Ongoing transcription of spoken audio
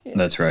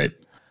That's right.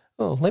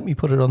 Oh, let me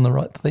put it on the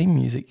right theme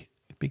music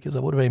because I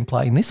would have been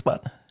playing this one.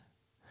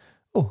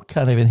 Oh,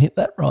 can't even hit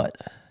that right.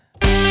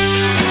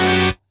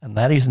 And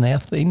that isn't our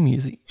theme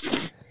music.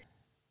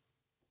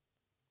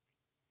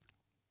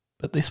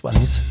 But this one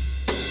is.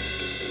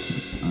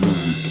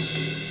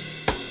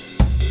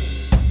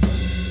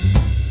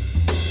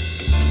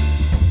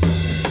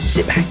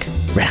 Sit back,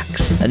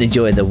 relax, and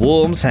enjoy the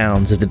warm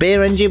sounds of the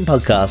Beer Engine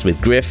podcast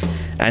with Griff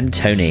and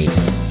Tony.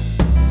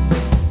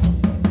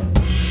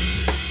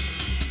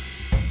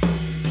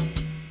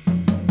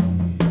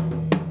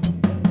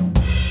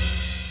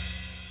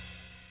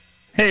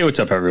 Hey, what's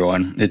up,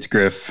 everyone? It's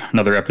Griff.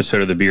 Another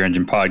episode of the Beer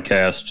Engine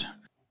podcast.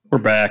 We're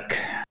back.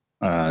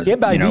 Yeah,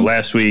 baby.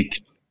 Last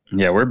week.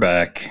 Yeah, we're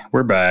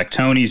back.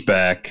 Tony's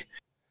back.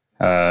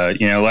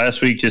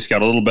 Last week just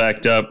got a little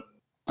backed up.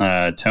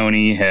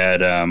 Tony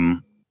had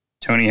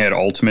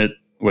ultimate.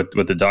 What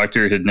the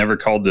doctor had never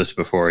called this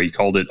before. He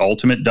called it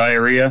ultimate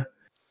diarrhea.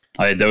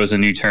 That was a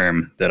new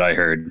term that I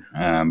heard.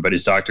 But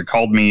his doctor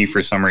called me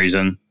for some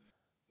reason.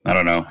 I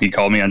don't know. He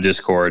called me on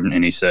Discord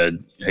and he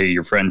said, "Hey,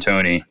 your friend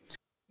Tony,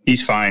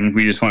 he's fine.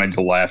 We just wanted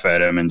to laugh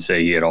at him and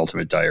say he had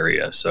ultimate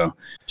diarrhea." So,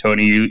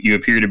 Tony, you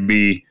appear to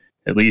be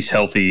at least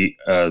healthy.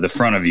 The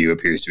front of you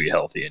appears to be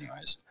healthy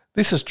anyways.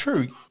 This is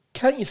true.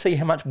 Can't you see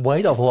how much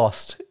weight I've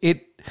lost?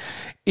 It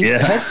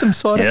has some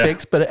side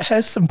effects, but it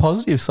has some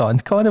positive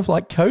signs, kind of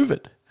like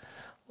COVID.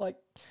 Like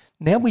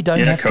now we don't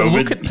have to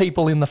look at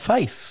people in the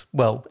face.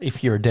 Well,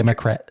 if you're a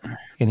Democrat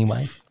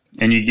anyway.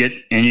 And you get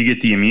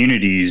the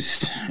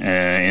immunities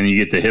and you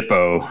get the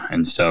hippo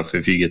and stuff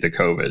if you get the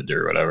COVID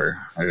or whatever.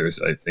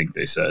 I think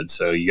they said.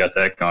 So you got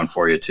that going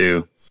for you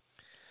too.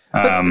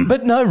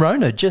 But no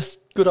Rona,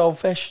 just good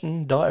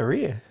old-fashioned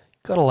diarrhea.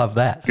 Gotta love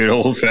that. Good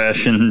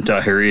old-fashioned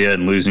diarrhea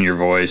and losing your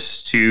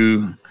voice.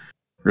 Two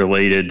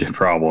related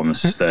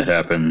problems that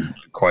happen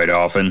quite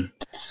often.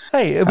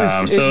 Hey, it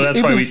was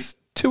that's why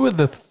two of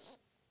the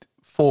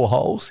four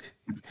holes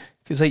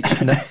because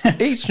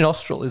each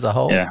nostril is a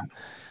hole. Yeah.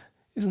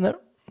 Isn't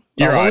that?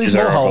 Your eyes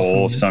are a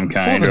hole of some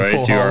kind,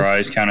 right? Do our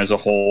eyes count as a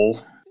hole?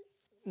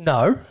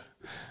 No,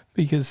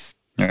 because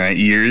all right,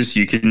 ears.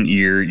 You can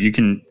do. Do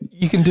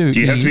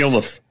you have to be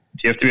able to?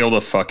 Do you have to be able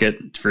to fuck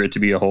it for it to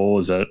be a hole?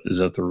 Is that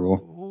the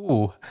rule?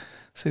 Ooh,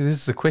 see, this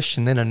is a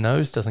question. Then a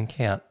nose doesn't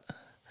count.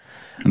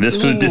 This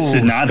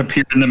did not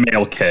appear in the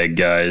mail keg,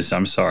 guys.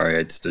 I'm sorry.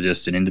 It's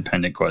just an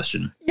independent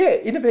question. Yeah,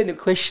 independent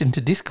question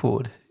to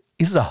Discord.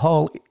 Is it a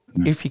hole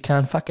if you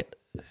can't fuck it?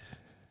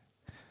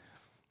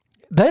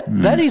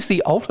 That is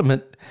the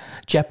ultimate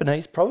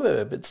Japanese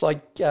proverb. It's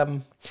like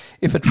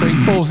if a tree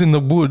falls in the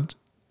wood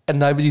and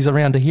nobody's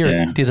around to hear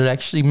it, did it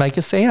actually make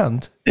a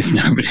sound? If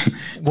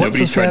what's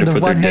the sound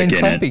of one hand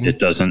clapping? It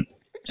doesn't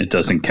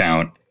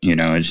count.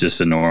 It's just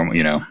a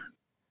normal.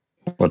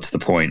 What's the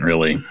point,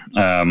 really?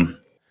 And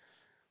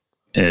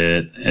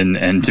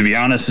to be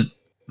honest,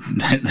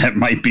 that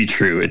might be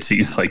true. It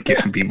seems like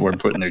people are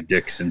putting their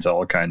dicks into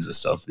all kinds of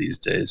stuff these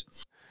days.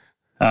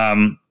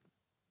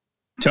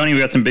 Tony, we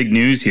got some big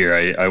news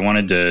here. I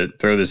wanted to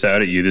throw this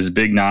out at you. This is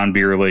big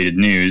non-beer related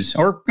news,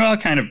 or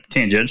kind of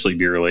tangentially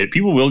beer related.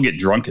 People will get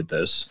drunk at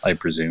this, I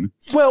presume.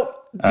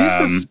 Well,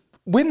 this is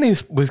when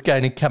this was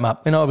going to come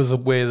up, and I was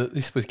aware that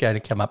this was going to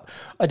come up.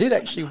 I did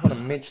actually want to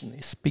mention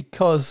this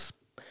because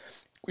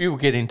we will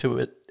get into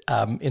it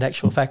in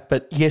actual fact.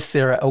 But yes,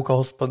 there are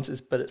alcohol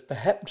sponsors, but it's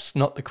perhaps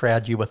not the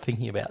crowd you were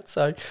thinking about.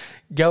 So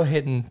go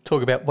ahead and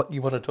talk about what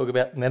you want to talk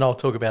about, and then I'll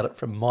talk about it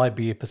from my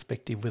beer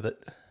perspective with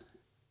it.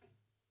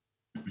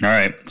 All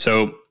right.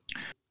 So,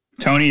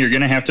 Tony, you're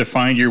going to have to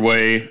find your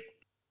way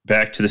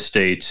back to the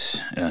States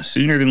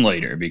sooner than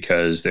later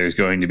because there's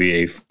going to be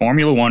a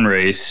Formula One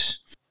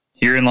race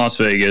here in Las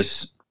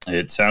Vegas.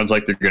 It sounds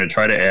like they're going to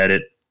try to add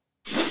it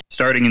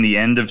starting in the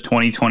end of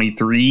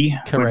 2023.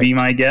 Correct. Would be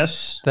my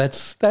guess.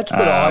 That's what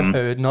I've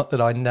heard, not that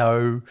I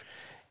know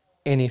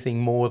anything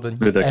more than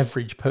the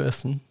average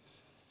person.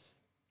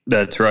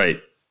 That's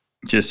right.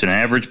 Just an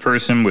average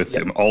person with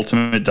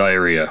ultimate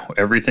diarrhea.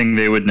 Everything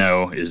they would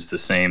know is the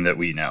same that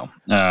we know.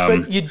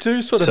 But you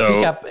do sort of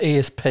pick up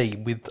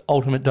ESP with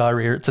ultimate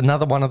diarrhea. It's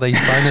another one of these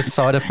bonus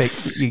side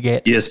effects that you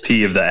get.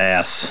 ESP of the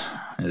ass.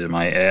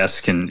 My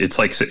ass it's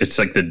like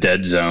the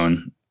dead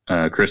zone,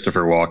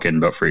 Christopher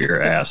Walken, but for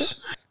your ass.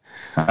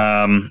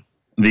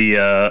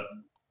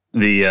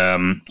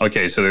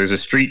 Okay, so there's a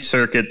street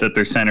circuit that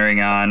they're centering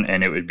on,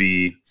 and it would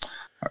be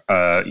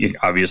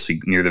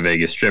obviously near the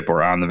Vegas Strip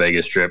or on the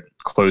Vegas Strip,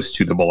 close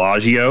to the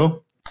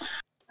Bellagio.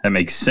 That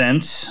makes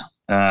sense.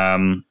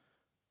 So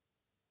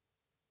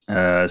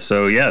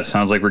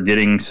sounds like we're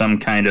getting some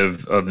kind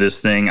of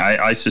this thing.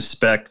 I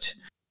suspect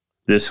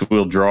this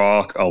will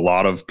draw a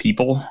lot of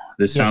people.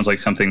 This sounds like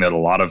something that a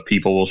lot of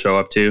people will show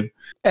up to.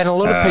 And a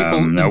lot of people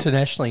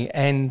internationally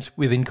and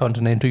within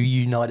continental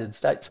United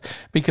States,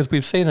 because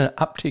we've seen an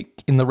uptick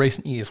in the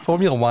recent years.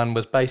 Formula One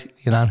was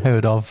basically an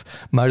unheard of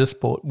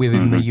motorsport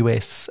within the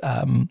US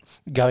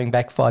going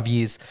back 5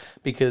 years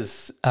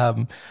because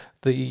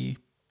the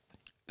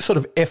sort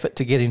of effort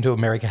to get into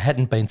America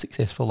hadn't been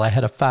successful. They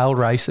had a failed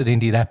race at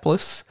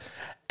Indianapolis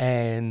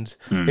and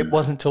it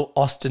wasn't until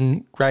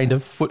Austin gained a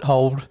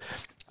foothold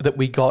that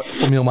we got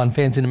Formula One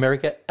fans in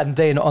America. And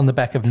then on the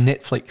back of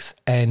Netflix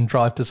and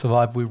Drive to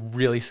Survive, we've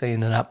really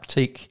seen an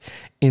uptick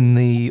in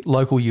the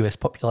local US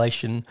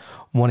population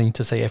wanting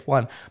to see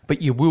F1.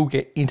 But you will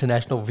get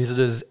international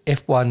visitors.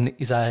 F1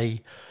 is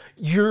a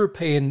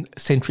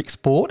European-centric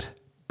sport,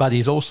 but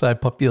is also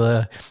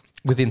popular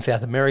within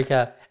South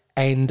America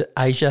and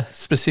Asia,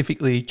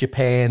 specifically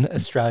Japan,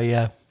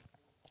 Australia,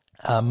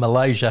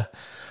 Malaysia,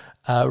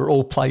 are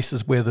all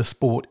places where the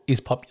sport is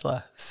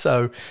popular.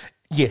 So,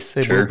 yes,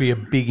 there will be a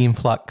big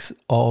influx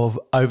of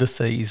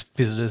overseas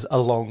visitors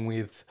along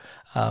with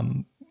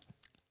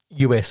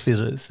US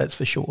visitors, that's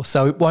for sure.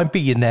 So it won't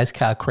be your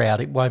NASCAR crowd.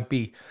 It won't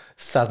be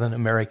Southern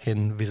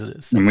American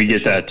visitors. And we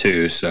get that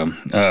too. So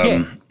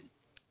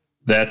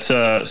that's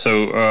the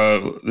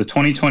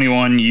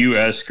 2021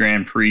 US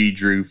Grand Prix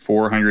drew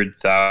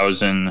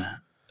 400,000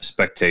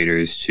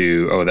 spectators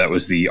to, that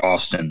was the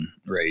Austin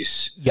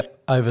race. Yep,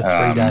 over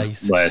 3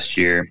 days. Last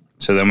year.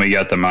 So then we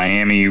got the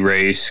Miami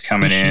race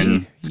coming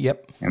in.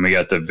 Yep. And we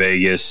got the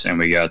Vegas and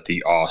we got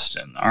the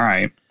Austin. All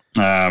right.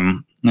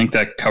 I think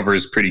that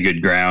covers pretty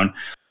good ground.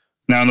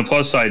 Now, on the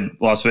plus side,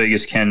 Las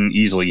Vegas can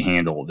easily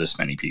handle this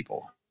many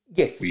people.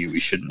 Yes. We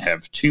shouldn't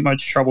have too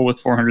much trouble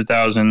with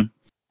 400,000.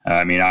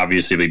 I mean,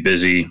 obviously it'll be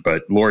busy,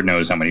 but Lord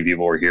knows how many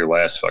people were here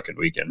last fucking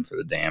weekend for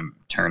the damn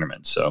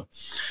tournament. So,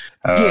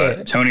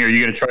 Tony, are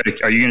you going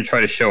to try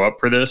to show up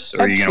for this,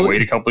 or are you going to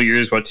wait a couple of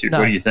years? What do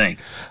you think?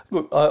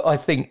 Look, I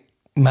think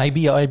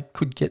maybe I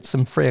could get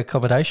some free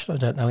accommodation. I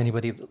don't know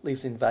anybody that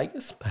lives in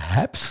Vegas,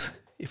 perhaps,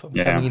 if I'm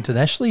coming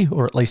internationally,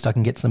 or at least I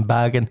can get some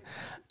bargain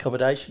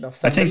accommodation off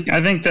somebody.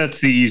 I think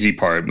that's the easy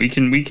part. We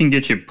can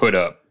get you put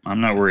up.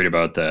 I'm not worried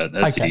about that.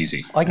 That's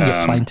easy. I can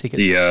get plane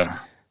tickets.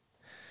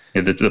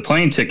 The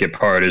plane ticket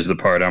part is the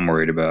part I'm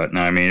worried about.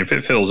 Now, I mean, if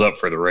it fills up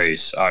for the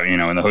race,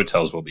 and the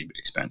hotels will be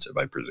expensive,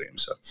 I presume.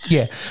 So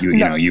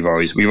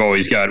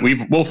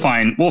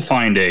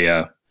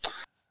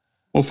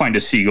we'll find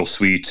a Seagull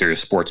Suites or a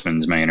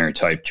Sportsman's Manor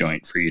type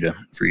joint for you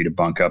to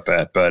bunk up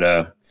at.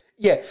 But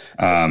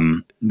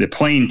the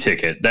plane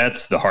ticket,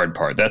 that's the hard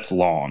part. That's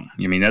long.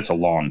 I mean, that's a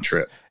long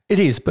trip. It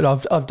is, but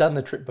I've done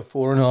the trip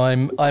before,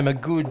 and I'm a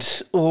good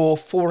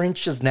 4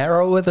 inches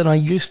narrower than I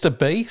used to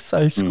be.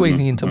 So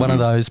squeezing into one of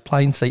those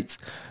plane seats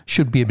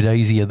should be a bit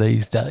easier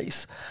these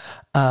days.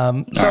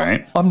 I'm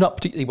not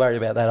particularly worried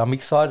about that. I'm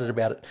excited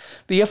about it.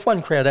 The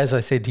F1 crowd, as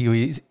I said to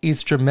you,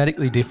 is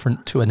dramatically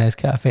different to a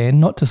NASCAR fan.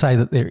 Not to say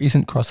that there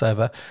isn't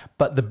crossover,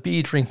 but the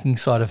beer drinking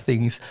side of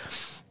things.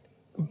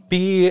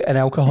 Beer and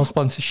alcohol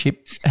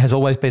sponsorship has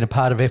always been a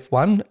part of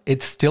F1.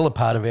 It's still a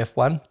part of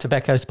F1.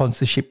 Tobacco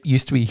sponsorship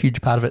used to be a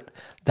huge part of it.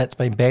 That's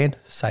been banned,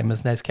 same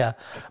as NASCAR.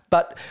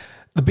 But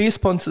the beer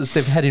sponsors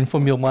they've had in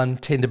Formula One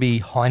tend to be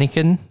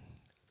Heineken.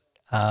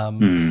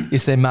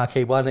 Is their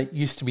marquee one. It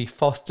used to be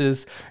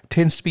Foster's. It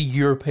tends to be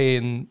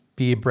European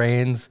beer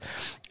brands.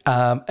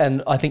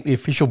 And I think the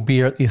official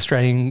beer at the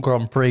Australian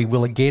Grand Prix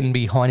will again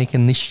be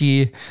Heineken this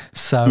year.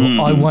 So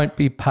I won't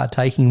be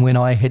partaking when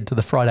I head to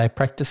the Friday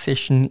practice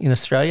session in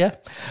Australia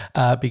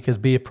because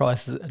beer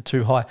prices are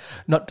too high.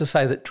 Not to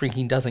say that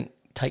drinking doesn't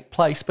take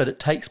place, but it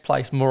takes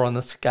place more on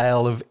the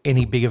scale of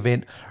any big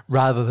event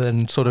rather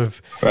than sort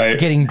of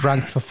getting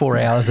drunk for 4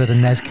 hours at a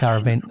NASCAR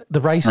event.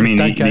 The races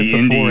don't go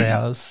for 4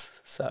 hours.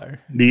 So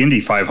the Indy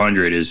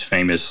 500 is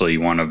famously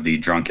one of the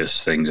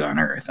drunkest things on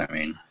earth. I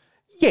mean,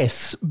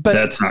 yes, but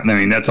that's not. I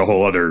mean, that's a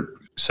whole other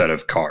set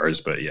of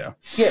cars. But yeah,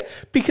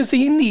 because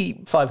the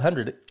Indy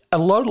 500, a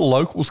lot of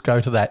locals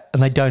go to that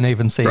and they don't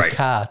even see a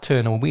car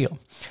turn a wheel.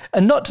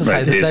 And not to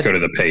say that they just go to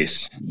the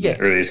pace,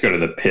 or they just go to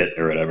the pit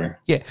or whatever.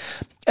 Yeah,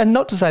 and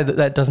not to say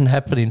that doesn't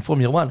happen in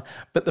Formula One,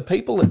 but the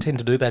people that tend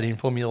to do that in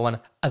Formula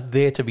One are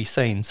there to be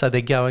seen. So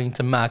they're going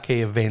to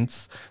marquee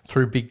events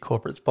through big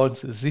corporate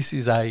sponsors. This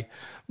is a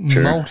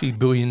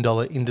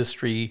multi-billion-dollar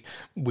industry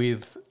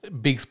with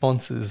big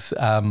sponsors,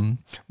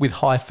 with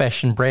high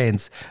fashion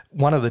brands.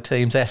 One of the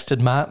teams,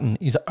 Aston Martin,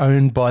 is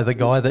owned by the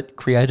guy that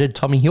created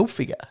Tommy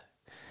Hilfiger.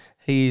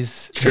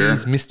 He's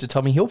Mr.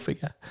 Tommy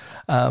Hilfiger.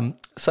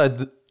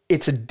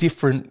 It's a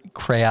different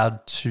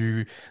crowd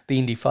to the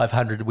Indy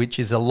 500, which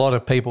is a lot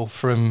of people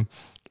from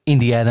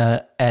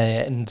Indiana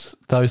and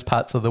those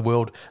parts of the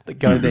world that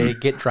go there,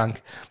 get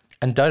drunk,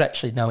 and don't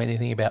actually know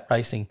anything about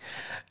racing.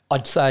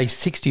 I'd say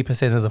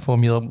 60% of the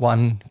Formula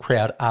One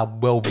crowd are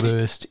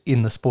well-versed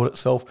in the sport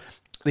itself.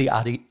 The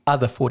other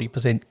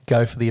 40%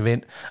 go for the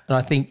event. And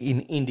I think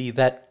in Indy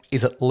that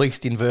is at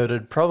least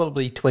inverted.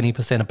 Probably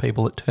 20% of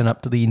people that turn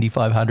up to the Indy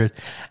 500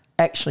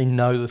 actually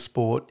know the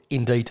sport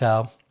in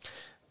detail.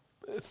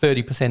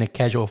 30% are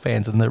casual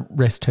fans and the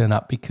rest turn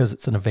up because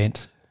it's an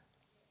event.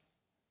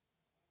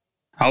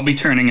 I'll be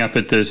turning up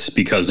at this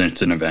because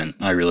it's an event.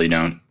 I really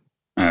don't.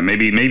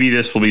 Maybe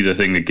this will be the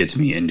thing that gets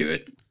me into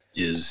it,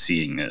 is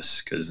seeing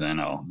this, because then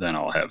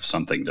I'll have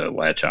something to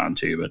latch on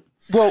to.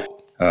 But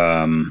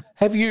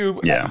have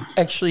you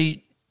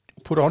actually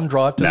put on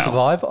Drive to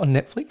Survive on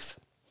Netflix?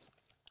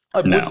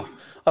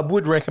 I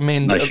would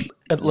recommend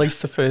at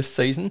least the first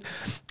season.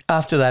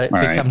 After that, it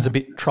becomes a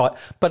bit trite.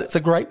 But it's a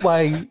great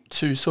way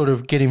to sort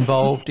of get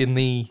involved in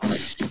the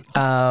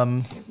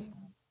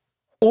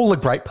all the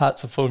great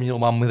parts of Formula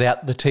One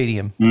without the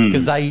tedium,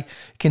 because they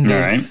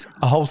condense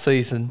a whole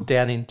season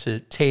down into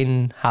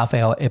 10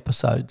 half-hour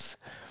episodes.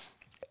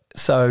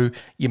 So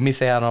you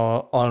miss out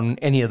on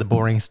any of the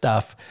boring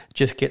stuff,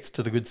 just gets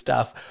to the good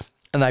stuff.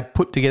 And they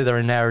put together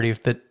a narrative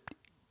that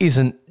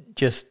isn't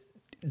just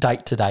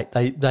date to date.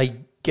 They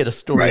get a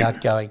story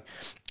arc going,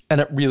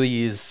 and it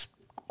really is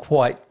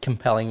quite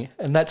compelling.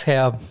 And that's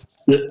how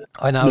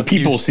I know the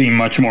people seem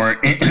much more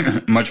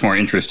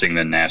interesting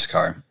than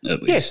NASCAR,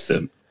 at least.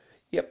 Yes.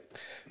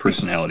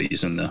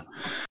 Personalities and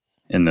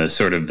the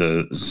sort of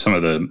some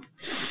of the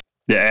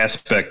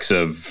aspects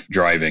of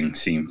driving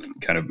seem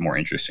kind of more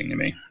interesting to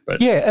me. But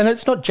yeah, and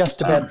it's not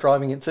just about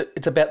driving. It's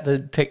about the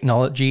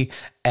technology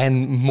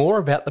and more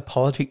about the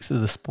politics of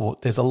the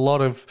sport. There's a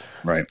lot of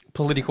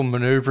political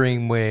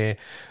manoeuvring where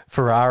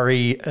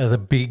Ferrari are the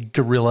big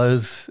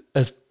gorillas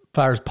as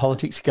far as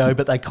politics go,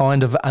 but they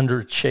kind of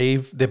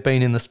underachieve. They've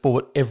been in the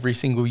sport every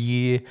single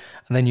year.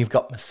 And then you've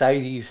got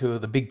Mercedes, who are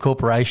the big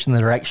corporation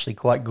that are actually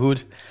quite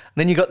good. And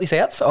then you've got this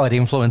outside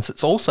influence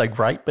that's also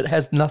great, but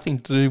has nothing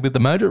to do with the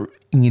motoring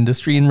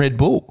industry in Red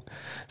Bull.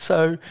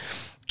 So,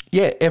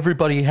 yeah,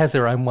 everybody has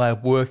their own way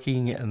of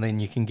working, and then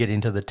you can get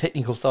into the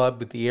technical side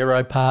with the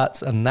aero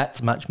parts, and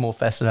that's much more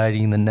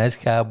fascinating than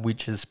NASCAR,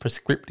 which is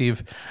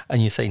prescriptive,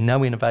 and you see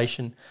no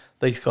innovation.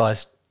 These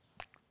guys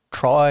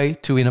try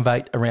to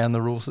innovate around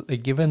the rules that they're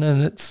given,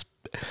 and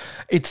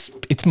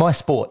it's my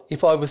sport.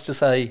 If I was to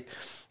say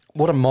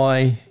what are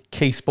my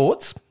key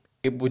sports,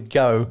 it would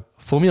go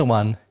Formula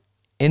One,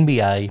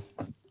 NBA,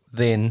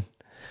 then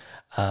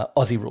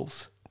Aussie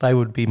rules. They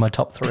would be my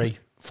top three,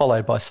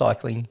 followed by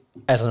cycling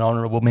as an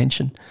honourable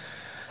mention.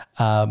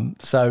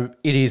 So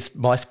it is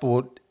my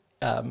sport.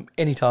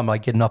 Anytime I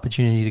get an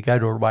opportunity to go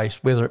to a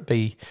race, whether it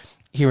be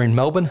here in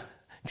Melbourne,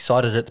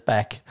 excited it's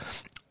back,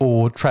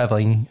 or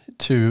travelling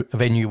to a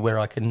venue where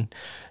I can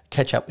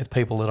catch up with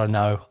people that I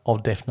know, I'll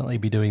definitely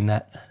be doing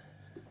that.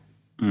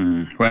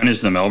 When is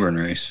the Melbourne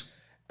race?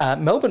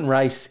 Melbourne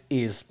race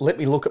is, let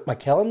me look at my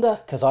calendar,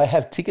 because I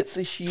have tickets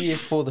this year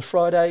for the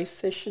Friday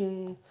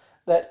session.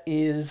 That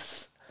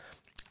is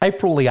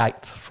April the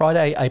 8th,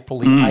 Friday, April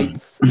the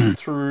 8th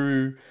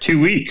through...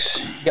 2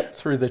 weeks. Yep,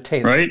 through the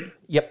 10th. Right?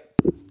 Yep.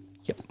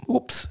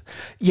 Whoops.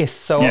 Yes,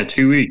 so... Yeah,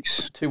 2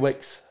 weeks. 2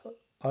 weeks.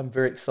 I'm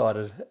very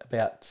excited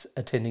about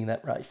attending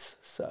that race.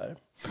 So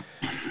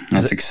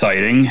that's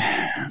exciting.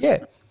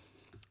 Yeah.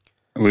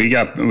 We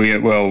got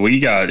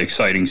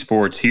exciting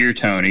sports here,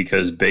 Tony,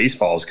 because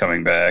baseball's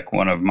coming back.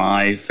 One of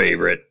my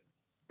favorite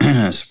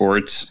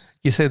sports.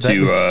 You said that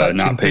with such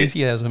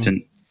enthusiasm.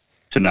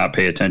 To not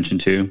pay attention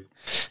to.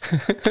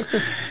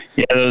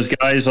 Yeah, those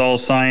guys all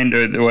signed,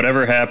 or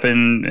whatever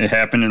happened. It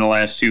happened in the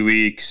last 2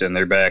 weeks, and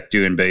they're back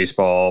doing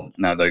baseball.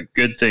 Now, the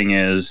good thing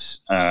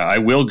is I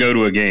will go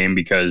to a game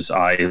because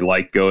I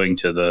like going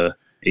to the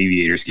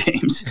Aviators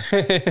games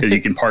because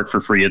you can park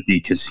for free at the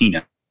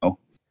casino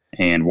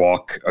and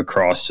walk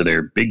across to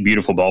their big,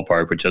 beautiful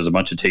ballpark, which has a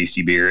bunch of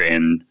tasty beer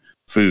and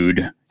food.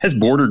 It has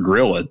Border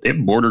Grill. They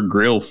have Border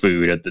Grill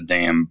food at the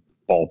damn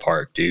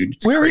ballpark, dude.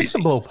 It's Where crazy. is the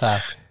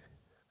ballpark?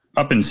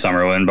 Up in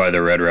Summerlin by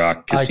the Red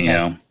Rock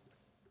Casino.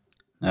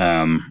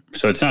 Okay.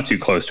 So it's not too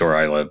close to where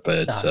I live, but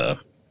it's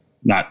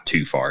not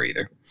too far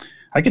either.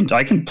 I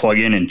can plug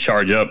in and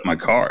charge up my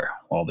car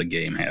while the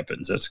game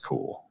happens. That's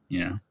cool.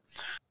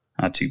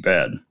 Not too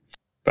bad.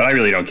 But I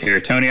really don't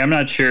care, Tony. I'm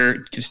not sure.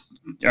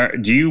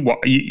 You're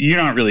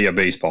not really a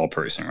baseball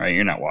person, right?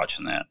 You're not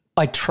watching that.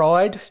 I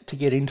tried to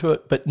get into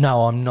it, but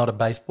no, I'm not a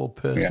baseball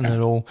person at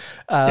all.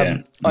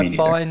 I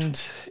find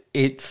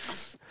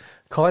it's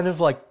kind of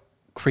like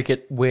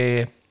cricket,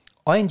 where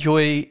I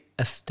enjoy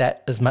a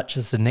stat as much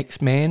as the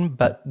next man,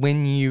 but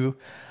when you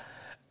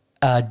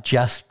are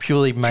just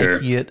purely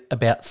making it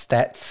about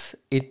stats,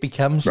 it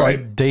becomes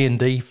like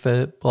D&D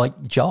for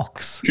like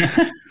jocks.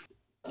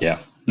 Yeah.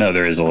 No,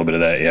 there is a little bit of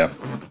that, yeah.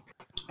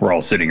 We're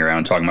all sitting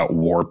around talking about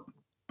warp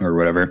or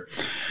whatever.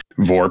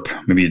 Vorp.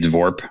 Maybe it's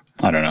Vorp.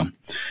 I don't know.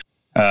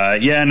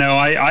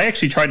 I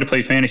actually tried to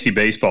play fantasy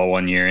baseball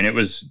one year, and it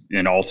was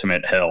an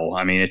ultimate hell.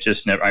 I mean, it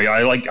just never.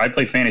 I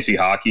play fantasy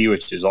hockey,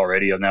 which is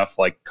already enough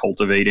like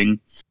cultivating.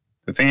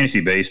 But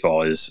fantasy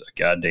baseball is a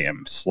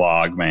goddamn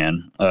slog,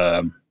 man.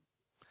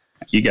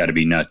 You got to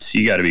be nuts.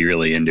 You got to be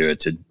really into it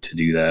to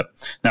do that.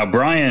 Now,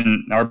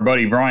 Brian, our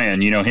buddy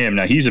Brian, you know him.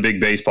 Now he's a big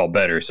baseball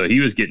bettor, so he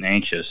was getting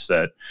anxious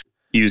that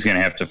he was going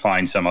to have to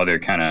find some other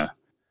kind of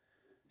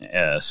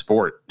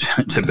sport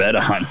to bet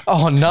on.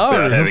 Oh no!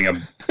 Without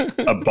having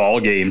a ball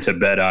game to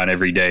bet on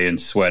every day and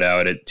sweat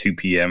out at 2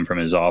 p.m. from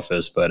his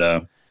office.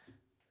 But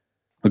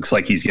looks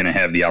like he's going to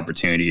have the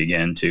opportunity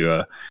again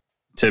to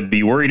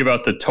be worried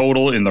about the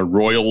total in the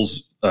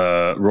Royals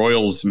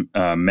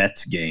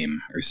Mets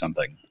game or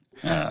something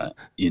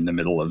in the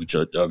middle of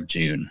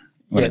June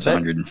when it's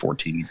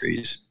 114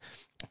 degrees.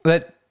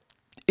 That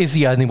is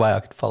the only way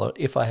I could follow it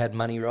if I had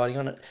money riding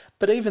on it.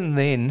 But even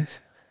then,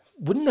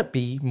 wouldn't it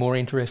be more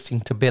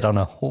interesting to bet on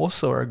a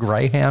horse or a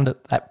greyhound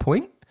at that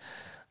point?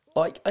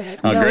 Like, I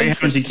have no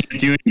greyhounds interest. you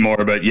can't do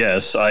anymore, but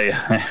yes, How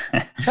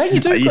you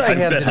do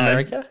greyhounds in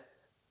America?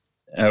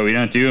 We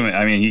don't do them.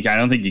 I mean, I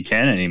don't think you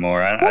can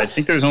anymore. I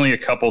think there's only a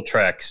couple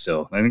tracks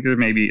still. I think there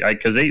may be,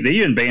 because they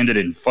even banned it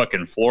in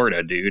fucking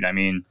Florida, dude. I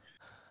mean,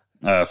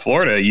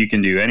 Florida, you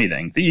can do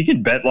anything. You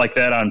can bet like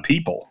that on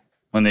people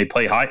when they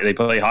play high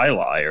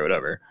lie or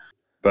whatever.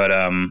 But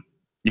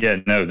yeah,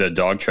 no, the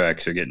dog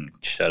tracks are getting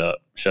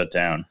shut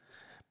down.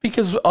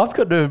 Because I've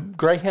got a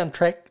greyhound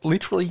track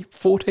literally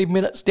 14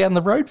 minutes down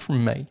the road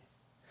from me.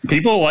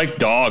 People like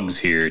dogs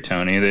here,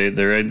 Tony.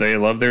 They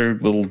love their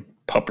little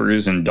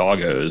puppers and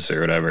doggos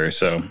or whatever.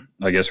 So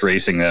I guess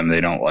racing them they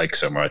don't like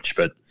so much.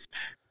 But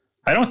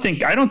I don't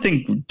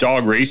think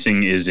dog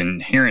racing is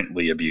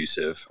inherently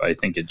abusive. I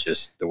think it's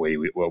just the way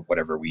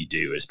whatever we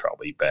do is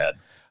probably bad.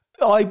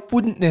 I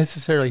wouldn't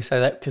necessarily say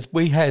that, because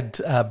we had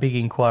big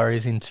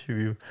inquiries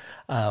into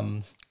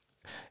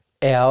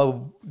our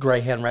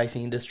greyhound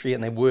racing industry,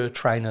 and there were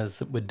trainers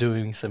that were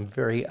doing some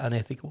very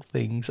unethical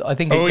things. I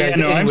think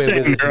I'm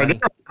saying there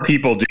are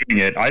people doing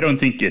it. I don't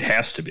think it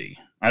has to be.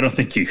 I don't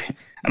think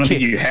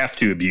you have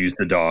to abuse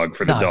the dog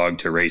for the dog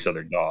to race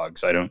other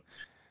dogs.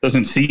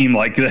 Doesn't seem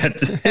like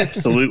that's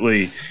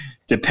absolutely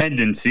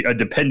a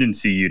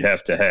dependency you'd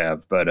have to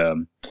have, but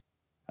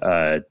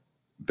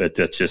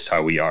that's just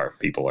how we are.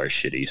 People are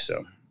shitty,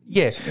 so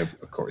yes,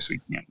 of course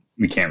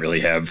we can't really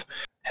have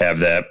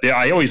that. Yeah,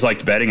 I always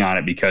liked betting on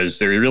it because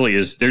there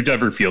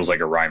never feels like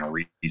a rhyme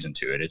or reason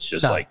to it. It's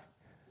just like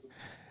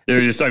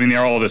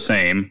they're all the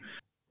same.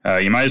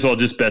 You might as well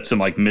just bet some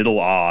like middle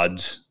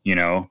odds,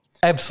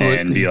 absolutely,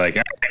 and be like,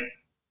 all right,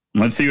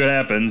 let's see what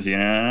happens. I don't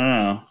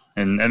know.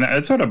 And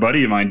that's what a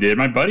buddy of mine did.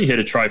 My buddy hit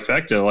a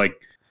trifecta, like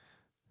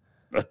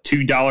a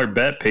 $2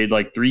 bet paid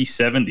like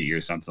 $3.70 or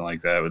something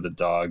like that with the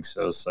dog.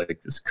 So it's like,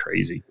 this is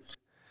crazy.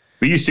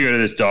 We used to go to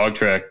this dog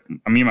track.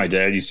 Me and my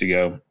dad used to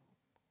go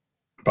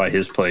by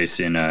his place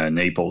in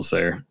Naples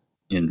there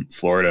in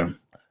Florida.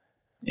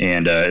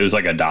 And it was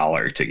like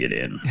 $1 to get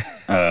in.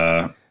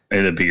 And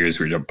the beers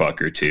were $1 or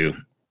 $2.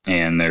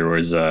 And there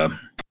was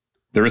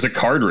a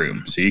card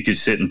room. So you could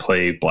sit and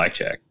play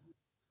blackjack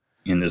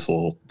in this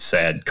little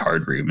sad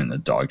card room in the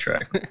dog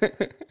track.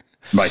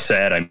 By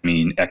sad, I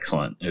mean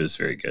excellent. It was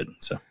very good.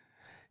 So,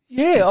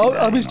 yeah,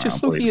 I was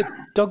just looking at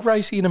dog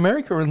racing in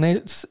America, and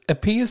there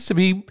appears to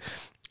be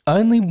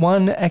only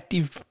one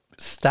active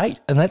state,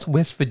 and that's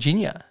West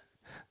Virginia,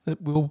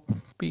 that will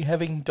be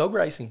having dog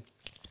racing.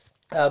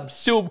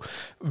 Still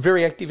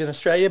very active in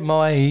Australia.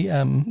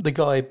 The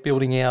guy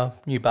building our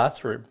new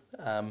bathroom,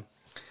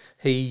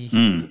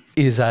 he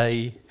is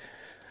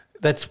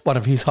that's one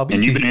of his hobbies.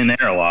 And you've been in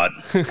there a lot.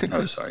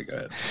 Oh, sorry, go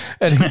ahead.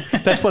 And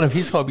that's one of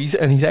his hobbies,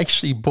 and he's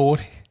actually bought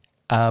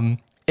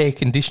air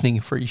conditioning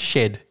for his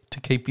shed to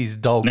keep his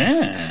dogs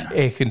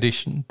air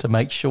conditioned, to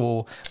make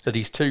sure that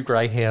his 2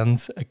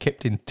 greyhounds are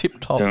kept in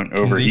tip-top Don't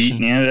overheat.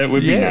 condition. Yeah, that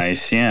would be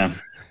nice, yeah.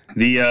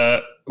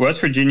 The West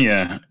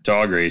Virginia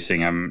dog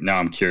racing,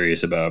 I'm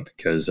curious about,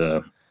 because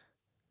I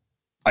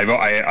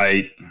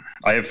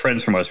have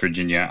friends from West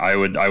Virginia. I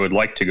would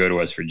like to go to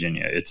West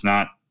Virginia. It's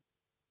not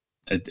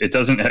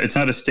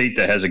a state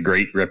that has a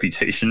great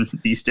reputation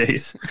these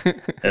days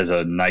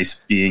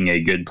as being a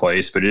good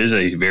place, but it is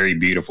a very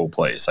beautiful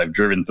place. I've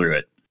driven through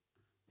it,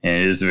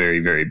 and it is a very,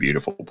 very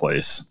beautiful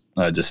place,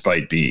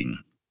 despite being,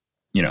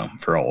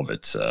 for all of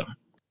its,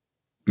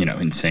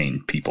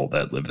 insane people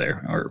that live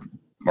there,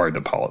 or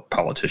the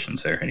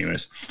politicians there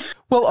anyways.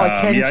 Well, I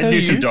can tell you. I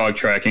do some dog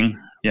tracking.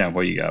 Yeah,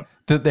 what you got?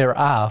 That there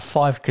are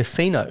 5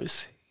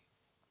 casinos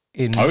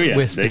in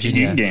West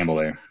Virginia. You can gamble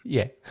there.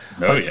 Yeah.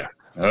 Oh, yeah.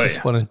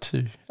 Wanted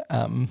to,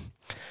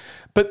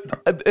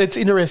 but it's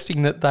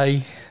interesting that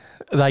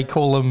they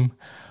call them,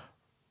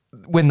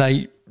 when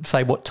they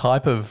say what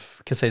type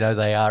of casino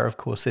they are. Of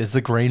course, there's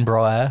the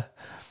Greenbrier,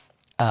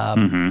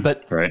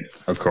 but right,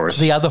 of course,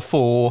 the other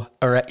 4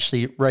 are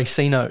actually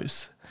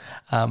racinos,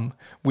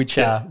 which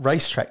are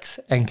racetracks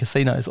and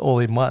casinos all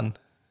in one,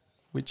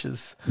 which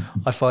is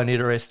I find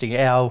interesting.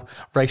 Our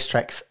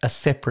racetracks are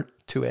separate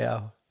to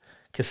our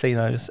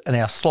casinos, and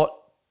our slot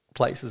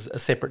places are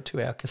separate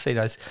to our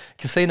casinos.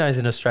 Casinos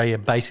in Australia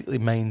basically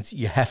means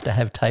you have to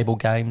have table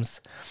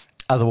games,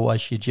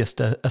 otherwise you're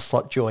just a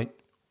slot joint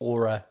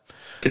or a...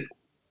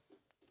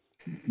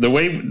 The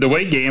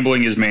way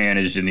gambling is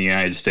managed in the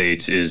United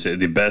States is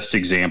the best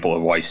example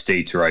of why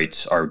states'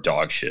 rights are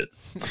dog shit.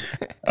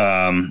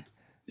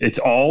 It's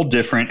all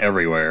different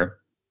everywhere.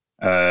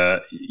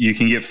 You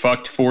can get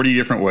fucked 40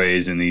 different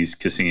ways in these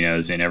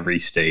casinos in every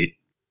state,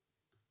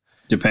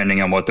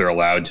 depending on what they're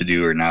allowed to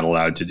do or not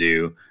allowed to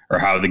do, or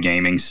how the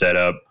gaming's set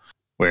up,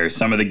 where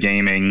some of the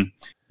gaming,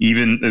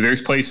 even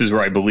there's places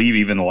where I believe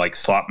even like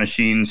slot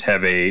machines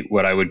have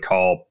what I would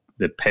call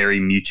the pari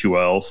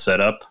mutuel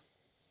setup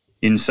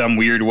in some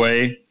weird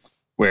way,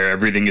 where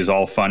everything is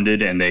all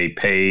funded and they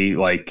pay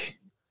like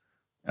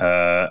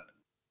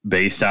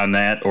based on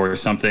that or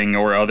something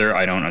or other.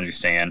 I don't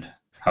understand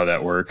how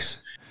that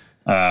works.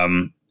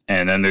 And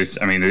then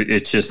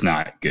it's just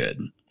not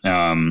good.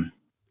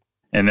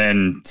 And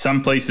then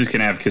some places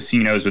can have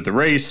casinos with the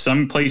race.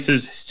 Some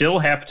places still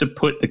have to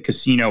put the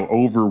casino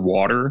over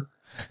water.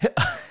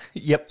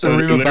 Yep. So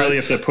you literally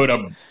have to put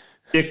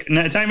it's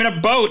not even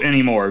a boat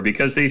anymore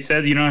because they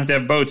said you don't have to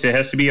have boats. It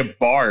has to be a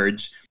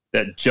barge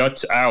that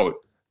juts out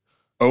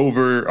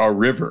over a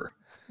river.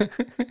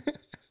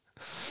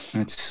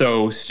 It's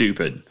so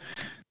stupid.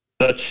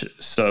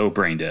 So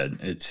brain dead.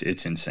 It's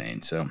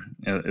insane. So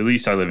at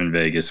least I live in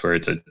Vegas where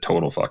it's a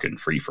total fucking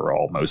free for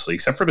all mostly,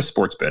 except for the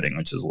sports betting,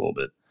 which is a little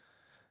bit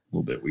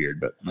weird,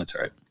 but that's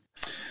all right.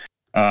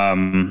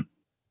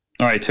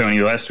 All right, Tony.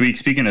 Last week,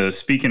 speaking of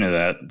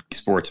that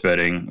sports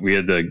betting, we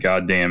had the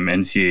goddamn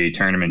NCAA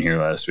tournament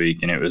here last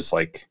week, and it was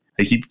like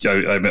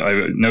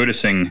I'm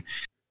noticing,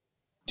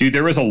 dude.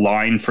 There was a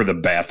line for the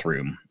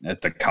bathroom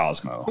at the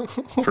Cosmo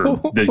for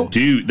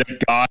the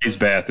guy's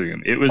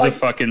bathroom. It was a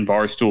fucking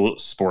Barstool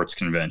Sports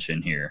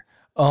convention here.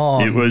 Oh,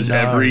 it was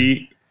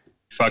every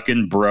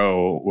fucking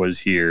bro was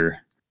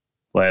here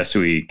last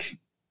week.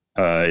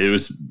 It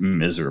was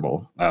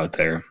miserable out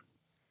there.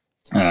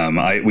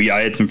 I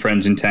had some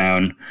friends in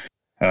town.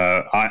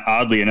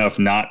 Oddly enough,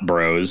 not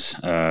bros.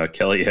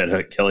 Kelly had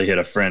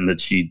a friend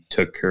that she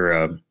took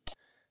her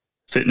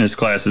fitness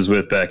classes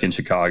with back in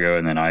Chicago,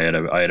 and then I had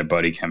a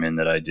buddy come in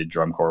that I did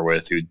drum corps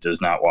with who does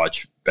not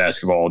watch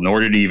basketball, nor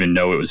did he even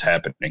know it was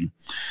happening.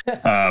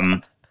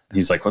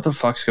 He's like, "What the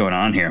fuck's going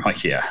on here?" I'm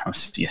like, "Yeah,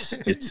 yes,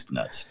 it's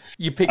nuts."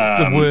 You picked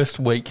the worst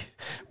week.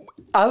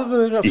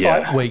 Other than a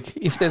fight week,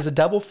 if there's a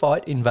double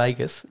fight in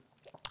Vegas,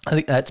 I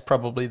think that's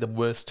probably the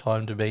worst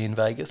time to be in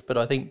Vegas. But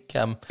I think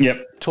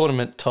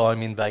tournament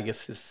time in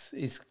Vegas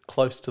is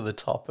close to the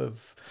top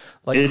of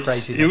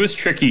craziness. It was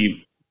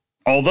tricky,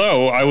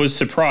 although I was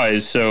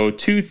surprised. So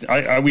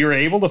we were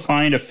able to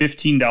find a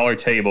 $15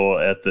 table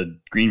at the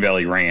Green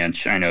Valley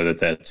Ranch. I know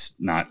that's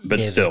not,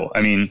 but still,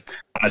 I mean,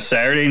 on a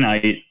Saturday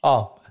night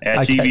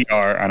at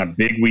GVR on a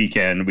big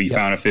weekend, we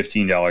found a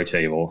 $15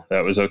 table.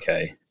 That was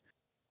okay.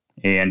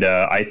 And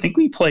I think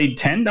we played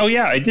 $10. Oh,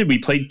 yeah, I did. We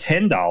played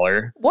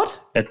 $10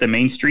 at the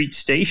Main Street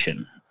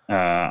station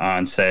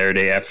on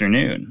Saturday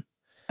afternoon.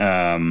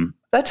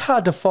 That's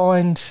hard to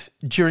find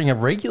during a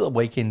regular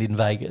weekend in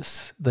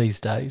Vegas these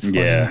days.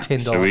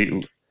 $10. So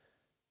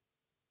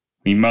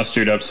we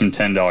mustered up some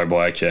 $10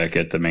 blackjack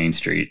at the Main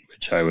Street,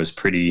 which I was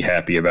pretty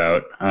happy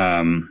about.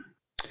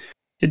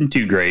 Didn't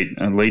do great.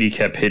 A lady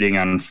kept hitting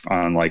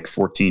on like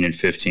 14 and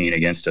 15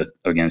 against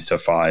a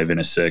 5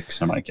 and a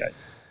 6. I'm like,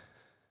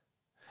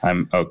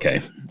 I'm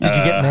okay. Did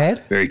you get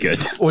mad? Very good.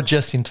 Or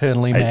just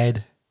internally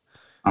mad?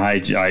 I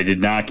did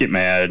not get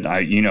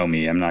mad. You know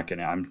me.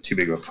 I'm too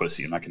big of a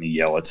pussy. I'm not going to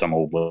yell at some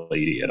old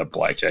lady at a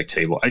blackjack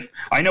table.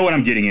 I know what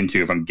I'm getting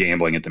into if I'm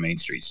gambling at the Main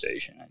Street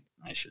station.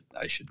 I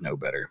should know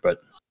better.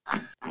 But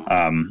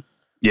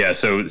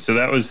so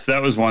that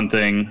was one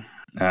thing.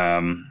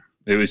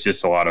 It was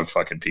just a lot of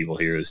fucking people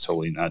here. It was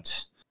totally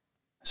nuts.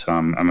 So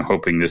I'm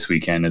hoping this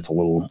weekend it's a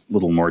little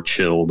more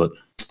chill, but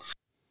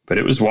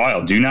it was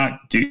wild. You know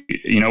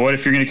what?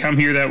 If you're going to come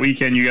here that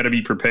weekend, you got to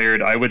be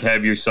prepared. I would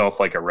have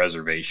yourself like a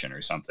reservation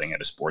or something at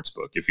a sports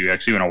book. If you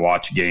actually want to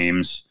watch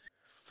games,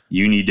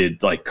 you need to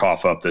like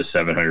cough up the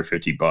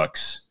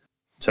 $750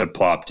 to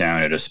plop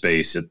down at a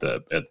space at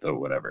the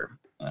whatever.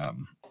 I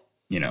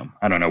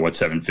don't know what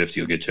 $750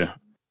 will get you.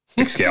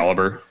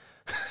 Excalibur,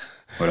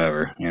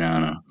 whatever. I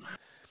don't know.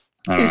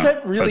 Is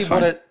that really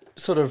what it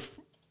sort of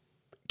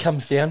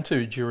comes down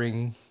to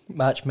during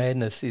March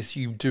Madness? Is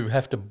you do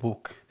have to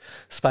book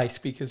space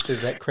because they're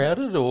that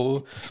crowded,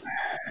 or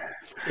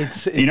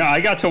it's I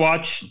got to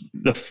watch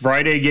the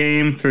Friday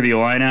game for the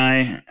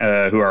Illini,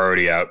 who are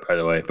already out, by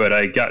the way,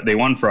 but they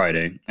won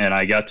Friday, and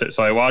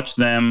so I watched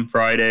them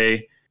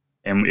Friday,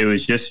 and it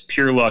was just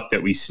pure luck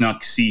that we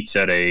snuck seats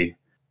at a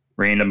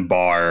random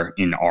bar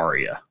in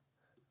Aria.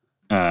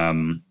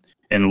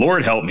 And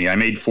Lord help me, I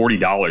made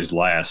 $40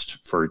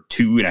 last for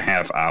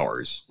 2.5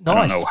 hours. Nice,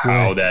 I don't know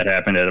how that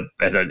happened at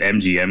an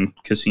MGM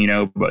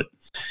casino,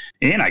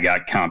 and I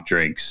got comp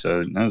drinks,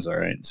 so that was all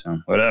right. So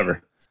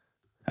whatever.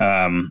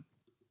 I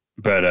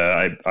got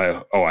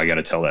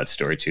to tell that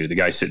story too. The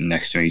guy sitting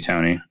next to me,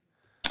 Tony,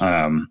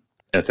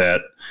 at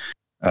that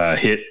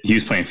he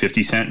was playing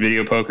 50 cent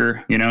video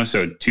poker,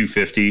 so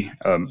 250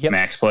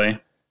 max play,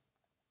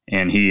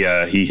 and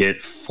he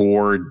hit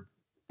four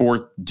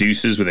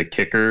deuces with a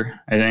kicker,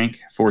 I think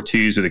 4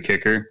 twos with a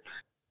kicker.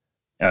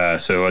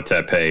 So what's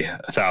that pay?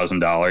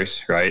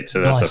 $1,000, right?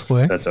 So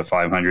that's a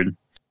 500.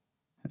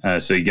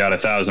 So you got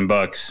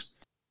 $1,000,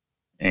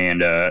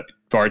 and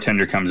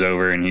bartender comes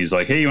over and he's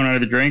like, "Hey, you want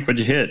another drink? What'd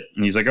you hit?"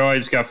 And he's like, "Oh, I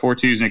just got 4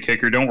 twos and a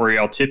kicker. Don't worry,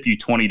 I'll tip you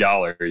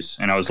 $20."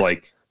 And I was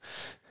like,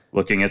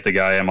 looking at the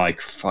guy, I'm like,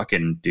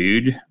 "Fucking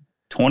dude,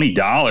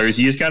 $20?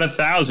 You just got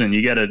 1,000.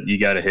 You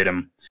gotta hit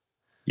him.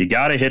 You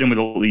gotta hit him with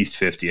at least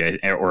 50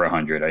 or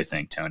 100. I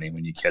think, Tony,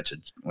 when you catch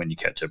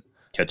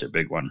a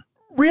big one."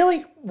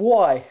 Really?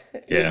 Why?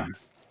 Yeah.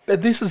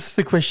 This is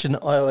the question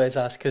I always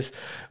ask, because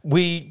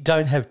we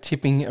don't have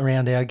tipping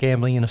around our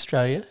gambling in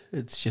Australia.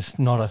 It's just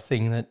not a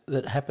thing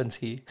that happens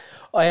here.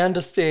 I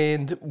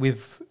understand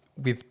with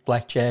with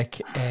blackjack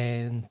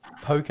and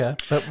poker,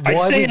 but why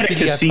I'd say with at a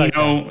video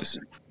casino, poker?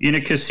 in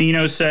a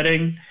casino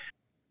setting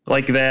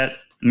like that,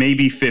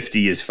 maybe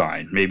 50 is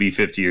fine. Maybe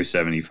 50 or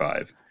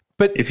 75.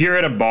 But if you're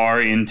at a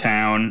bar in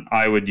town,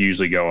 I would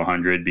usually go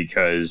 100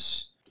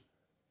 because,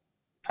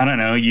 I don't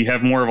know, you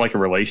have more of like a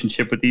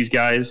relationship with these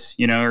guys,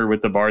 you know, or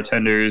with the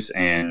bartenders,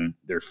 and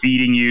they're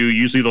feeding you.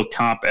 Usually they'll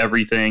comp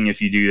everything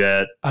if you do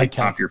that. They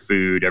comp your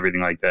food,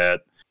 everything like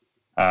that.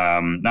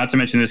 Not to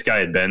mention this guy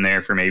had been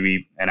there for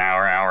maybe an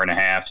hour and a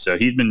half. So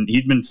he'd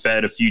been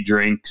fed a few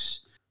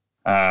drinks.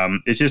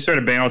 It just sort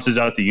of balances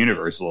out the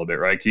universe a little bit,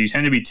 right? Because you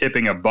tend to be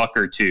tipping a buck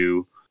or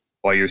two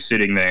while you're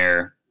sitting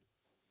there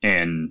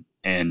and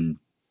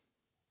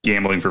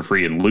gambling for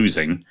free and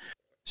losing.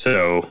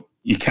 So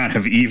you kind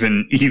of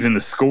even the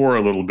score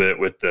a little bit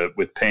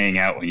with paying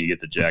out when you get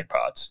the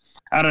jackpots.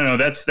 I don't know.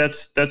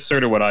 That's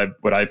sort of what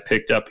I've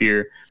picked up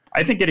here.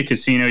 I think at a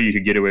casino you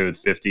could get away with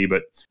 50,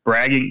 but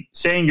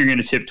saying you're going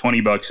to tip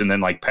 $20 and then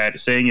like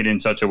saying it in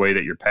such a way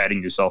that you're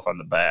patting yourself on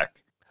the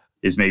back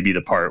is maybe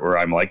the part where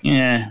I'm like,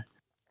 yeah.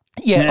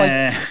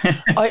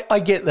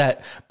 I get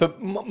that,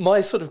 but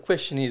my sort of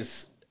question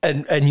is,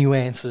 and you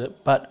answered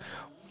it, but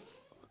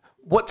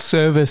what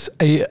service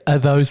are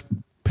those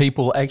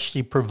people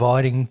actually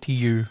providing to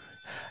you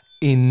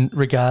in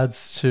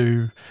regards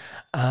to,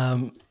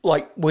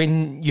 like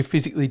when you're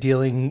physically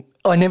dealing?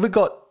 I never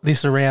got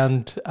this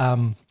around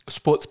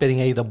sports betting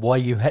either, why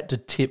you had to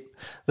tip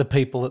the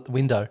people at the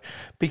window,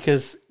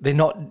 because they're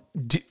not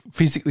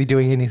physically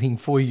doing anything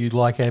for you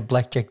like a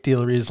blackjack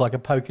dealer is, like a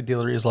poker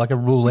dealer is, like a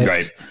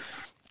roulette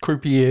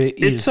croupier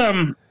is.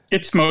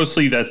 It's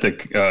mostly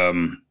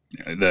that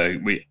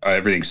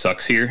everything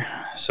sucks here,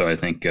 so I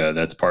think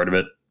that's part of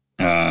it.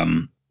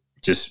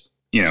 Just,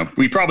 you know,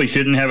 we probably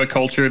shouldn't have a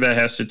culture that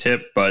has to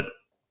tip, but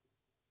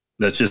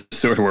that's just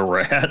sort of where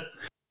we're at.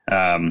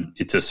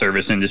 It's a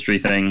service industry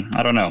thing.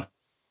 I don't know.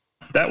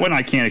 That one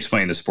I can't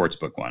explain. The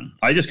sportsbook one,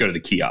 I just go to the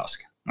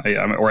kiosk,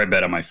 or I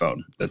bet on my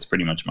phone. That's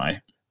pretty much my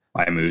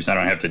moves. I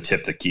don't have to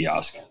tip the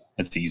kiosk.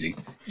 It's easy.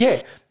 Yeah,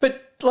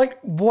 but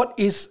like, what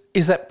is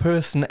that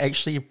person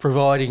actually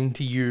providing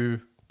to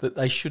you that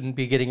they shouldn't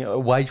be getting a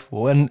wage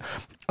for? And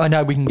I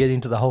know we can get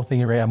into the whole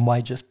thing around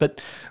wages,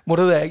 but what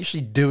are they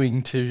actually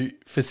doing to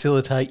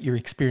facilitate your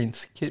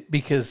experience?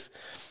 Because,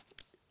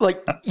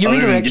 like, your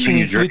interaction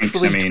is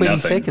literally 20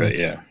 seconds. But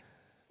yeah.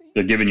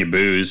 They're giving you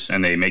booze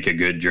and they make a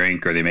good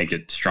drink or they make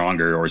it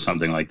stronger or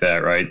something like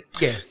that, right?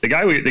 Yeah. The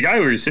guy we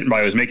were sitting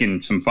by was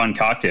making some fun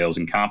cocktails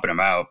and comping them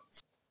out,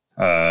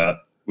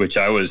 which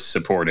I was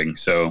supporting.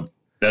 So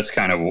that's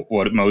kind of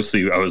what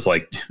mostly I was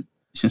like,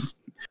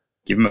 just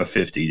give him a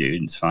 50,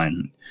 dude. It's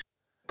fine.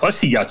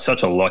 Plus, he got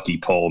such a lucky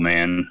pull,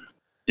 man.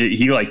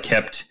 He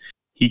kept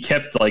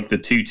like the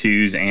 2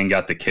 2s and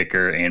got the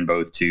kicker and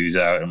both 2s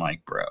out. I'm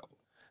like, bro,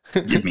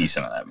 give me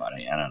some of that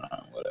money. I don't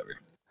know, whatever.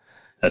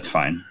 That's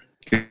fine.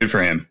 Good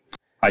for him.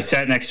 I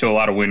sat next to a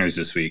lot of winners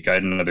this week. I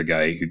had another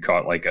guy who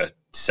caught like a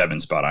 7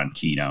 spot on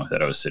Keno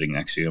that I was sitting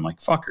next to. I'm like,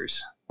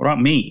 fuckers, what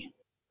about me?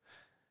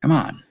 Come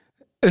on.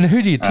 And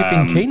who do you tip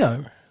in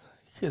Keno?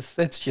 Because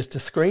that's just a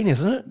screen,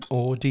 isn't it?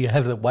 Or do you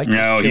have the waitress?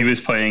 No, still? he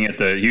was playing at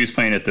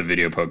the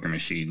video poker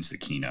machines, the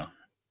Keno,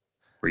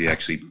 where you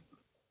actually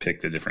pick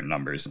the different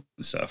numbers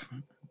and stuff.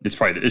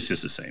 It's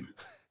just the same.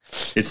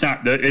 It's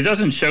not. It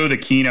doesn't show the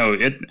Keno.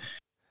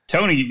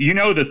 Tony, you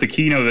know that the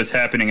Keno that's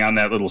happening on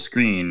that little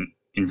screen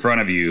in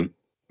front of you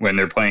when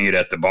they're playing it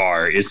at the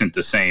bar isn't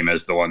the same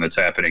as the one that's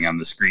happening on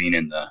the screen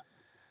in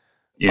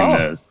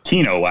the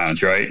Keno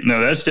lounge, right?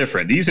 No, that's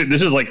different. This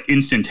is like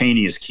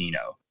instantaneous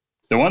Keno.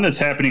 The one that's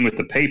happening with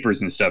the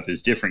papers and stuff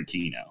is different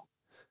Keno.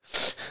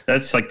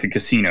 That's like the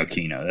casino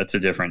Keno. That's a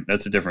different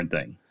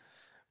thing.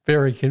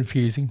 Very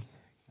confusing,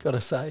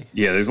 gotta say.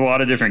 Yeah, there's a lot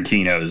of different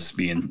Kenos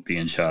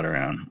being shot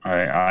around.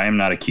 I am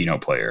not a Keno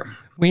player.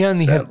 We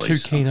only have 2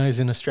 Kenos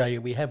in Australia.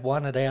 We have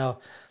one at our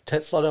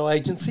Tetslotto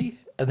agency,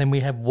 and then we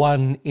have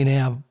one in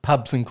our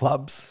pubs and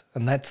clubs,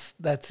 and that's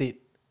it.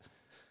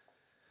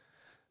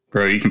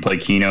 Bro, you can play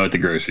Keno at the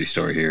grocery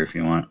store here if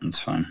you want. It's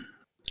fine.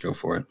 Go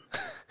for it.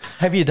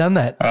 Have you done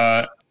that?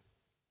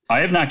 I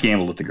have not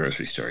gambled at the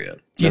grocery store yet.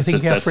 Do you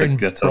think our friend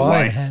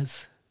Brian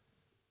has?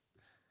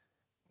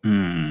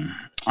 I'm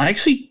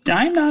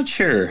not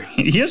sure.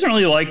 He doesn't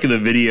really like the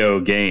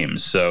video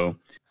games, so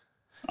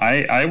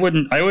I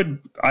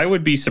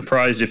would be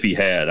surprised if he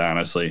had,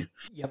 honestly.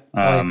 Yep,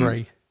 I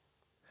agree.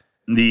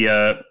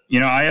 I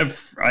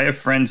have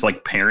friends,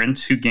 like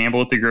parents, who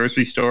gamble at the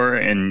grocery store,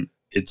 and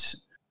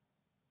it's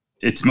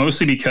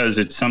mostly because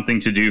it's something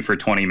to do for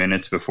 20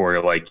 minutes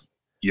before like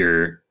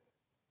your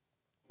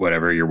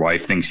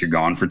wife thinks you're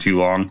gone for too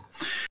long,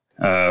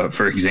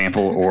 for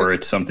example, or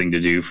it's something to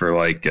do for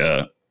like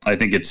I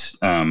think it's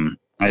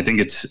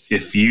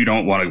if you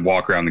don't want to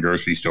walk around the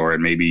grocery store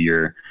and maybe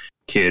your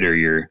kid or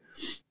your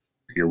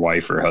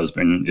wife or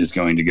husband is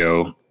going to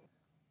go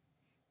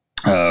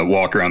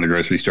walk around the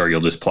grocery store,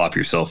 you'll just plop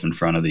yourself in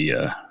front of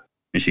the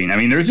machine. I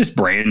mean, there's this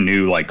brand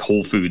new like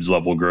Whole Foods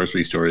level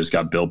grocery store that's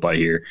got built by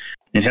here.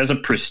 It has a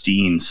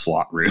pristine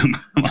slot room.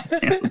 I'm like,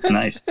 damn, that's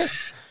nice.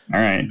 All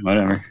right,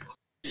 whatever.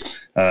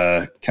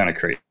 Kind of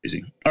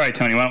crazy. All right,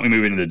 Tony, why don't we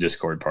move into the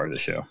Discord part of the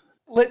show?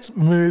 Let's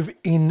move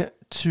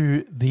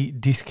into the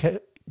disc.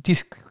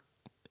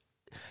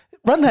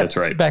 Run that That's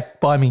right. back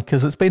by me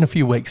because it's been a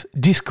few weeks.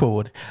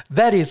 Discord.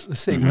 That is the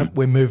segment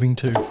we're moving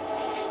to.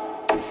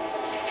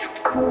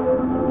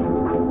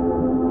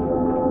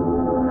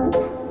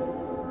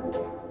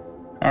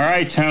 All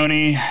right,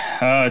 Tony.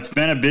 It's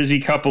been a busy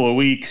couple of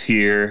weeks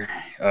here.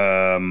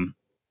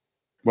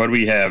 What do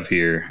we have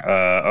here?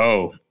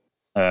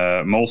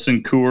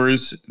 Molson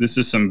Coors. This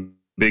is some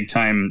big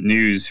time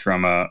news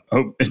from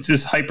it's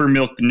this hyper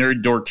milk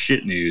nerd dork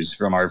shit news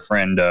from our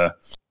friend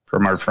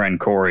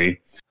Corey,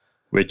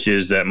 which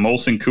is that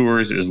Molson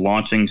Coors is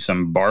launching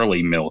some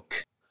barley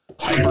milk.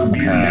 Hyper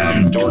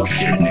nerd dork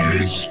shit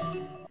news.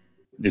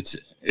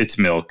 It's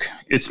milk.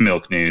 It's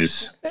milk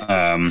news.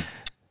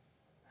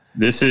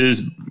 This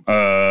is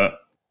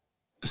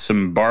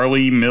some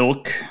barley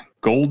milk,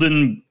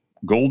 golden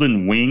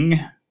wing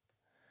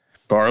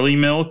barley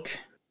milk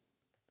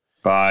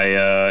by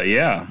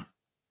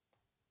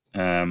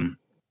I'm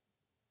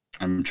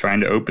trying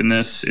to open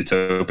this. It's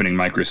opening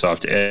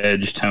Microsoft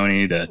Edge,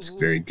 Tony. That's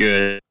very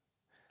good.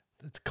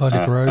 That's kind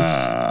of gross.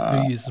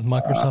 Who uses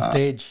Microsoft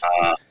Edge?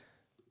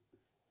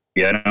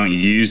 Yeah, I don't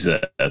use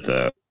that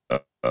though.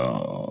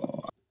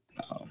 No.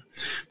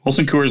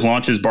 Molson Coors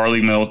launches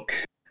barley milk.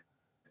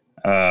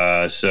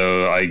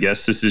 So I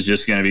guess this is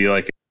just going to be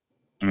like,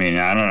 I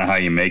don't know how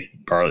you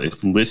make barley.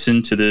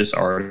 Listen to this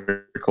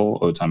article.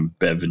 Oh, it's on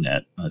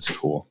BevNet. That's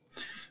cool.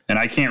 And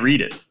I can't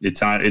read it.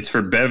 It's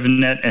for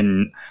BevNet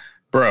and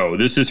bro,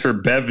 this is for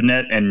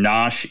BevNet and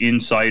Nosh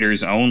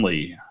insiders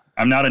only.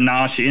 I'm not a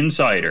Nosh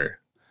insider.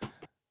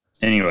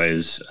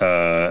 Anyways,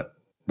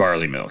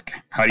 barley milk.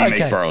 How do you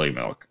make barley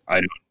milk?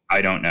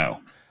 I don't know.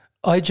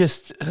 I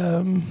just,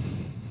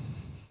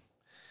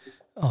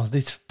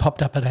 this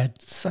popped up an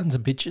ad, sons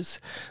of bitches.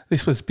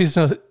 This was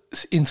Business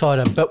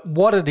Insider. But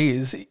what it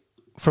is,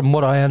 from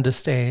what I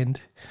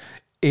understand,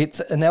 it's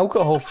an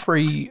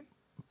alcohol-free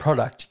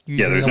product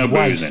using there's no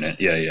booze in it.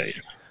 Yeah.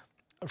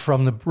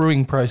 From the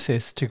brewing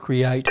process to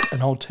create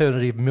an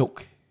alternative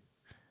milk.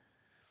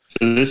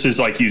 So this is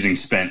like using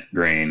spent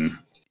grain.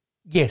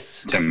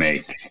 Yes. To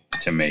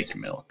make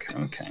milk.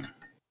 Okay.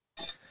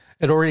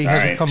 It already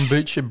has a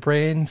kombucha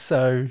brand,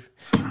 so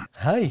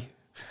hey,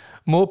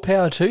 more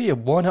power to you.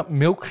 Why not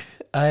milk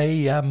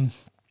a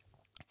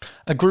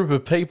group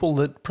of people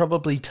that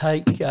probably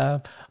take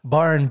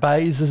Byron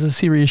Bays as a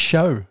serious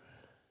show?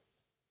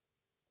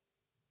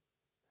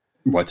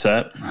 What's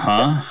that?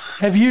 Huh?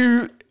 Have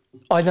you?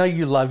 I know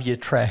you love your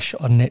trash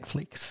on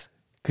Netflix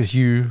because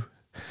you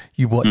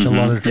watch a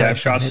lot of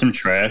trash. Yeah, I've got some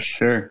trash,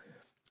 sure.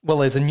 Well,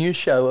 there's a new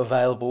show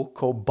available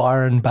called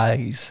Byron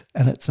Bays,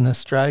 and it's an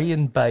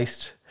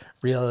Australian-based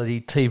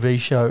reality TV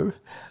show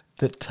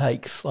that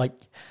takes like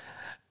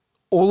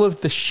all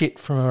of the shit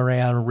from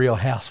around Real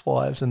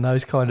Housewives and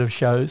those kind of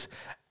shows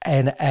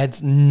and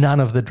adds none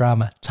of the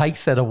drama,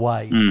 takes that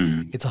away.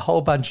 It's a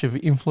whole bunch of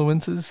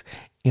influencers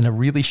in a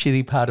really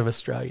shitty part of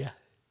Australia.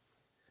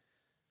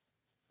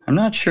 I'm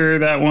not sure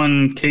that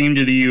one came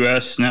to the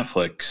U.S.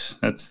 Netflix.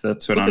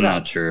 That's what I'm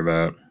not sure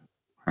about.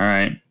 All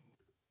right.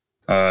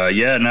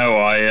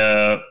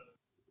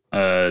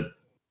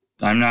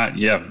 I'm not.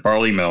 Yeah,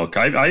 barley milk.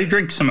 I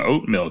drink some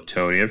oat milk,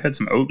 Tony. I've had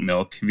some oat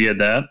milk. Have you had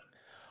that?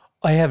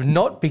 I have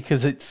not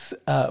because it's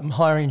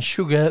higher in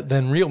sugar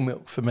than real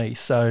milk for me.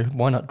 So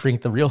why not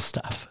drink the real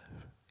stuff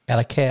out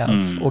of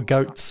cows or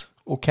goats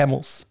or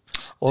camels?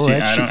 All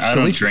that shit's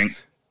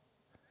delicious.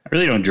 I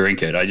really don't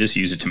drink it. I just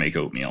use it to make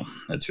oatmeal.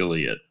 That's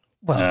really it.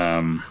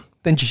 Well,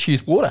 then just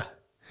use water.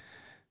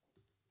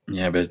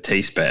 Yeah, but it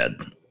tastes bad.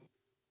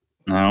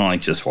 I don't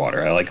like just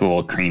water. I like a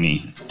little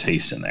creamy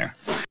taste in there.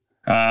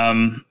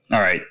 All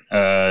right.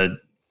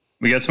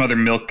 We got some other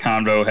milk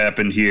convo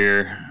happened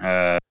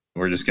here.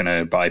 We're just going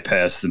to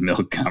bypass the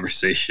milk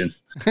conversation.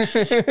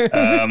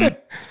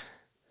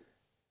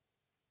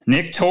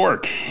 Nick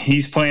Torque,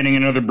 he's planning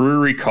another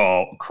brewery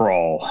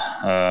crawl.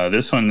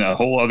 This one, a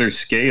whole other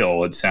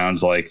scale, it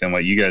sounds like, than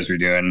what you guys are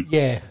doing.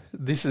 Yeah,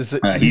 this is...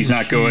 he's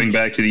not going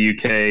back to the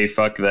UK.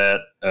 Fuck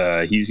that.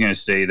 He's going to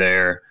stay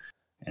there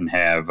and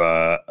have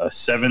a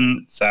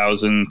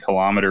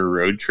 7,000-kilometer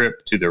road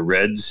trip to the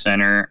Red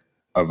Centre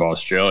of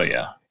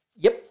Australia.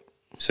 Yep.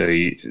 So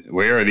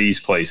where are these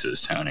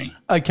places, Tony?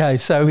 Okay,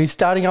 so he's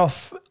starting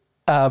off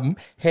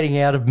heading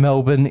out of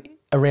Melbourne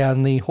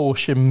around the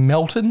Horsham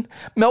Melton.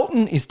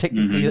 Melton is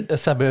technically a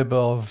suburb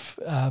of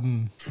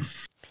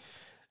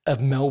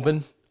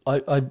Melbourne.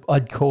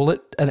 I'd call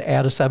it an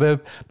outer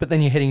suburb, but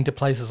then you're heading to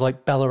places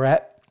like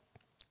Ballarat,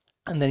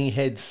 and then he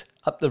heads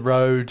up the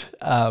road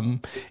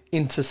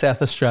into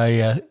South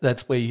Australia.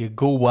 That's where your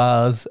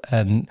Goolwas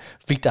and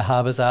Victor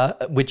Harbours are,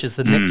 which is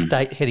the next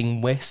state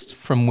heading west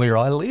from where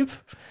I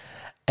live.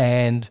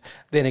 And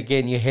then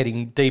again, you're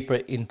heading deeper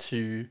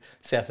into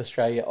South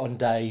Australia on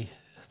day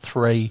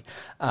 3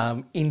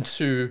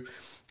 into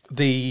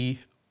the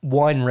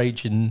wine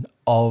region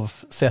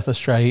of South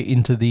Australia,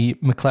 into the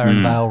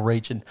McLaren Vale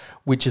region,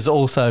 which is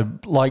also,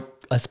 like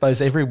I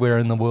suppose everywhere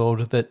in the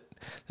world that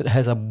that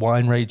has a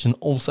wine region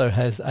also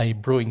has a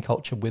brewing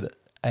culture with it.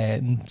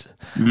 And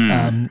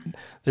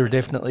there are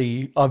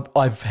definitely,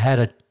 I've had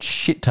a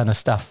shit ton of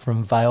stuff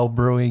from Vale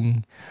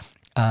Brewing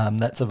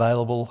that's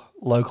available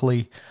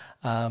locally.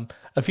 A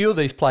few of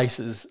these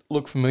places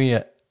look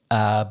familiar,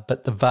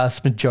 but the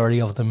vast majority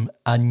of them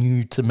are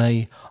new to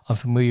me. I'm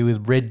familiar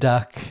with Red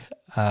Duck,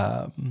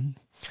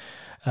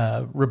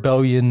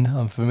 Rebellion.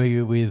 I'm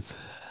familiar with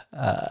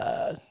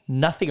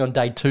nothing on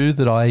day 2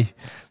 that I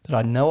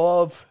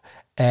know of.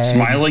 And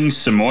Smiling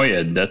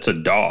Samoyed, that's a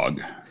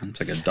dog. It's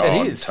like a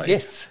dog it is, type.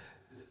 yes.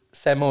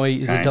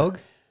 Samoy is a dog.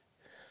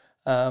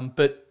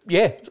 But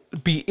yeah,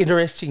 it'd be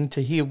interesting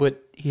to hear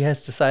what he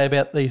has to say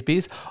about these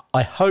beers.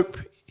 I hope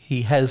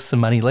he has some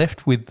money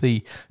left with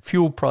the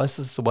fuel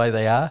prices the way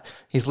they are.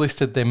 He's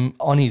listed them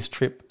on his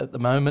trip at the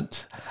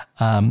moment.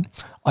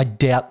 I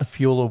doubt the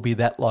fuel will be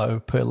that low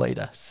per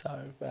litre.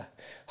 So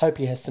hope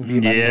he has some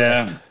beer money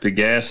left. Yeah, the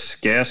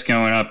gas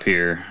going up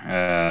here.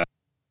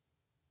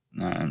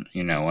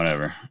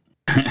 Whatever.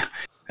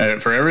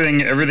 For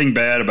everything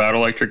bad about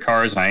electric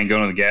cars, I ain't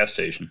going to the gas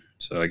station.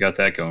 So I got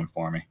that going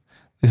for me.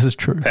 This is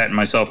true. Patting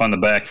myself on the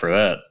back for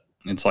that.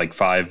 It's like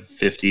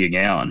 $5.50 a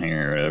gallon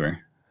here or whatever.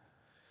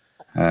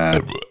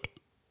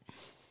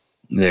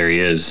 There he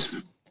is.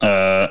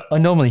 I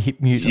normally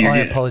hit mute. I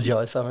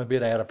apologise. I'm a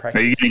bit out of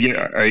practice.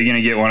 Are you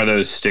gonna get one of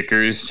those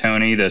stickers,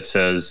 Tony, that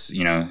says,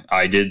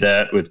 I did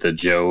that with the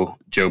Joe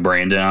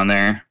Brandon on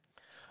there?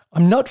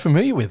 I'm not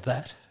familiar with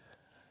that.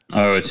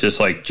 Oh, it's just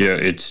like Joe.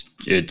 It's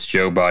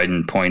Joe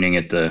Biden pointing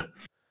at the.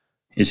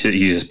 He's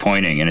just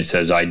pointing, and it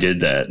says, "I did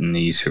that." And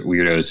these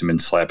weirdos have been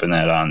slapping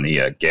that on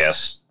the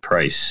gas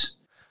price,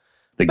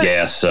 the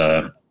gas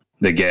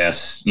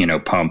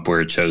pump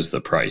where it shows the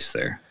price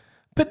there.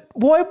 But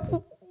why?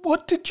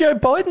 What did Joe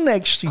Biden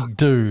actually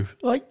do?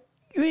 Like,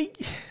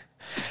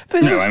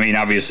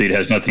 obviously it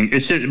has nothing.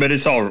 But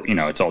it's all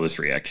it's all this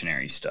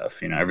reactionary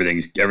stuff.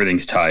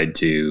 Everything's tied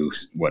to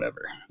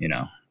whatever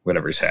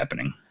whatever's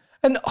happening.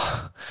 And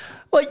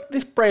like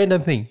this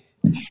Brandon thing,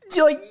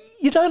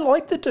 you don't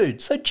like the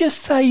dude, so just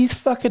say his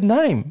fucking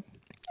name.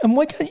 And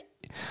why can't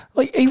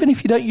you, even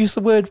if you don't use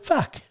the word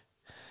fuck,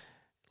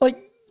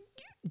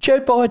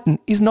 Joe Biden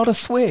is not a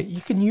swear.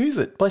 You can use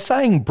it by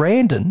saying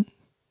Brandon.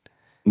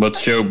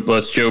 Let's Joe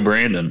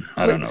Brandon.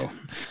 I don't know.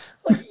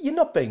 You're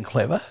not being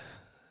clever.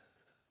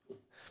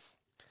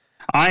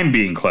 I'm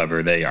being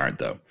clever. They aren't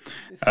though.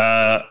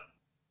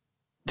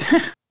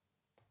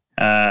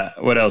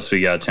 What else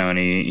we got,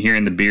 Tony? Here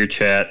in the beer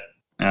chat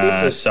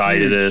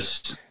side of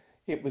this.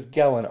 It was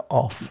going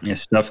off. Yeah,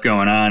 stuff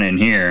going on in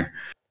here.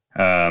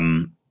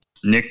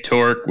 Nick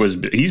Torque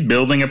he's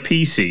building a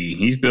PC.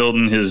 He's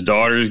building his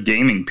daughter's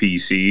gaming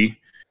PC,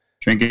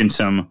 drinking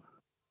some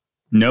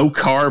no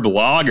carb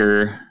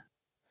lager.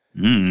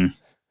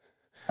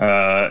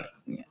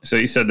 So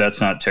he said that's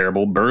not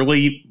terrible.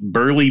 Burley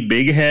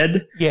Big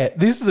Head. Yeah,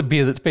 this is a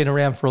beer that's been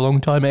around for a long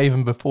time,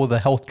 even before the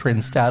health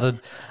trend started.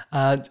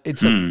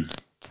 It's a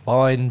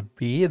fine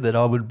beer that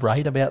I would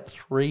rate about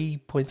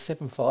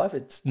 3.75.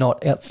 It's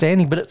not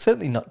outstanding, but it's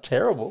certainly not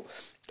terrible.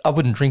 I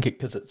wouldn't drink it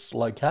because it's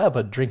low carb.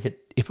 I'd drink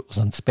it if it was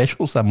on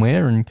special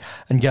somewhere and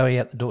going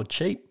out the door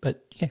cheap.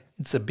 But yeah,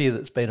 it's a beer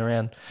that's been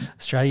around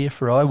Australia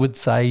for, I would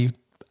say,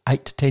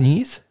 8 to 10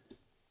 years.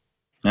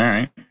 All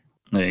right,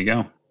 there you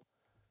go.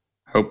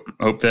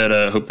 Hope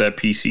that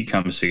PC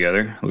comes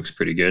together. Looks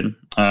pretty good.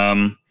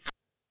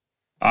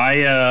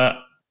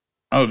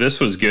 This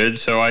was good.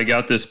 So I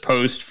got this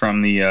post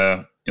from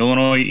the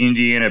Illinois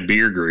Indiana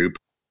Beer Group.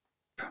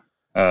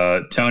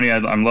 Tony,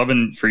 I'm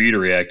loving for you to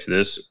react to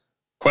this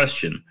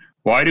question.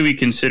 Why do we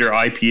consider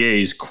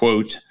IPAs,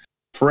 quote,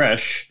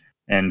 fresh,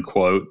 end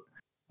quote,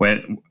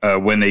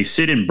 when they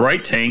sit in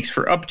bright tanks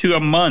for up to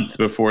a month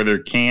before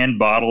they're canned,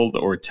 bottled,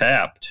 or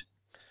tapped?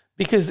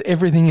 Because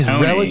everything is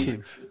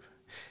relative.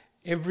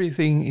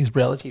 Everything is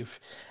relative.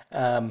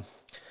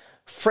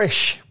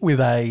 Fresh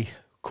with a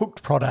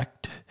cooked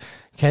product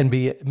can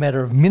be a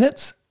matter of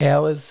minutes,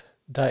 hours,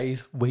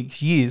 days,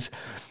 weeks, years.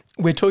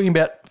 We're talking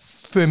about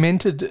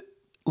fermented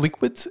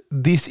liquids.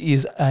 This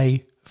is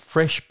a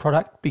fresh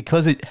product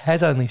because it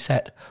has only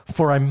sat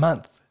for a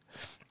month.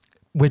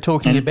 We're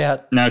talking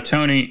about... Now,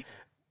 Tony...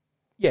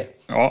 Yeah.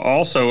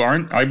 Also,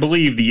 I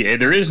believe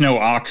there is no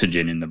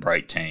oxygen in the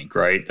bright tank,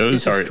 right?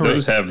 Those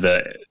have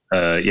the...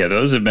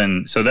 those have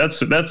been... So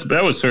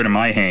that was sort of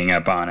my hang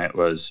up on it,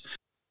 was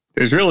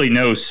there's really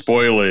no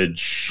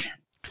spoilage,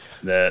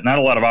 not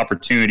a lot of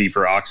opportunity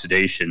for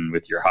oxidation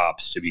with your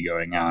hops to be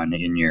going on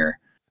in your,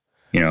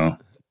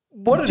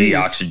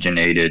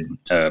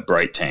 deoxygenated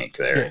bright tank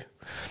there. Yeah.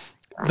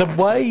 The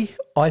way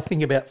I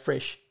think about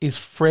fresh is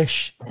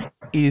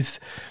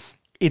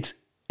its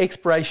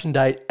expiration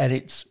date and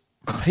its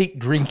peak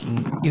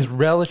drinking is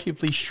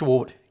relatively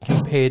short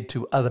compared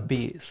to other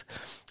beers.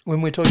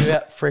 When we're talking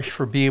about fresh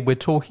for beer, we're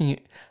talking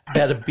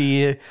about a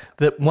beer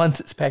that once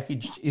it's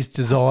packaged is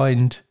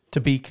designed to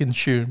be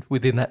consumed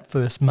within that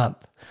first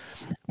month.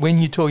 When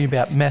you're talking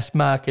about mass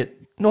market,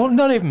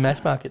 not even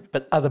mass market,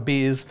 but other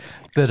beers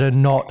that are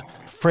not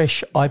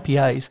fresh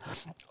IPAs,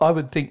 I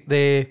would think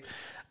they're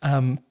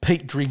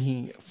peak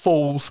drinking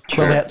falls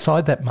well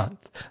outside that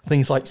month.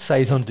 Things like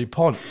Saison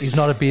DuPont is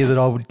not a beer that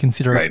I would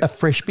consider a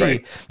fresh beer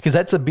because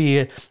that's a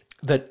beer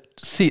that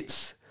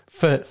sits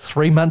for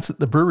 3 months at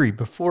the brewery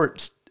before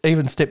it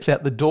even steps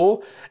out the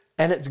door,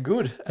 and it's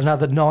good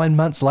another 9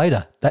 months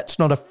later. That's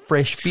not a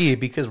fresh beer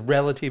because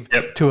relative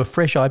to a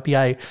fresh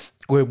IPA,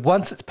 where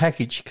once it's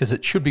packaged, because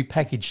it should be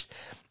packaged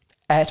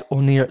at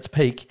or near its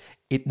peak,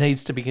 it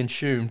needs to be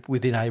consumed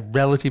within a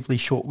relatively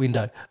short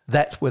window.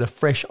 That's what a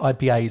fresh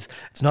IPA is.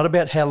 It's not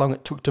about how long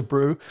it took to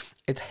brew.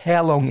 It's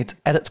how long it's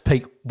at its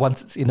peak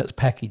once it's in its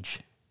package.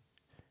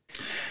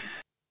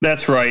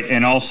 That's right.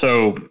 And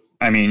also,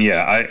 I mean,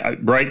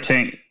 Bright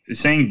Tank,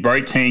 saying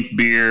Bright Tank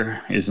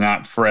beer is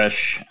not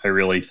fresh, I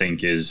really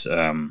think is,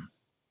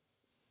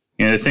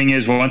 the thing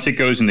is, once it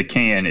goes in the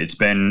can, it's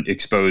been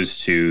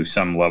exposed to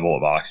some level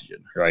of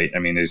oxygen, right? I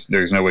mean,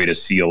 there's no way to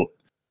seal.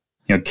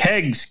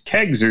 Kegs,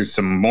 there's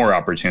some more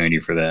opportunity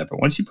for that. But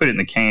once you put it in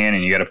the can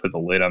and you got to put the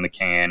lid on the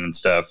can and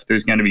stuff,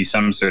 there's going to be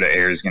some sort of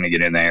air is going to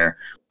get in there.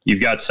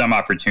 You've got some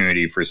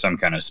opportunity for some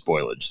kind of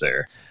spoilage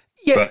there.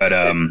 Yeah, but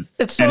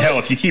hell,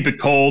 if you keep it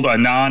cold, a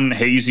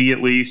non-hazy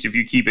at least, if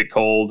you keep it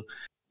cold,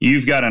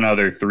 you've got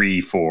another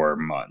 3-4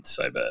 months,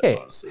 I bet,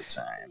 most of the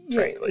time,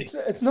 frankly.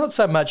 It's not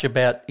so much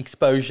about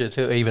exposure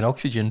to even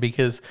oxygen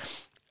because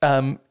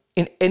in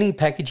any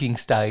packaging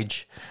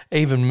stage,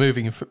 even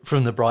moving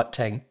from the Bright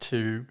Tank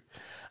to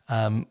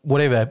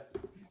whatever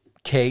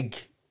keg,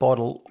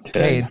 bottle,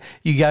 can,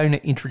 you're going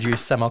to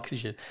introduce some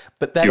oxygen.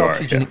 But that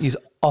oxygen is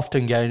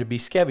often going to be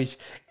scavenged.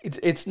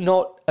 It's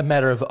not a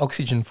matter of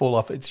oxygen fall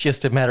off. It's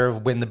just a matter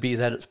of when the beer's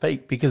at its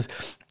peak, because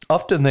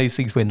often these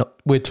things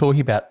we're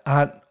talking about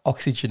aren't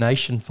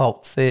oxygenation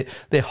faults. They're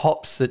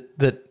hops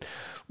that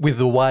with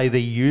the way they're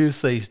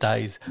used these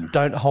days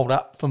don't hold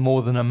up for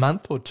more than a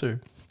month or two.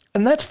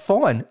 And that's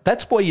fine.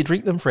 That's why you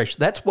drink them fresh.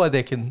 That's why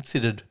they're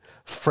considered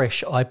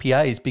fresh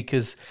IPAs,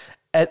 because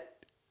at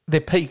their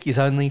peak is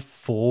only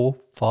 4,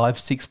 5,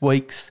 6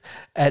 weeks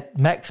at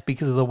max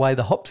because of the way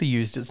the hops are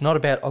used. It's not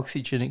about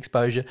oxygen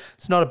exposure.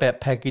 It's not about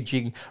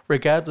packaging,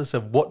 regardless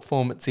of what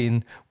form it's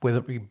in, whether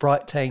it be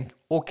Bright Tank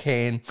or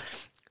can.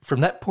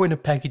 From that point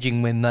of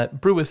packaging, when the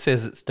brewer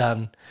says it's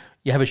done,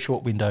 you have a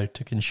short window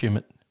to consume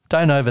it.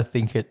 Don't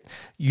overthink it.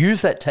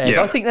 Use that tag.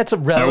 Yeah. I think that's a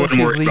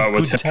relatively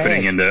good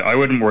tag. I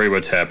wouldn't worry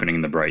what's happening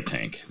in the Bright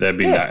Tank. That'd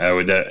be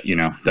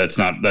that's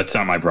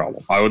not my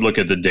problem. I would look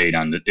at the date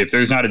on it. If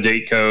there's not a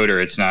date code or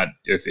it's not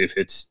if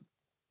it's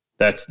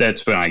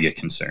that's when I get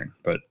concerned.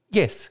 But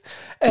yes,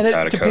 and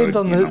it depends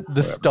on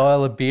the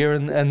style of beer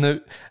and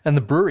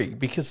the brewery,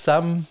 because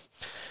some,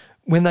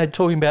 when they're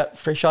talking about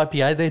fresh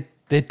IPA,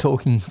 they're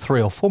talking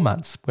 3 or 4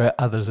 months, where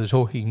others are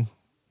talking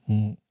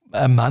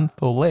a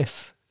month or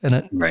less. And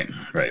it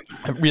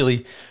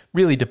really,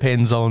 really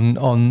depends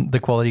on the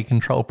quality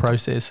control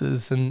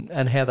processes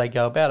and how they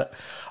go about it.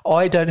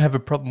 I don't have a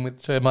problem with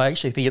the term. I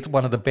actually think it's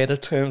one of the better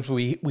terms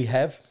we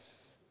have.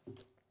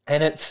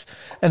 And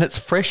it's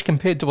fresh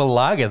compared to a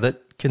lager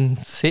that can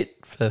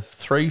sit for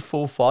 3,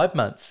 4, 5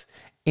 months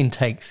in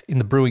tanks in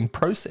the brewing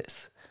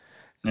process.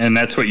 And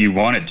that's what you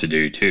want it to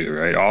do too,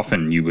 right?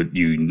 Often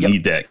you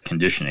need that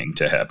conditioning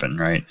to happen,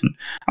 right? And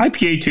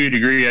IPA to a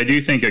degree, I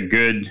do think a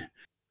good,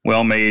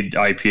 well-made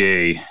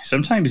IPA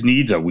sometimes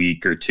needs a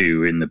week or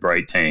two in the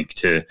Bright Tank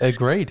to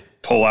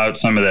pull out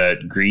some of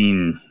that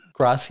green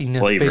grassiness,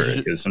 flavor,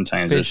 because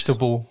sometimes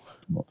vegetable.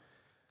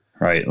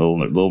 It's a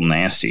little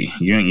nasty.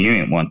 You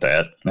ain't want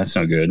that. That's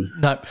no good.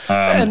 No.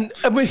 And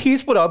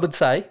here's what I would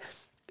say.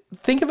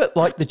 Think of it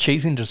like the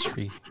cheese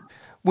industry.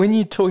 When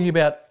you're talking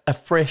about a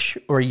fresh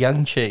or a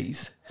young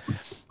cheese,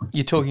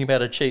 you're talking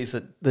about a cheese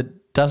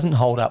that doesn't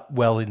hold up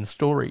well in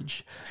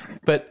storage,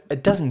 but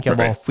it doesn't go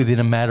off within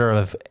a matter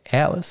of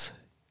hours.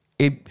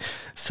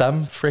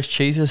 Some fresh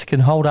cheeses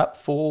can hold up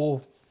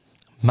for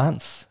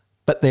months,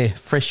 but they're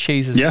fresh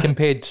cheeses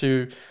compared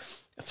to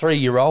a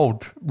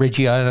 3-year-old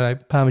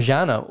Reggiano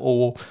Parmigiano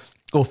or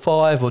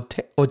 5 or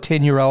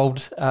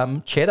 10-year-old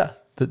cheddar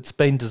that's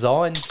been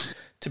designed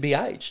to be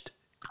aged.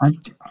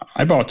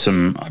 I bought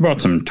some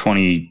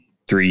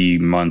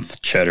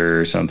 23-month cheddar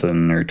or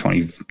something, or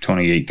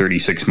 28,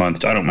 36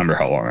 months. I don't remember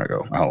how long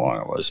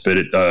it was, but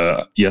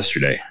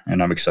yesterday,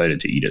 and I'm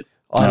excited to eat it.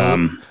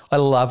 I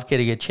love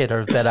getting a cheddar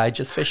of that age,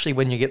 especially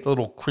when you get the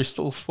little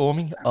crystals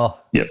forming. Oh,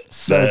 yep,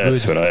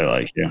 that's what I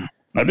like. Yeah,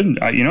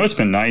 what's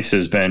been nice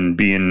has been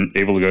being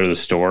able to go to the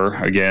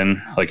store again,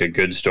 like a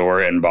good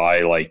store, and buy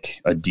like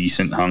a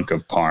decent hunk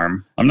of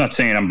parm. I'm not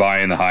saying I'm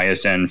buying the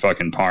highest end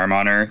fucking parm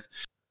on earth,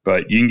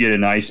 but you can get a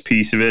nice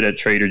piece of it at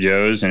Trader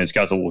Joe's, and it's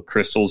got the little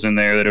crystals in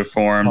there that have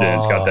formed, and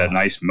it's got that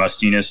nice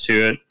mustiness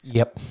to it.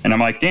 Yep. And I'm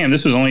like, damn,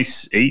 this was only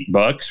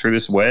 $8 for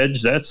this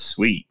wedge. That's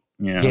sweet.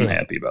 I'm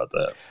happy about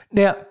that.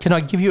 Now, can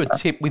I give you a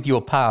tip with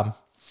your parm?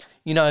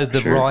 You know,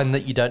 the rind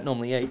that you don't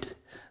normally eat.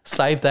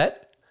 Save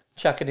that.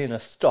 Chuck it in a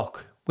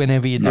stock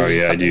whenever you're doing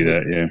something. I do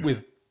that,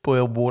 with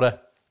boiled water.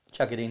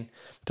 Chuck it in.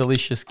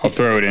 Delicious. I'll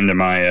throw it into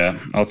my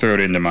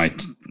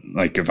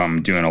like if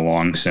I'm doing a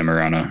long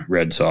simmer on a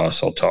red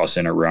sauce, I'll toss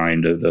in a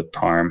rind of the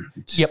parm.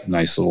 It's a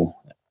nice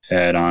little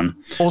add on.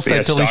 Also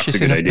yeah, delicious stock's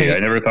a good idea. I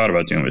never thought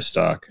about doing it with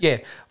stock. Yeah,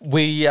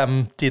 we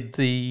did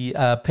the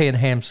pea and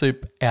ham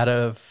soup out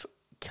of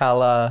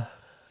Carla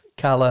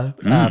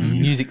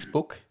Music's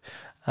book,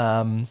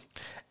 and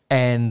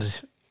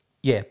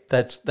yeah,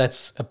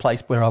 that's a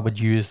place where I would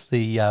use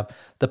the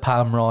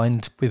palm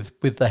rind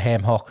with the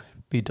ham hock.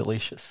 Be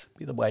delicious.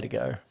 Be the way to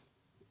go.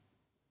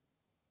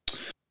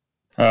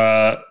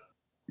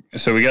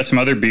 So we got some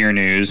other beer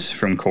news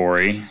from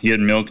Corey. He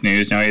had milk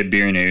news. Now he had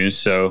beer news.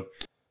 So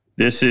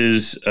this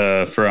is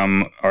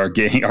from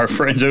our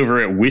friends over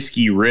at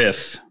Whiskey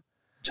Riff,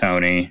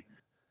 Tony.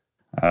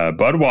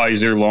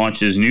 Budweiser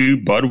launches new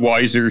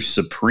Budweiser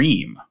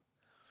Supreme.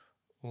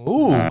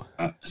 Ooh.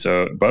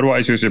 So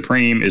Budweiser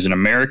Supreme is an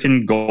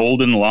American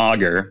golden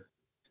lager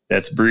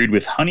that's brewed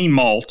with honey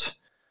malt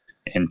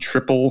and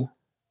triple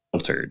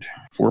filtered,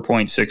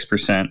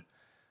 4.6%.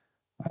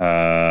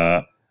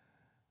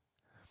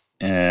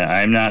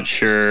 I'm not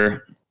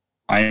sure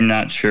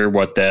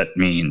what that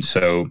means.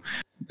 So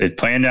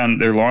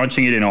they're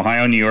launching it in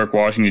Ohio, New York,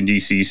 Washington,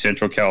 D.C.,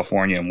 Central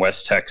California, and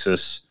West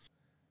Texas.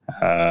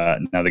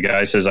 Now the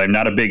guy says, I'm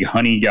not a big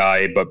honey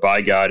guy, but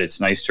by God,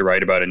 it's nice to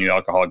write about a new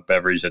alcoholic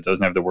beverage that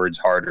doesn't have the words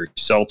hard or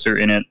seltzer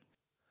in it.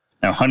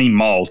 Now, honey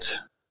malt,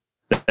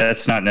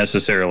 that's not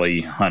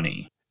necessarily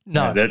honey.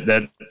 No.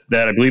 That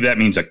I believe that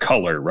means a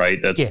color, right?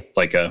 That's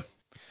like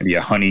maybe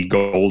a honey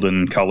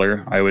golden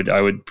color. I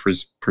would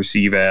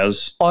perceive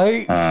as. So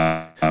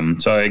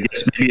I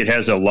guess maybe it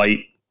has a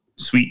light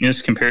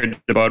sweetness compared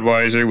to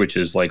Budweiser, which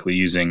is likely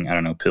using, I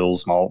don't know,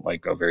 Pils malt,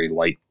 like a very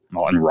light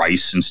malt and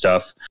rice and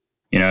stuff.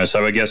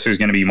 So I guess there's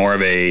going to be more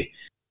of a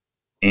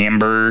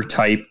amber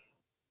type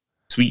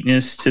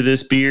sweetness to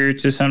this beer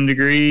to some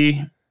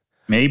degree.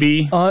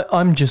 Maybe.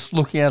 I'm just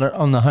looking at it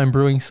on the home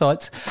brewing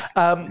sites.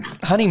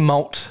 Honey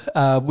malt,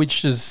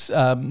 which is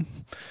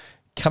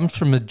comes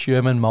from a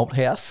German malt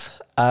house,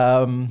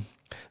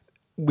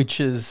 which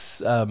is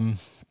the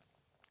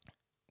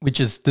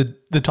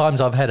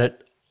times I've had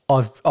it,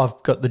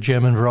 I've got the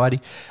German variety.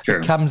 Sure.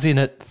 It comes in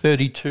at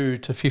 32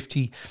 to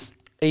 50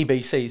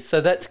 EBC,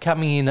 so that's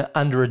coming in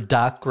under a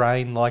dark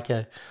grain, like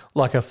a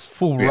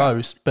full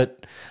roast.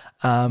 But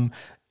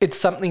it's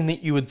something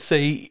that you would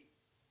see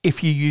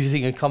if you're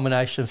using a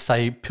combination of,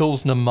 say,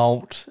 Pilsner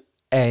malt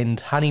and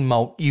honey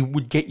malt. You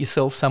would get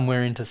yourself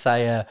somewhere into,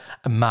 say, a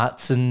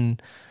Marzen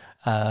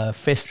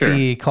fest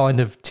beer kind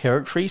of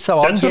territory.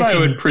 So that's what I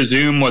would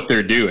presume what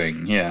they're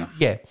doing. Yeah.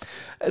 Yeah.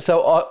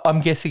 So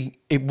I'm guessing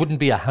it wouldn't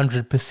be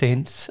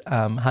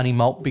 100% honey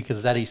malt,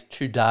 because that is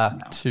too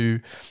dark to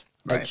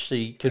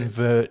actually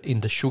convert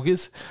into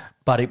sugars,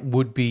 but it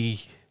would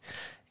be.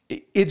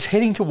 It's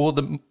heading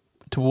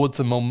towards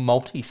a more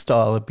malty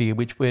style of beer,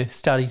 which we're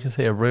starting to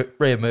see a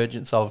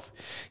re-emergence of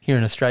here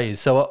in Australia.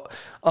 So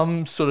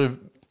I'm sort of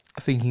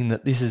thinking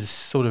that this is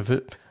sort of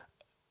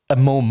a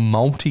more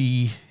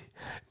malty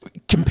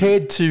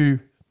compared to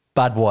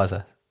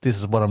Budweiser. This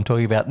is what I'm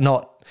talking about,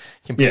 not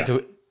compared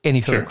to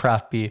any sort of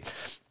craft beer.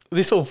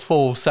 This will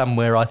fall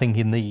somewhere, I think,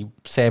 in the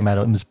Sam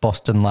Adams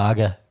Boston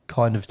Lager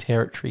kind of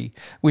territory,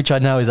 which I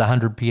know is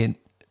 100%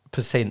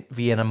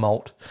 Vienna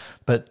malt,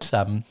 but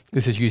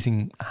this is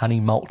using honey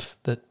malt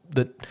that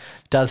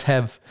does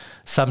have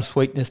some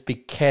sweetness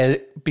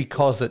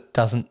because it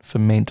doesn't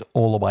ferment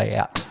all the way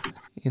out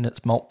in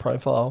its malt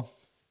profile.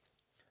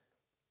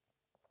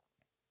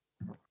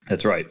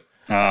 That's right.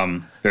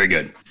 Very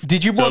good.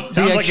 Did you want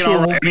the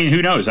actual? I mean,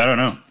 who knows? I don't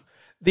know.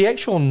 The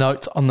actual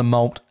notes on the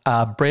malt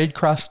are bread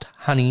crust,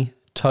 honey,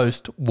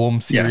 toast,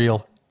 warm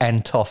cereal,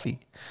 and toffee.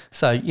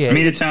 So, yeah. I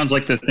mean, it sounds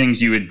like the things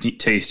you would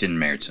taste in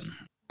Märzen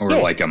or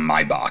like a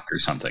Maibach or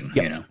something,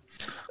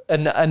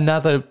 And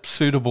another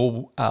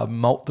suitable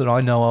malt that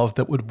I know of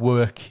that would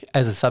work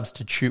as a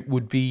substitute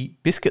would be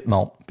biscuit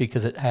malt,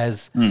 because it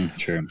has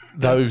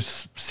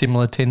those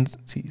similar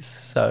tendencies.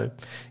 So,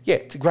 yeah,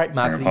 it's a great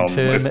marketing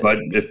term.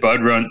 If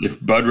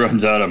Bud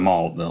runs out of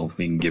malt,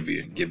 we can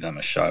give them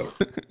a shout.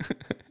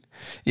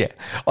 Yeah,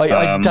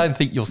 I don't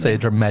think you'll see a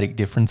dramatic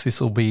difference.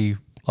 This will be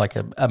like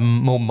a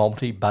more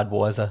malty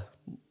Budweiser.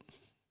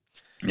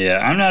 Yeah,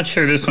 I'm not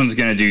sure this one's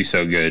going to do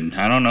so good.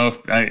 I don't know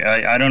if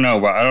I don't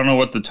know. I don't know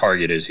what the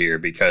target is here,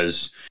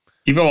 because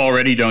people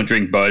already don't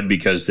drink Bud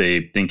because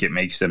they think it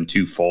makes them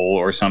too full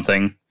or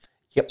something.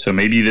 Yep. So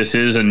maybe this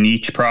is a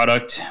niche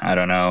product. I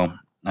don't know.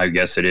 I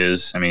guess it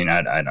is. I mean,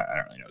 I don't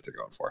really know what they're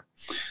going for.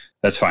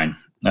 That's fine.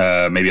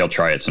 Maybe I'll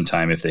try it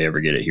sometime if they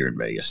ever get it here in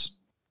Vegas.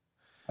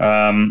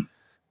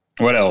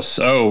 What else?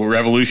 Oh,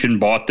 Revolution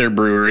bought their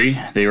brewery.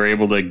 They were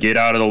able to get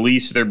out of the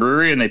lease of their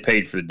brewery, and they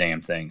paid for the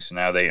damn thing. So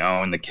now they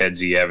own the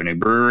Kedzie Avenue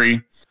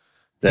Brewery.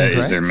 That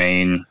is their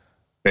main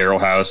barrel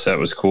house. That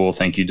was cool.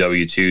 Thank you,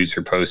 W2s,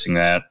 for posting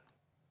that.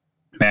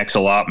 Max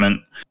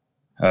Allotment,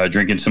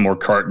 drinking some more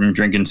Carton,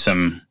 drinking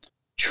some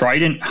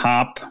Trident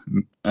Hop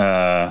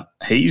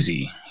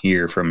Hazy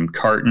here from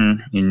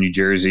Carton in New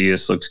Jersey.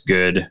 This looks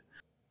good.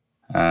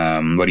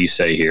 What do you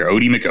say here?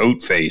 Odie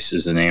McOatface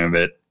is the name of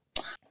it.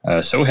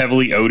 So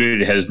heavily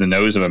oated, it has the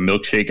nose of a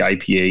milkshake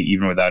IPA,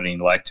 even without any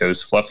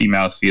lactose. Fluffy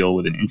mouthfeel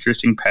with an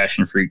interesting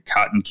passion fruit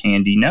cotton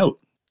candy note.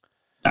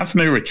 not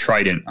familiar with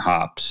Trident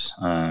hops.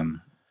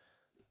 I'm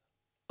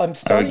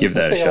starting give to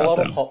that a see a shot, lot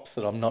though. of hops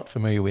that I'm not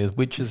familiar with,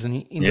 which is an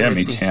me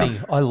interesting too. thing.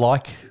 I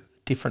like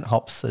different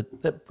hops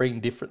that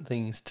bring different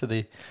things to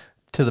the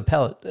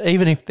palate,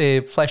 even if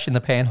they're flash in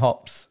the pan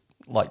hops.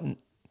 Like,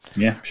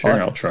 Yeah,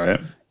 sure, I'll try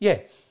it. yeah.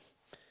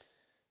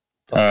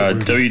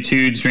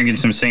 W2's drinking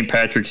some St.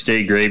 Patrick's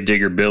Day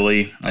Gravedigger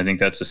Billy. I think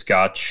that's a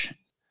Scotch.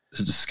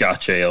 It's a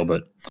Scotch ale,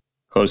 but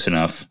close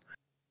enough.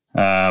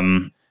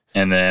 And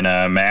then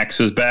Max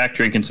was back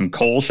drinking some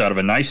Kolsch out of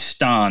a nice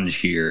stange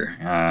here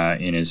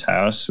in his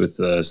house with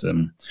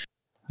some,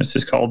 what's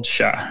this called?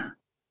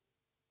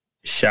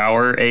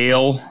 Shower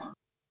ale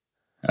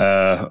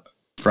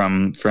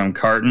from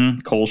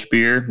Carton. Kolsch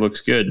beer.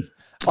 Looks good.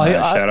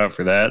 Shout out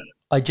for that.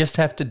 I just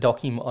have to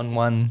dock him on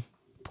one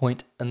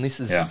point, and this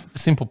is Yeah. a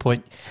simple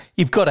point.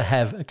 You've got to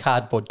have a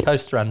cardboard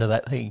coaster under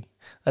that thing.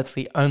 That's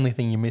the only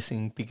thing you're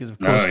missing because, of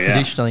course,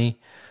 traditionally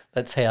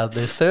that's how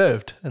they're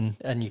served,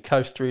 and your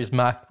coaster is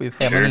marked with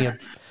how many of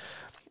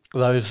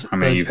those. How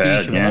many you've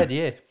had?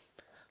 Yeah.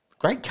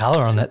 Great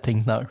colour on that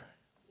thing, though.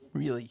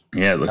 Really.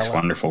 Yeah, it looks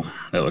wonderful.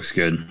 That looks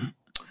good.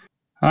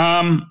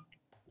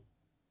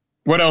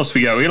 What else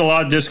we got? We got a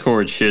lot of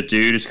Discord shit,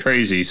 dude. It's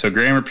crazy. So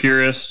Grammar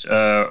Purist,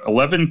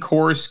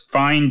 11-course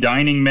fine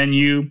dining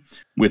menu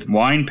with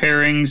wine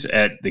pairings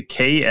at the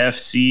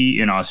KFC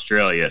in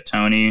Australia.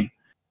 Tony,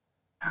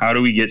 how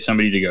do we get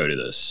somebody to go to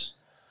this?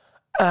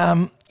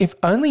 If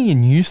only you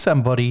knew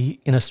somebody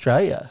in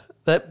Australia.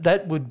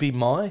 That would be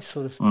my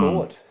sort of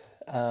thought.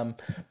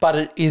 But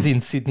it is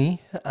in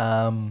Sydney,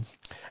 and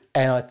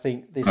I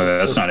think this is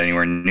that's not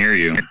anywhere near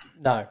you.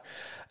 No.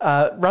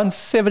 Runs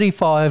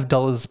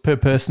 $75 per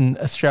person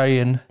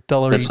Australian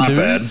dollar That's not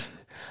dues.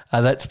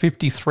 That's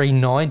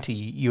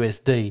 $53.90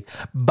 USD,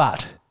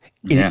 but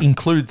it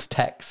includes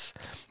tax,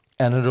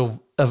 and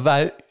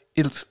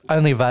it's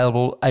only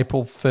available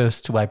April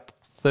 1st to April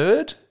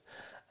 3rd.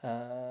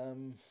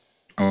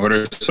 What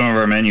are some of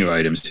our menu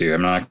items here?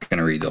 I'm not going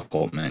to read the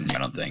whole menu, I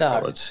don't think. No.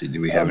 But let's see. Do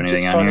we have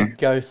anything just on trying here?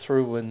 to go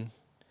through and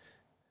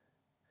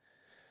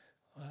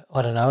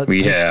I don't know.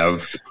 We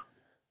have.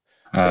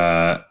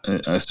 So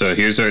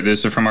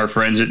this is from our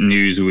friends at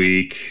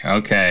Newsweek.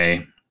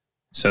 Okay.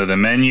 So the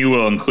menu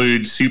will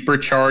include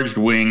supercharged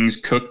wings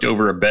cooked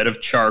over a bed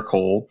of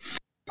charcoal,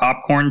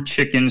 popcorn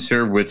chicken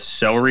served with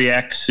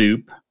celeriac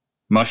soup,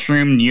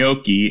 mushroom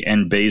gnocchi,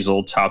 and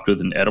basil topped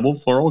with an edible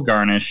floral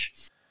garnish.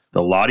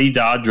 The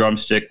La-Di-Da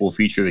drumstick will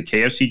feature the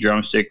KFC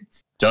drumstick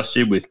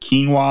dusted with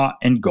quinoa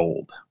and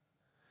gold.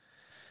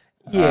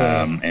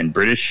 Yeah. And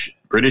British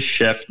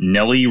chef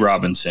Nellie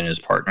Robinson is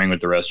partnering with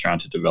the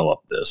restaurant to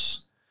develop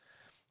this.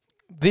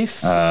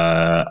 This is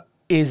all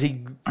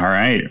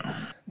right.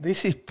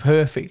 This is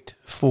perfect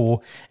for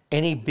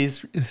any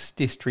business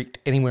district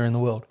anywhere in the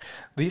world.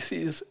 This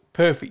is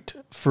perfect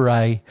for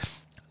a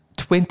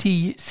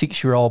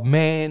 26-year-old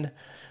man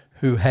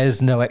who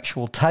has no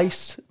actual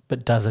taste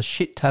but does a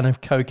shit ton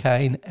of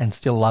cocaine and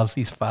still loves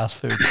his fast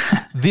food.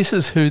 This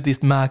is who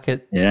this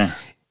market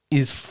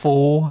is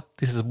for.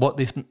 This is what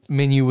this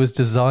menu was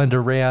designed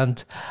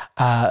around.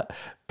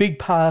 Big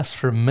pass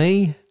from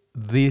me.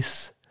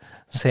 This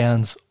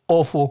sounds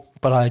awful,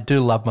 but I do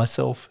love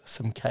myself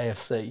some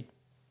KFC.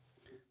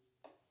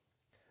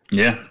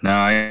 Yeah, no,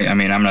 I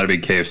mean, I'm not a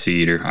big KFC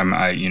eater.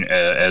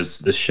 As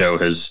this show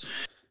has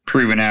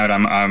proven out,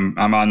 I'm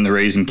on the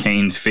Raising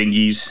Cane's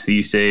fingies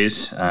these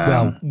days. So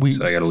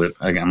I gotta live.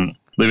 I'm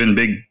living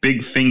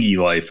big fingy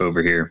life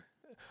over here.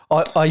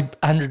 I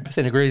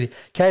 100% agree with you.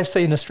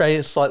 KFC in Australia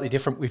is slightly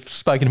different. We've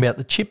spoken about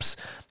the chips,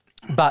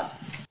 but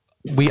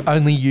we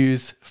only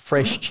use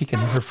fresh chicken,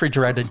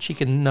 refrigerated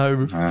chicken,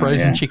 no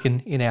frozen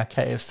chicken in our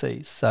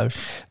KFCs. So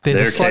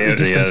there's a slightly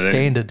different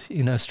standard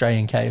in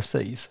Australian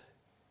KFCs.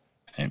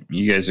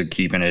 You guys are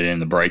keeping it in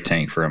the bright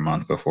tank for a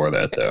month before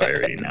that, though. I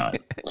already know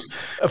it.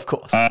 Of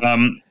course. A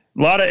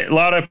lot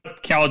of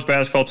college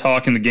basketball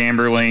talk in the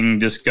gambling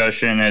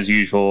discussion, as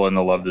usual, and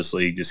the Love This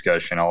League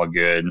discussion, all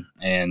good.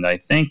 And I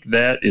think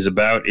that is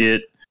about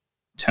it.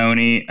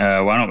 Tony,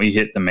 why don't we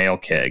hit the mail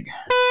keg?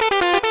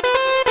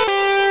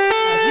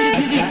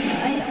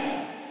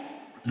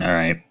 All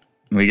right.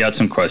 We got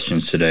some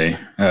questions today.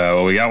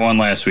 We got one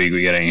last week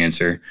we got to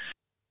answer.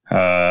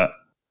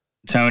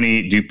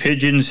 Tony, do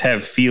pigeons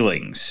have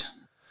feelings?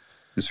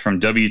 This is from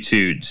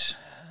W-Tudes.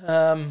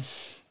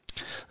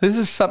 This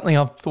is something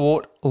I've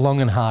thought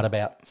long and hard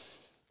about.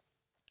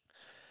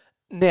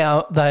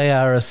 Now, they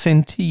are a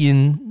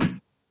sentient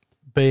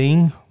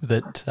being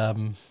that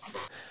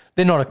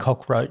they're not a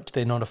cockroach,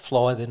 they're not a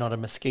fly, they're not a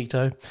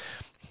mosquito.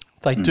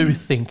 They do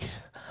think,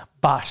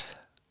 but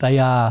they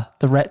are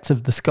the rats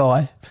of the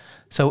sky.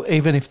 So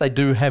even if they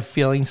do have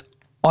feelings,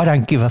 I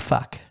don't give a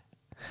fuck.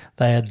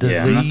 They are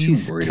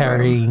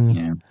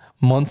disease-carrying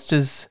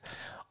monsters.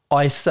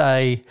 I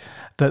say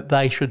that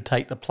they should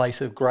take the place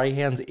of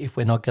greyhounds. If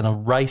we're not going to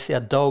race our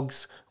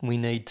dogs, we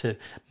need to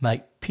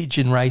make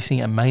pigeon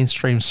racing a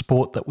mainstream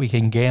sport that we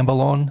can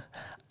gamble on.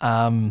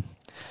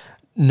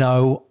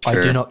 No,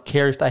 I do not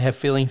care if they have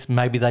feelings.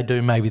 Maybe they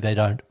do, maybe they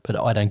don't, but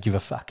I don't give a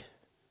fuck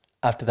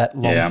after that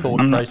long thought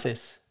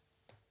process.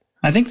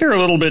 I think they're a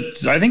little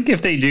bit. I think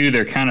if they do,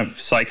 they're kind of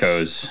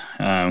psychos.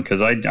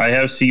 Because I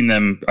have seen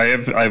them.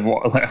 I've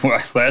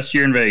last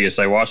year in Vegas,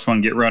 I watched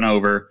one get run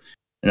over,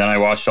 and then I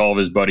watched all of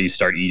his buddies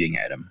start eating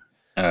at him.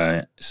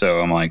 So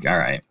I'm like, all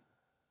right,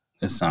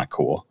 it's not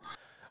cool.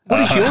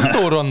 What is your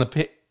thought on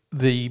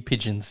the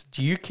pigeons?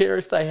 Do you care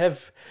if they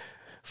have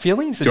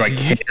feelings? Do I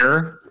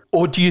care?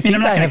 Or do you think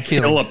I'm not they gonna have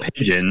feelings? kill a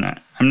pigeon.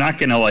 I'm not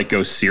going to like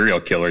go serial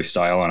killer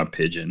style on a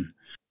pigeon.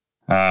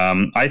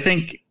 I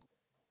think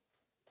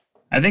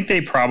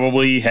they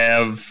probably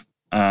have.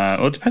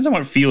 Well, it depends on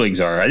what feelings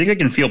are. I think I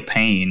can feel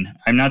pain.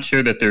 I'm not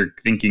sure that they're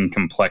thinking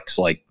complex.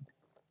 Like,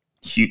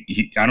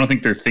 I don't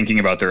think they're thinking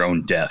about their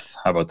own death.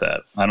 How about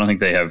that? I don't think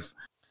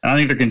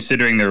they're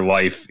considering their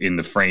life in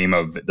the frame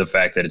of the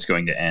fact that it's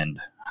going to end.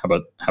 How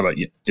about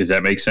you? Does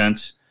that make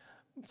sense?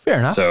 Fair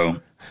enough.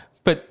 So,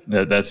 but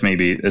that's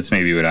maybe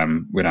what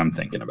I'm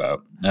thinking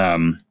about.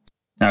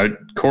 Now,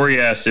 Corey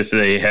asked if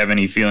they have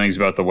any feelings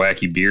about the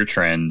wacky beer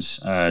trends.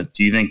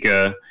 Do you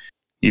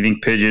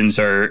think pigeons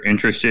are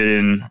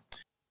interested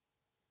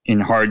in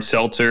hard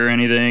seltzer or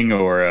anything?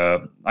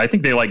 Or I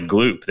think they like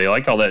Gloop. They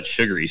like all that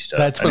sugary stuff.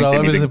 That's what I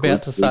was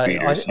about to say.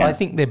 I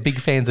think they're big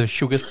fans of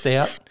Sugar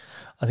Stout.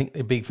 I think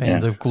they're big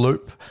fans of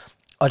Gloop.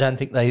 I don't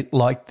think they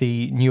like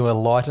the newer,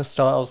 lighter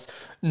styles.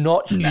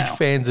 Not huge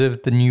fans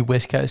of the new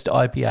West Coast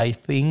IPA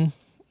thing.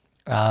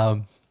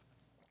 And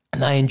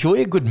they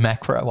enjoy a good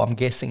macro, I'm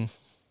guessing.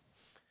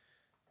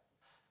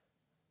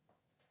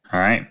 All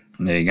right.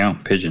 There you go.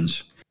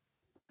 Pigeons.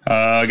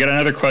 I got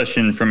another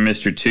question from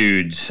Mr.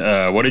 Tudes.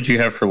 What did you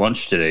have for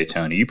lunch today,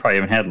 Tony? You probably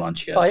haven't had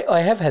lunch yet. I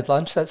have had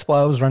lunch. That's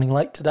why I was running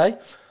late today.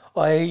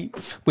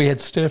 We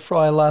had stir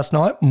fry last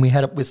night and we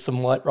had it with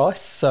some white rice.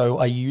 So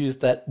I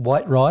used that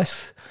white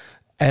rice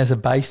as a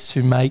base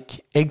to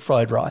make egg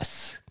fried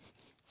rice.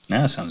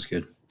 Yeah, sounds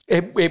good.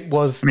 It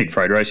was. I made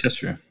fried rice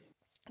yesterday.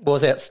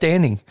 Was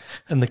outstanding.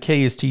 And the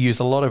key is to use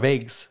a lot of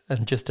eggs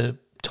and just a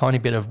tiny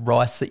bit of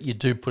rice that you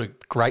do put a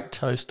great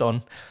toast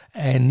on,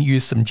 and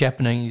use some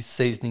Japanese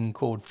seasoning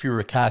called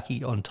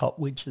furikake on top,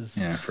 which is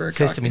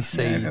sesame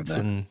seeds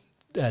and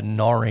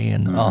nori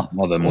and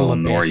all the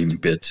nori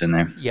bits in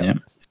there. Yep.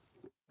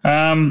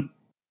 Yeah.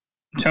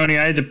 Tony,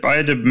 I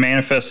had to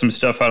manifest some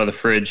stuff out of the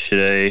fridge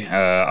today.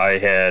 I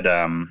had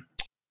an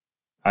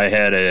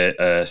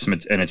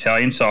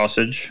Italian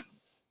sausage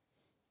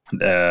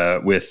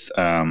with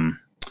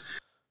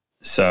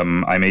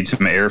I made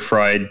some air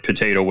fried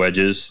potato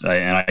wedges,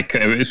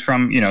 it was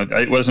from,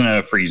 it wasn't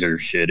a freezer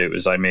shit. It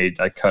was, I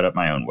cut up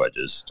my own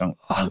wedges. Don't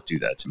do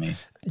that to me.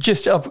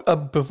 Just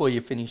before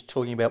you finish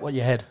talking about what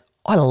you had,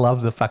 I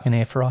love the fucking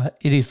air fryer.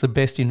 It is the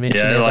best invention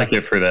ever. I like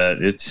it for that.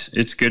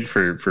 It's good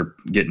for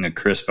getting a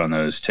crisp on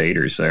those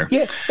taters there.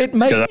 Yeah, it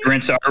makes.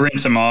 I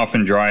rinse them off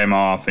and dry them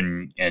off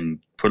and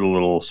put a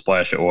little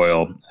splash of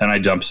oil, and I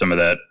dump some of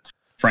that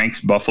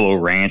Frank's Buffalo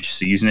Ranch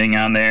seasoning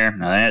on there.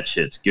 Now that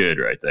shit's good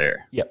right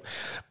there. Yep.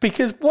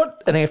 Because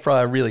what an air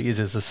fryer really is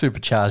a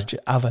supercharged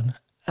oven.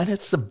 And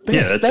it's the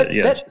best.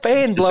 Yeah, that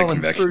fan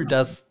blowing through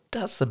does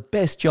the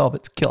best job.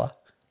 It's killer.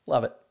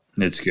 Love it.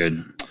 It's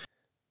good.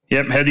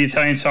 Yep, had the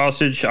Italian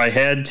sausage. I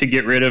had to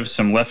get rid of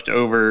some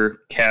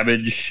leftover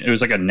cabbage. It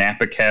was like a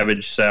Napa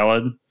cabbage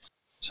salad.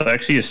 So I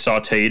actually just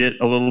sauteed it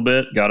a little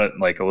bit. Got it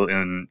like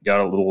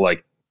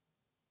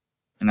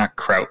not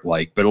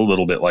kraut-like, but a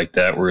little bit like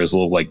that, where it's a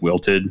little like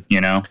wilted,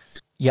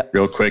 Yep.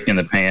 Real quick in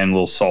the pan, a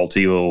little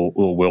salty, a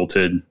little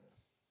wilted.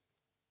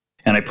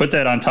 And I put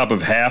that on top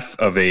of half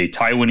of a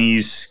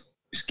Taiwanese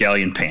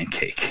scallion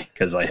pancake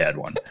because I had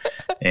one.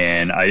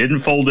 And I didn't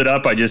fold it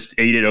up. I just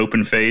ate it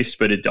open-faced,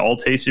 but it all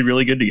tasted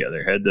really good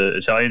together. Had the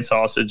Italian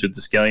sausage with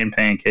the scallion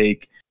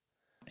pancake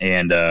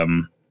and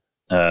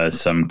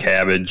some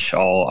cabbage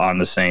all on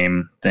the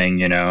same thing,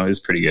 It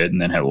was pretty good.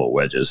 And then had little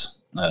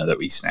wedges that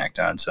we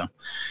snacked on. So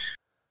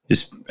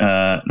just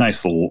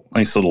nice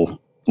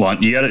little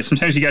lunch.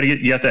 Sometimes you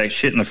got that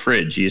shit in the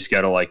fridge. You just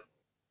got to like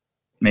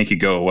make it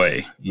go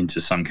away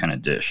into some kind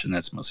of dish, and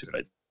that's mostly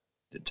what I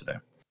did today.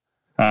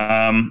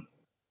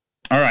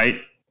 All right,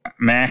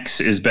 Max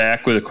is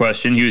back with a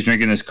question. He was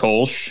drinking this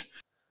Kolsch.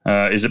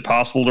 Is it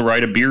possible to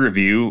write a beer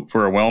review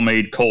for a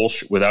well-made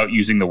Kolsch without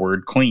using the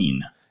word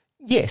clean?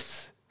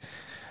 Yes,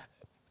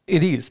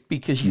 it is,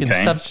 because you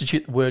can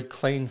substitute the word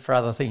clean for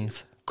other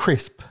things.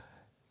 Crisp.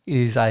 It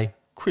is a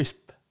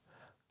crisp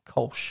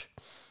Kolsch.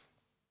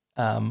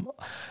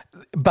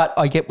 But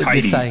I get what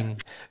you're saying.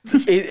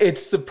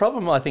 It's the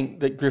problem, I think,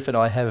 that Griff and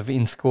I have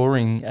in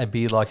scoring a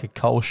beer like a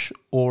Kolsch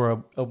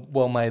or a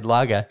well-made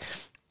lager,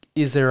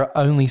 is there are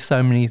only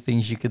so many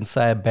things you can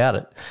say about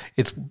it.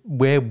 It's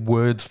where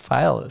words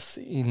fail us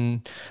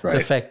in the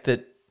fact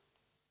that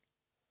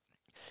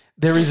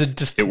there is a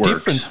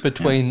difference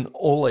between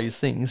all these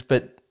things,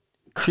 but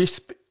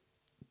crisp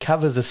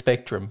covers a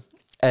spectrum,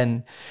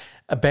 and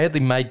a badly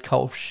made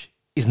Kolsch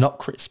is not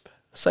crisp.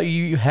 So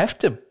you have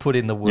to put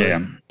in the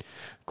word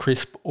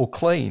crisp or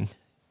clean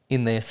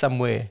in there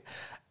somewhere.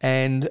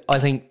 And I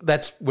think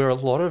that's where a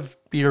lot of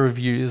beer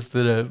reviews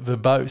that are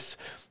verbose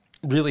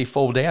really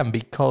fall down,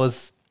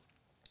 because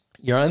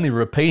You're only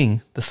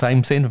repeating the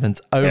same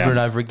sentiments over and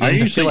over again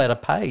to fill out a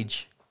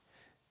page.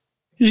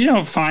 You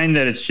don't find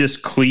that it's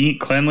just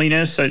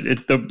cleanliness. The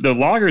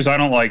lagers I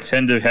don't like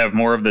tend to have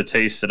more of the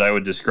taste that I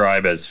would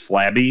describe as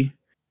flabby.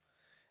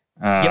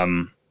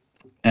 And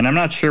I'm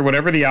not sure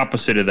whatever the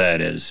opposite of that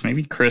is.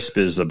 Maybe crisp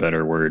is a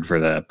better word for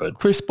that, but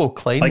crisp or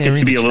clean. I like it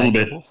to be a little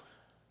bit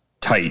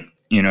tight.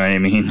 You know what I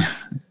mean?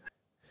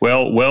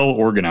 well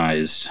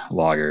organized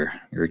lager.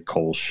 You're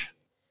Kolsch.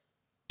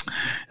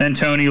 Then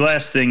Tony,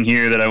 last thing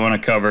here that I want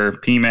to cover.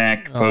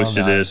 PMAC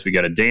posted this. We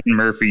got a Dan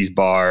Murphy's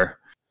bar.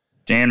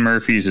 Dan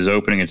Murphy's is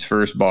opening its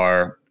first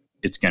bar.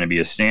 It's going to be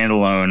a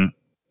standalone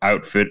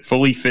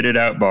fully fitted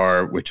out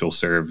bar, which will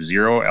serve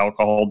 0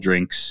 alcohol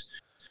drinks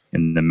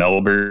in the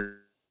Melbourne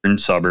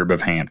suburb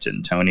of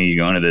Hampton. Tony, you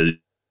going to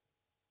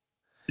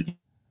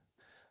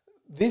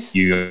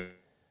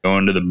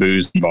the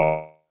booze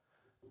bar?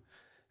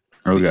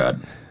 Oh God!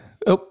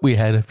 Oh, we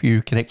had a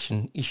few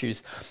connection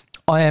issues.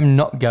 I am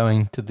not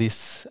going to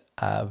this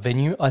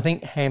venue. I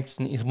think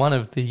Hampton is one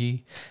of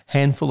the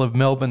handful of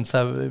Melbourne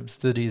suburbs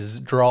that is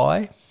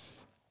dry,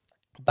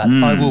 but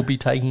I will be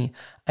taking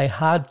a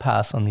hard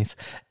pass on this,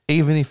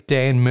 even if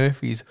Dan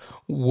Murphy's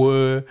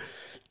were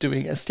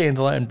doing a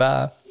standalone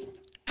bar.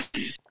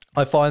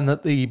 I find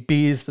that the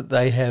beers that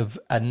they have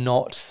are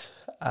not,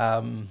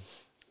 for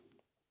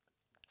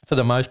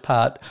the most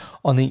part,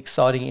 on the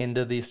exciting end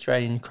of the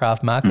Australian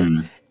craft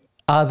market.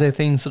 Are there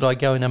things that I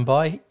go in and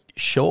buy?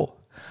 Sure.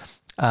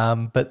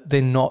 But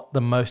they're not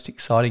the most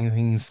exciting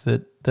things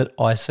that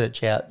I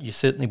search out. You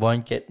certainly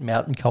won't get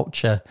mountain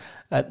culture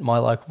at my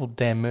local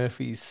Dan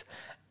Murphy's.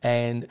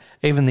 And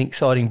even the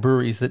exciting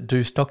breweries that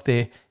do stock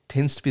there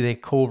tends to be their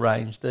core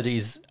range that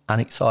is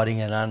unexciting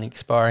and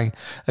uninspiring.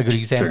 A good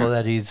example of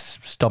that is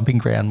Stomping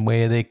Ground,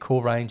 where their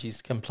core range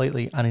is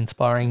completely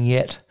uninspiring,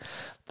 yet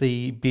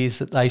the beers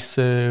that they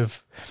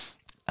serve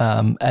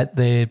at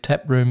their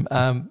tap room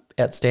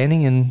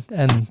outstanding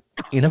and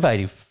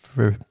innovative,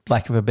 for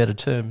lack of a better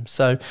term.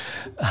 So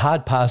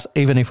hard pass,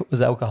 even if it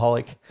was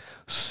alcoholic.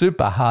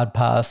 Super hard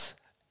pass,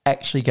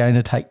 actually going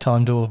to take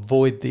time to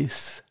avoid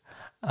this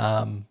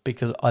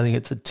because I think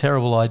it's a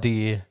terrible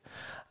idea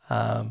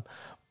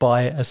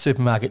by a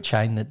supermarket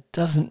chain that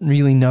doesn't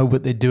really know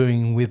what they're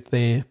doing with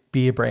their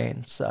beer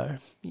brand. So,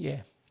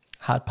 yeah,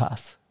 hard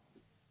pass.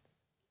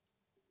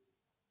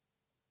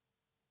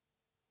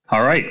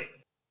 All right.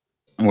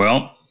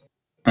 Well,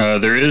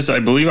 there is, I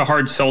believe, a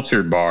hard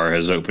seltzer bar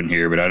has opened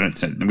here, but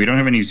we don't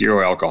have any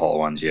 0 alcohol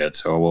ones yet,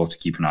 so we'll have to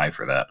keep an eye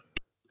for that.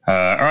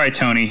 All right,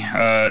 Tony.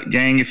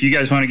 Gang, if you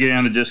guys want to get in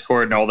on the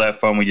Discord and all that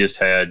fun we just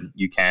had,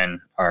 you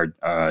can, or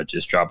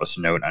just drop us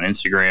a note on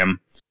Instagram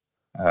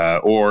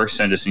or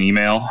send us an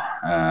email.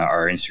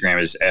 Our Instagram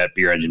is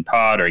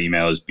 @BeerEnginePod. Our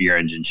email is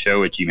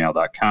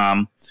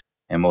beerengineshow@gmail.com,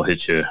 and we'll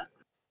hit you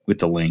with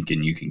the link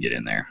and you can get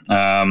in there.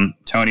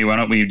 Tony, why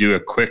don't we do a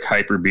quick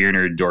hyper beer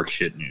nerd dork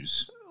shit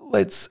news?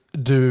 Let's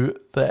do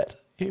that.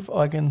 If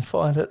I can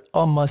find it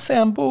on my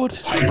soundboard.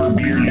 Hyper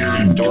beer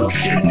nerd dork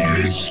shit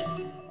news.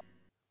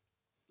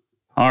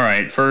 All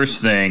right,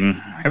 first thing.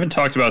 I haven't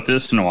talked about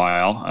this in a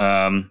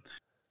while.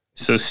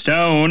 So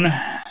Stone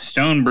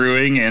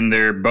Brewing and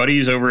their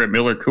buddies over at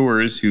Miller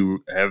Coors,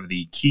 who have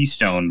the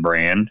Keystone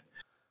brand,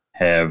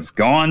 have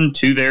gone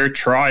to their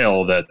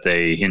trial that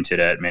they hinted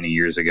at many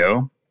years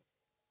ago.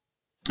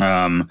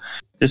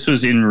 This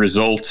was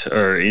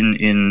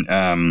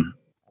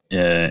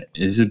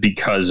this is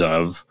because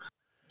of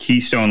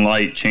Keystone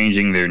Light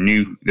changing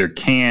their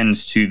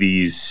cans to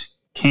these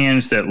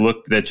cans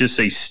that just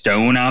say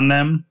Stone on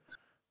them.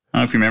 I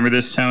don't know if you remember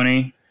this,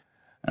 Tony.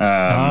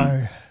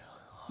 No.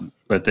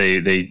 But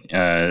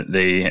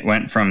they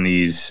went from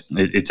these.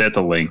 It's at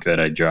the link that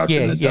I dropped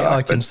in the doc. Yeah,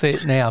 I can see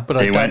it now. But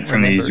I don't went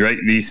from remember.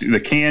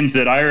 the cans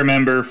that I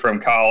remember from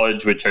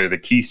college, which are the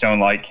Keystone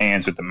Light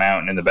cans with the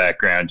mountain in the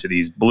background, to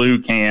these blue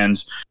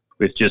cans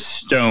with just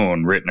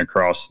Stone written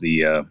across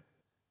the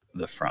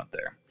front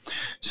there.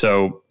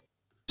 So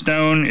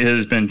Stone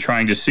has been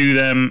trying to sue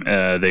them.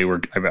 I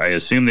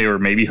assume they were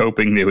maybe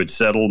hoping they would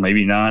settle,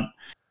 maybe not.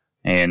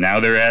 And now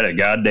they're at a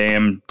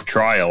goddamn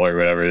trial or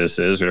whatever this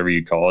is, whatever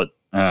you call it.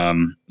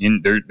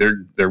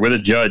 They're with a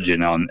judge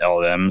and on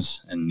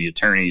LMs and the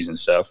attorneys and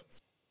stuff.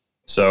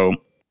 So,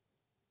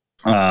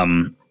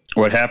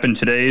 what happened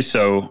today?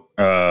 So,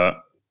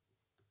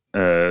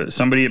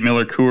 somebody at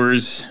Miller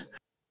Coors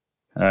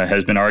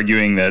has been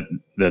arguing that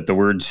the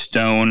word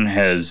Stone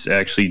has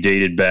actually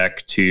dated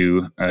back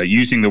to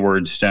using the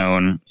word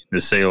Stone, the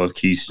sale of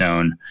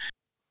Keystone,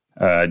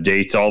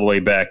 dates all the way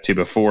back to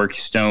before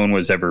Stone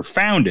was ever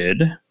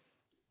founded.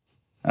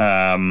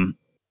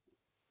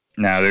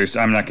 Now,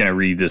 I'm not going to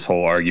read this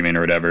whole argument or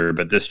whatever,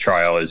 but this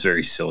trial is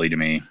very silly to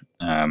me.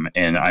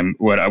 And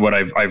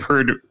I've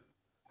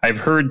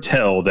heard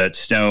tell that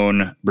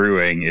Stone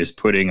Brewing is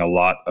putting a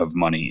lot of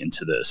money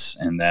into this,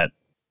 and that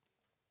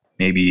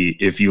maybe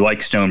if you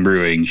like Stone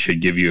Brewing,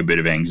 should give you a bit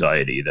of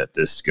anxiety that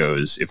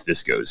if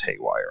this goes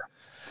haywire.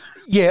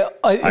 Yeah,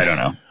 I don't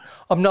know.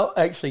 I'm not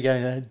actually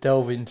going to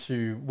delve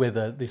into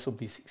whether this will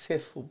be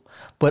successful,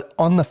 but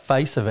on the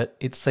face of it,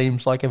 it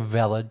seems like a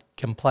valid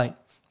complaint.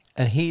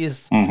 And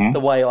here's the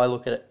way I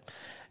look at it.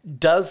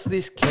 Does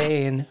this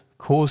can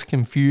cause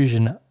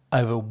confusion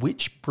over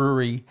which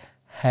brewery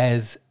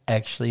has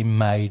actually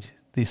made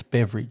this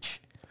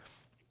beverage?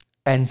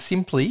 And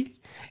simply,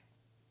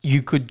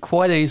 you could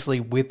quite easily,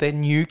 with a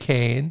new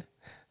can,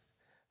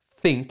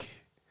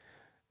 think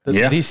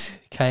that this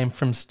came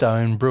from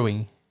Stone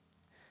Brewing.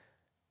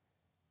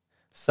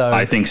 So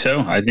I think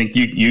so. I think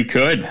you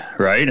could,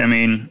 right? I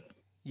mean,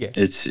 yeah,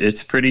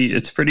 it's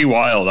pretty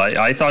wild.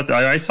 I thought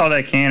I saw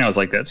that can, I was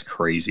like, that's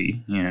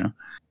crazy, you know.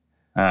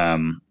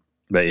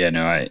 But yeah,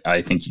 no,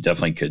 I think you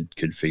definitely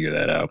could figure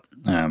that out.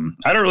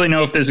 I don't really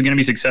know if this is going to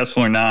be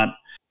successful or not.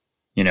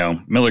 You know,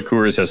 Miller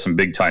Coors has some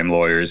big time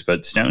lawyers,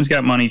 but Stone's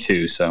got money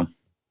too. So,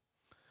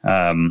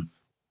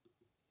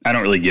 I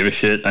don't really give a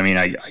shit. I mean,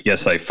 I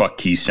guess I fuck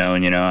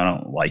Keystone, you know, I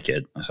don't like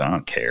it. So I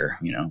don't care,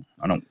 you know,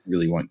 I don't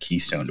really want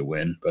Keystone to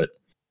win, but,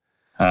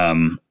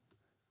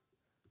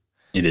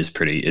 it is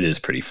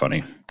pretty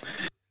funny.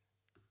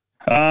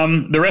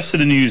 The rest of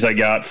the news I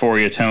got for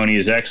you, Tony,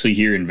 is actually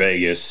here in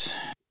Vegas.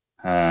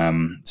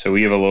 So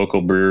we have a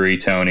local brewery,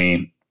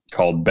 Tony,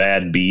 called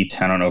Bad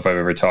Beat. I don't know if I've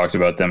ever talked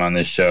about them on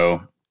this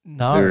show.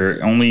 No.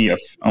 They're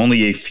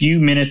only a few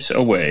minutes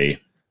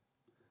away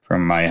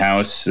from my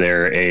house.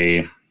 They're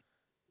a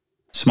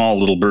small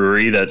little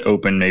brewery that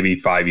opened maybe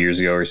 5 years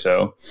ago or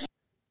so.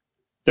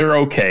 They're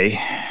okay.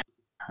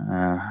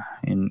 And,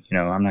 you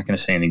know, I'm not going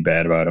to say anything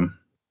bad about them.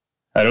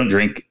 I don't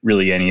drink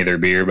really any of their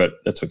beer, but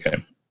that's okay.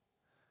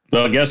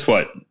 Well, guess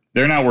what?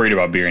 They're not worried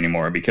about beer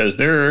anymore because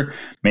they're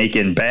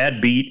making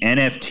Bad Beat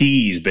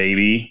NFTs,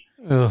 baby.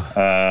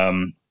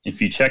 If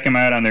you check them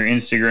out on their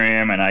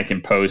Instagram, and I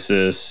can post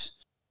this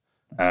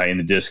in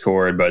the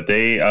Discord, but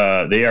they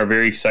are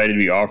very excited to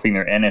be offering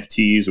their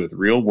NFTs with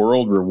real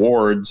world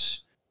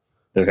rewards.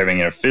 They're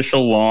having an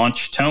official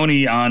launch,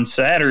 Tony, on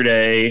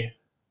Saturday.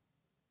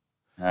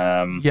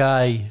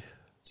 Yay.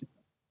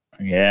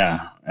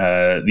 Yeah.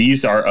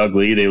 These are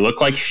ugly. They look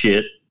like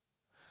shit.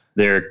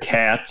 They're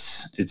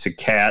cats. It's a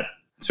cat.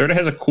 Sort of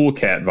has a cool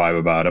cat vibe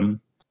about him.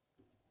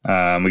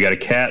 We got a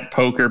cat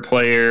poker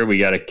player. We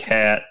got a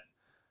cat,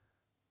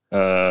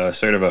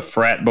 sort of a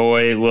frat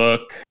boy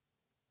look.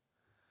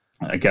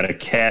 I got a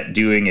cat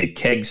doing a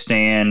keg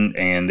stand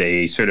and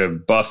a sort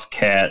of buff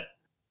cat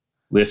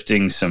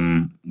lifting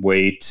some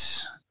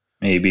weights,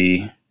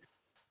 maybe.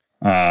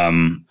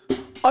 I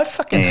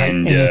fucking hate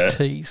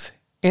NFTs.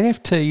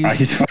 NFTs.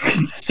 He's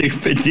fucking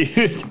stupid,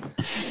 dude.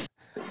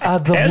 Are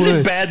the As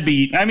worst. a Bad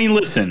Beat, I mean,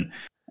 listen.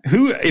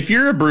 If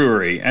you're a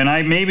brewery, and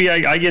I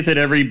get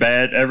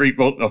that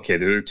well, okay,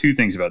 there are two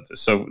things about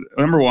this. So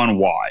number one,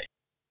 why?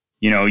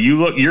 You know,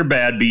 you're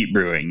Bad Beat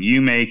Brewing.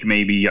 You make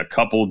maybe a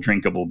couple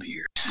drinkable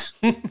beers.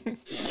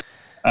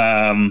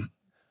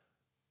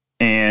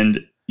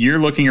 And you're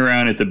looking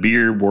around at the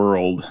beer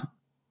world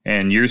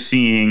and you're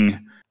seeing,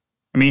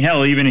 I mean,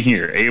 hell, even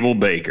here, Abel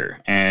Baker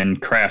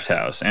and Craft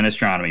House and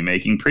Astronomy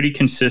making pretty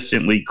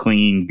consistently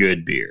clean,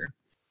 good beer.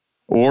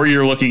 Or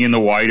you're looking in the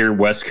wider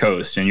West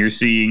Coast and you're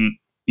seeing,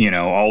 you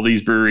know, all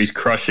these breweries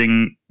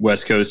crushing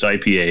West Coast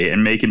IPA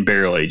and making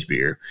barrel-aged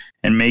beer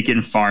and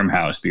making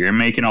farmhouse beer and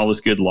making all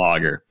this good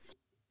lager.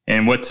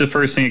 And what's the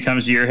first thing that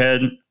comes to your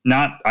head?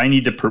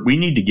 We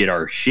need to get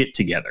our shit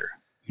together.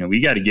 You know, we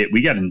got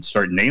to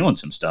start nailing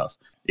some stuff.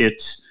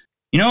 It's,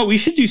 you know, we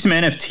should do some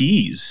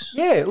NFTs.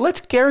 Yeah,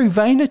 let's Gary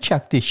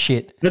Vaynerchuk this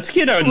shit. Let's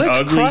get an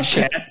ugly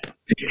cat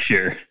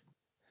picture.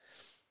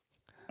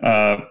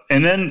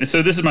 And then,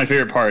 so this is my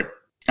favorite part.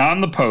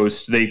 On the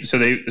post,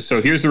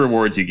 so here's the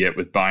rewards you get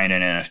with buying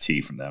an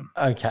NFT from them.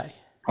 Okay.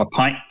 A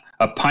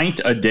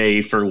pint a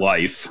day for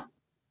life,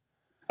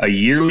 a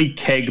yearly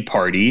keg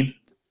party.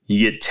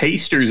 You get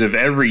tasters of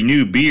every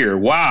new beer.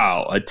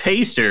 Wow, a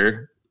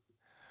taster.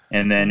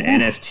 And then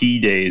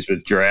NFT days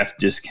with draft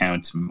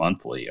discounts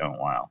monthly. Oh,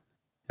 wow.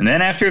 And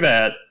then after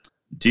that,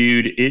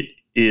 dude,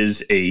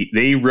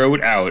 they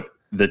wrote out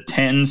the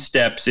 10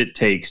 steps it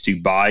takes to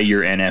buy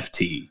your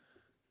NFT.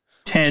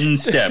 10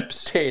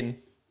 steps. 10.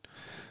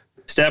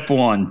 Step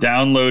 1,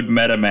 download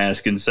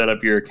MetaMask and set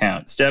up your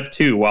account. Step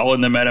 2, while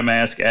in the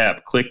MetaMask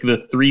app, click the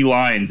 3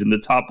 lines in the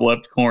top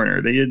left corner.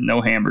 They didn't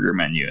know hamburger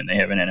menu, and they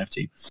have an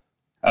NFT.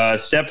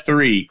 Step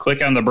 3,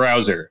 click on the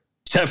browser.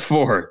 Step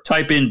 4,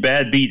 type in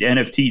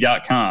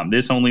badbeatnft.com.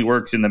 This only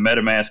works in the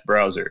MetaMask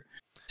browser.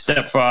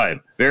 Step 5,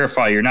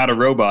 verify you're not a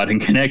robot and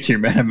connect your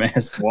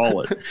MetaMask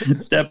wallet.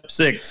 Step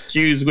 6,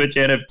 choose which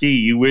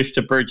NFT you wish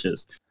to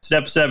purchase.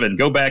 Step 7,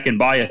 go back and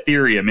buy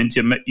Ethereum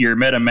into your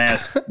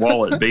MetaMask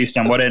wallet based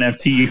on what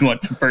NFT you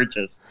want to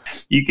purchase.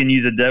 You can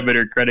use a debit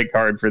or credit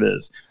card for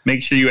this.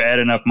 Make sure you add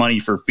enough money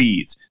for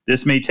fees.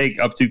 This may take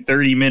up to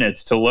 30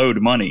 minutes to load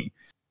money.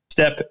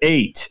 Step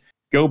 8,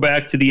 go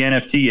back to the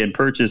NFT and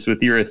purchase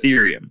with your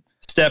Ethereum.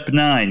 Step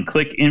 9,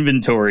 click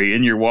inventory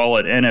in your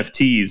wallet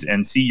NFTs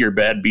and see your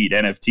Bad Beat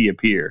NFT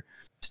appear.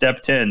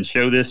 Step 10,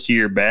 show this to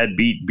your Bad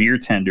Beat beer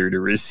tender to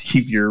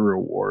receive your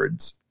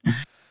rewards.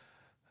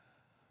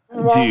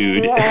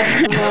 Dude. Bro,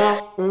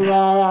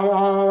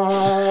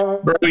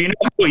 you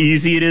know how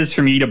easy it is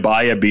for me to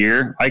buy a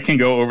beer? I can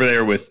go over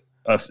there with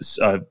a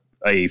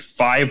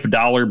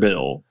 $5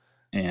 bill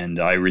and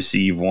I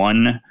receive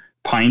 1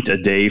 pint a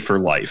day for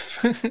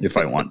life if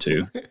I want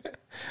to.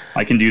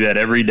 I can do that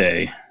every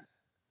day.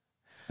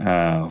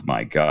 Oh,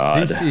 my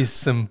God. This is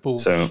some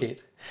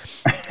bullshit.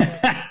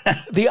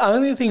 The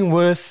only thing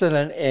worse than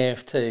an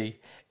NFT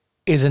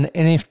is an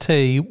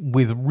NFT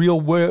with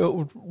real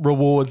world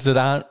rewards that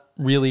aren't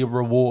really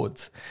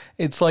rewards.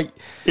 It's like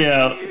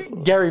Gary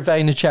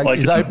Vaynerchuk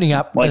is opening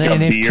up an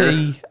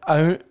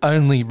NFT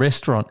only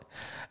restaurant.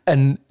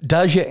 And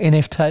does your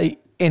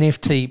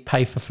NFT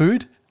pay for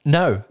food?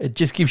 No, it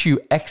just gives you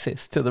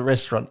access to the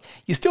restaurant.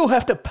 You still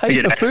have to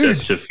pay for food.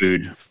 Access to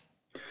food.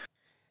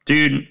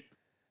 Dude,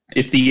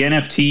 if the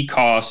NFT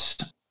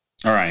costs,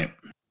 all right,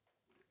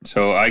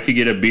 so I could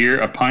get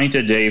a pint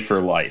a day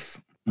for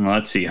life. Well,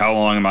 let's see, how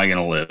long am I going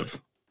to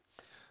live?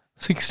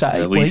 6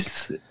 to 8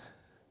 weeks.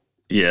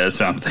 Yeah, that's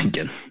what I'm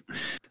thinking.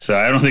 So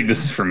I don't think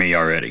this is for me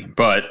already.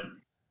 But,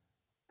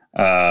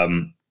 I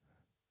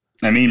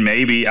mean,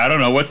 maybe, I don't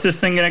know. What's this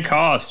thing going to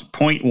cost?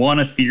 0.1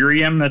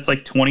 Ethereum? That's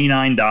like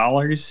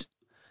 $29.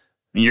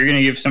 And you're going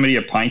to give somebody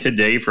a pint a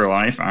day for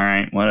life? All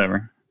right,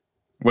 whatever.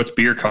 What's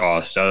beer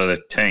cost out of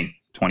the tank?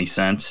 20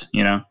 cents,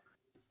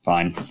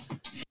 Fine.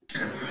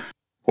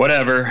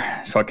 Whatever.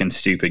 Fucking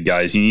stupid,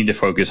 guys. You need to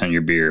focus on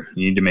your beer.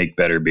 You need to make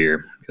better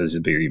beer because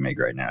the beer you make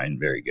right now isn't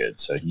very good.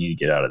 So you need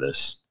to get out of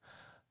this.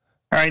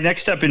 All right,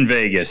 next up in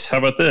Vegas. How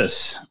about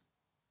this?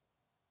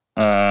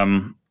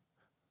 Man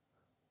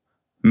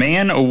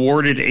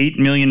awarded $8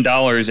 million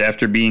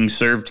after being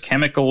served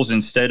chemicals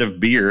instead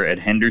of beer at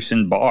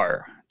Henderson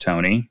Bar.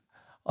 Tony?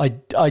 I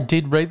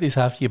did read this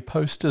after you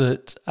posted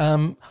it.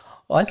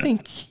 I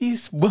think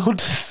he's well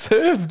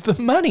deserved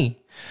the money.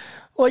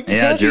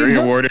 Jury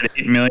awarded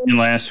 $8 million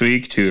last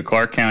week to a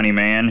Clark County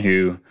man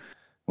who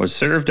was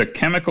served a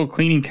chemical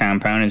cleaning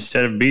compound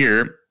instead of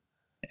beer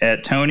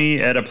at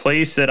a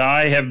place that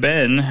I have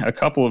been a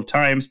couple of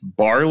times,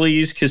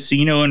 Barley's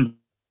Casino and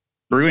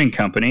Brewing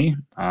Company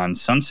on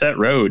Sunset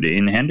Road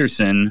in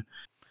Henderson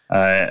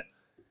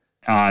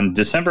on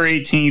December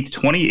 18th,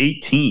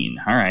 2018.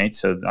 All right,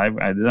 so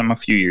I'm a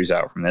few years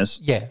out from this.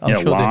 Yeah, I'm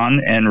sure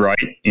Lon and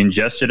Wright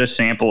ingested a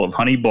sample of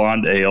honey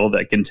blonde ale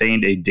that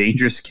contained a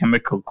dangerous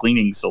chemical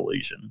cleaning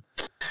solution.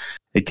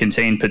 It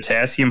contained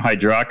potassium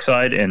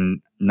hydroxide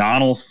and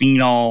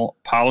nonylphenol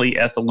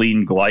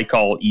polyethylene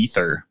glycol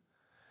ether,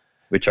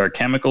 which are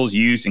chemicals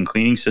used in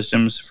cleaning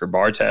systems for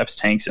bar taps,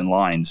 tanks, and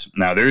lines.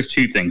 Now, there's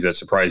 2 things that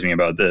surprise me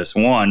about this.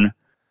 1,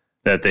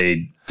 that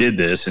they did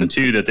this, and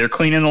 2, that they're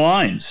cleaning the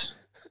lines.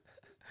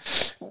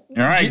 All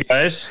right,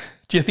 guys.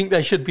 Do you think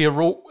they should be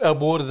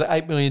awarded the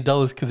 $8 million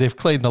because they've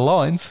cleaned the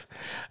lines?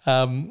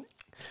 I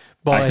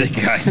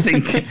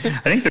think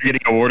they're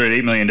getting awarded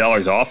 $8 million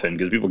often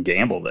because people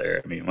gamble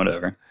there. I mean,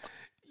 whatever.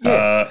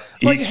 Yeah.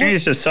 He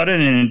experienced a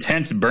sudden and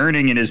intense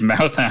burning in his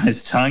mouth, on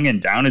his tongue,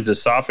 and down his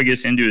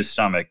esophagus into his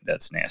stomach.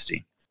 That's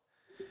nasty.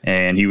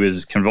 And he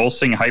was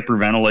convulsing,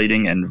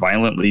 hyperventilating, and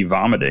violently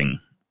vomiting.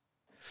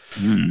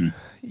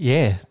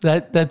 Yeah,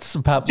 that's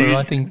the part where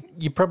I think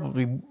you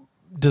probably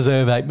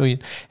deserve $8 million.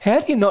 How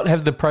do you not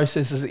have the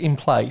processes in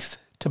place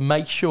to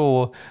make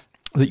sure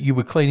that you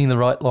were cleaning the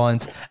right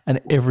lines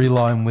and every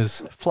line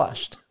was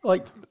flushed?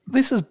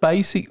 This is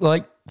basic,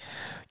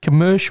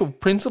 commercial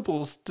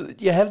principles.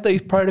 You have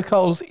these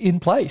protocols in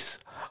place.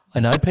 I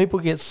know people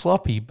get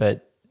sloppy,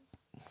 but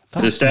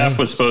the staff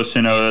was supposed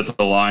to know that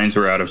the lines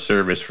were out of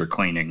service for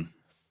cleaning.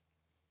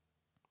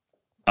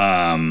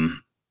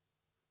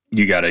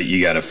 You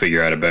gotta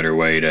figure out a better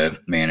way to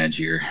manage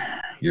your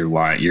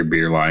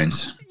beer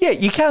lines. Yeah,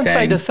 you can't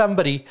say to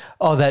somebody,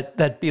 "Oh,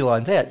 that beer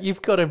line's out."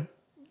 You've got to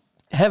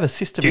have a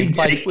system in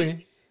place where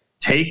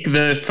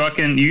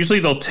usually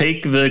they'll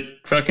take the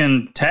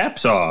fucking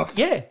taps off.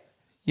 Yeah.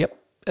 Yep.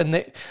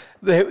 And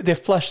they're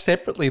flushed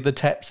separately, the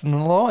taps and the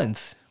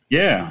lines.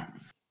 Yeah.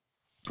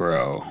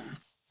 Bro,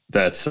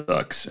 that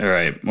sucks. All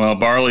right. Well,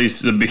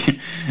 Barley's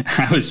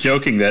I was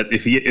joking that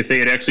if they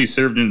had actually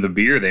served him the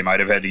beer, they might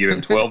have had to give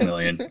him $12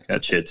 million.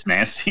 That shit's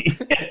nasty.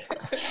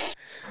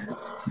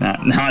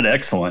 Not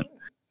excellent.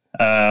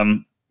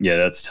 Yeah,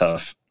 that's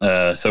tough.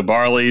 So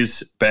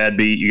Barley's, Bad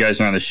Beat, you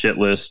guys are on the shit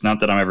list. Not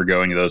that I'm ever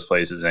going to those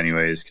places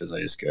anyways, because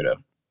I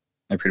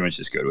pretty much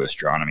just go to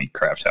Astronomy,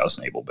 Craft House,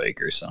 and Able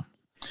Baker. So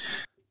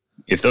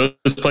if those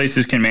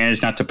places can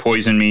manage not to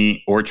poison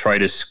me or try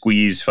to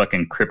squeeze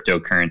fucking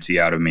cryptocurrency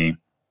out of me,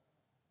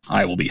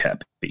 I will be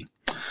happy.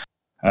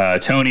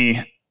 Tony,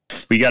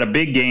 we got a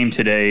big game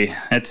today.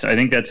 I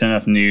think that's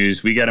enough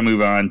news. We got to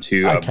move on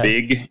to a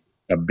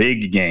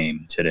big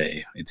game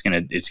today. This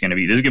is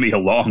gonna be a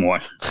long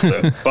one.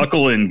 So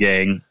buckle in,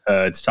 gang.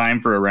 It's time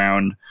for a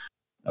round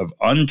of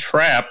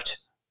Untrapped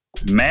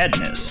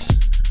Madness.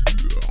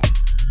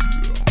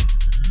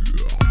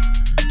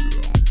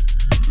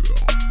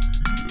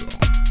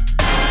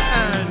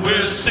 And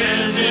we're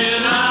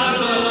sending our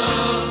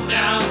love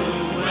down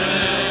the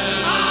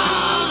well.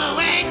 All the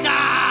way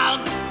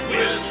down.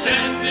 We're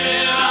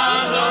sending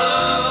our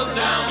love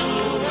down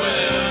the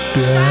well.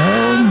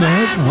 Down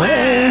that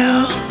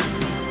well.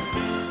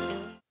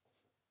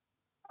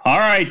 All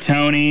right,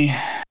 Tony.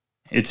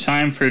 It's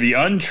time for the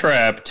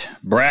Untrapped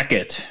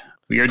Bracket.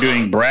 We are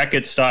doing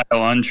bracket style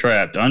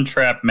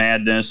Untrapped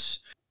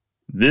Madness.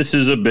 This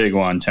is a big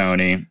one,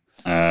 Tony.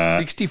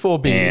 64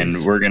 beers.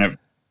 And we're going to,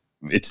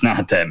 it's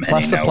not that many.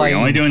 Plus No, we're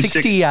only doing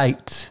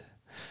 68.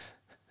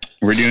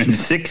 We're doing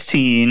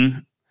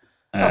 16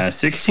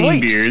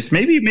 sweet. beers.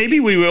 Maybe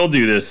we will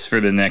do this for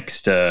the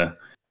next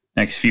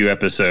few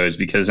episodes,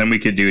 because then we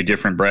could do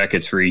different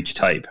brackets for each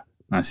type.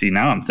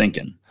 Now I'm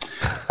thinking.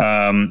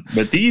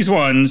 But these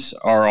ones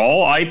are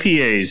all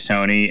IPAs,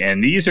 Tony,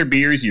 and these are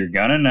beers you're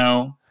going to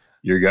know,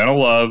 you're going to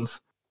love,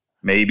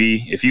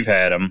 maybe if you've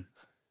had them.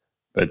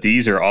 But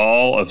these are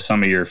all of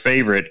some of your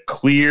favorite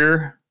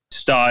clear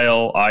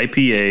style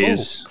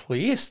IPAs. Oh,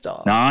 clear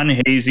style.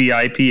 Non-hazy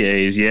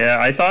IPAs. Yeah,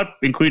 I thought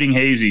including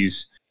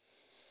hazies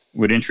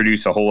would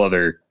introduce a whole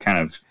other kind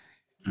of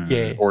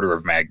order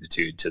of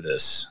magnitude to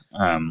this.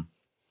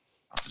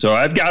 So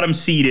I've got them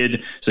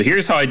seated. So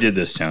here's how I did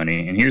this,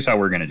 Tony, and here's how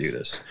we're going to do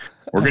this.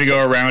 We're going to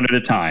go around at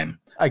a time.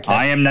 Okay.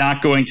 I am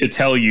not going to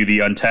tell you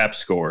the Untapped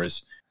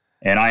scores,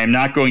 and I am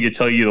not going to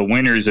tell you the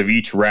winners of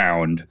each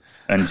round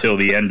until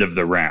the end of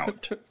the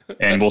round.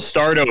 And we'll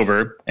start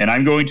over, and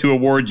I'm going to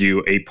award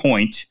you a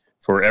point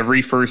for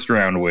every first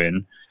round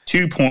win,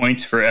 2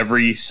 points for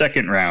every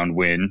second round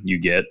win you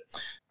get,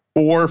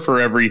 4 for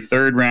every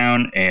third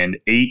round, and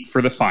 8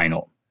 for the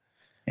final.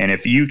 And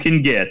if you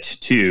can get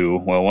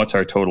to, well, what's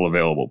our total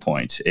available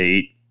points?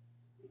 8.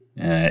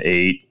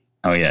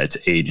 Oh, yeah, it's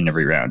 8 in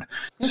every round.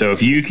 So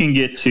if you can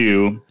get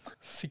to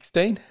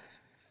 16?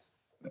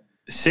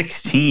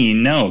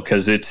 16, no,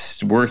 because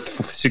it's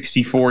worth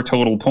 64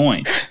 total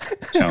points,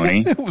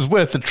 Tony. It was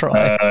worth a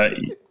try.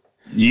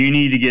 You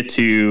need to get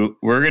to,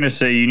 we're going to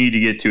say you need to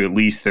get to at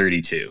least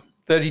 32.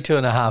 32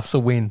 and a half's a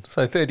win,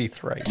 so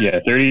 33. Yeah,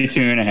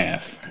 32 and a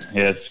half.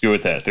 Yeah, let's go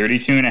with that.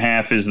 32 and a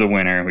half is the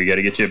winner. We got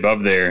to get you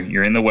above there.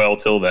 You're in the well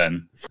till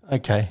then.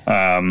 Okay.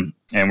 And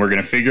we're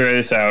going to figure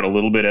this out a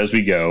little bit as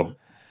we go.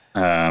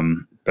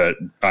 But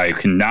I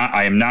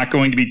am not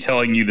going to be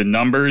telling you the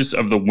numbers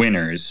of the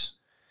winners,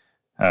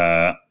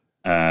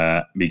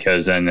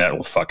 because then that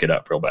will fuck it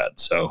up real bad.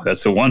 So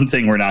that's the one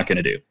thing we're not going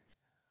to do.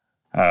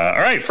 All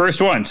right,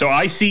 first one. So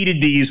I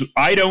seeded these.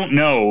 I don't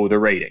know the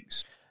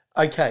ratings.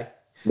 Okay.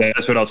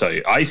 That's what I'll tell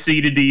you. I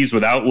seeded these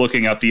without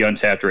looking up the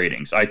Untapped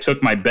ratings. I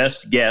took my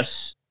best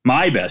guess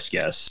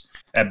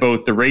at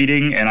both the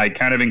rating, and I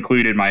kind of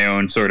included my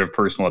own sort of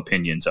personal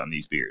opinions on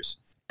these beers.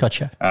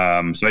 Gotcha.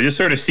 So I just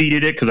sort of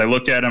seeded it because I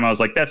looked at them. I was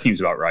like, that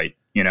seems about right,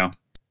 you know?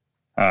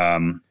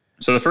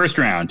 So the first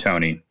round,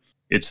 Tony,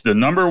 it's the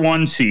number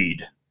 1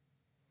 seed.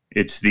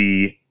 It's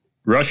the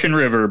Russian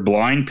River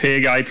Blind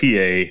Pig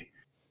IPA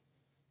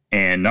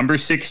and number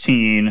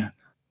 16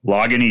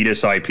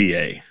 Lagunitas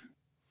IPA.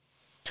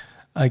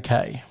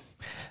 Okay.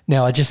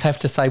 Now I just have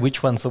to say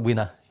which one's the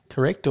winner,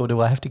 correct? Or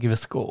do I have to give a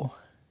score?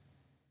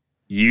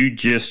 You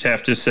just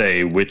have to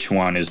say which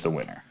one is the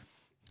winner.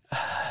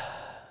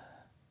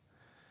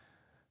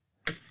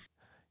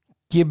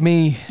 Give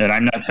me... And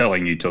I'm not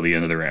telling you till the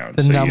end of the round.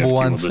 The number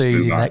 1 seed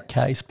in that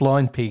case,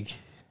 Blind Pig.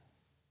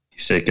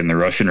 He's taking the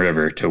Russian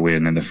River to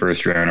win in the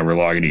first round over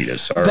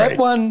Lagunitas. All that right.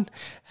 one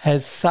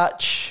has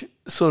such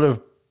sort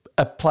of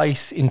a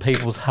place in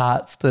people's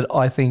hearts that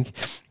I think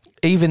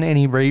even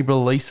any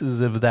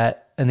re-releases of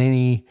that and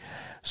any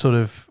sort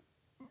of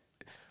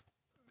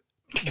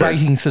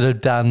ratings that are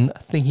done,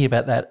 thinking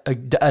about that,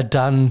 are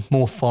done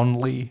more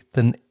fondly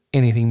than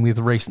anything with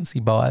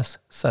recency bias.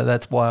 So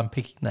that's why I'm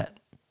picking that.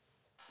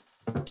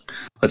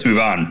 Let's move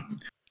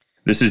on.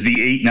 This is the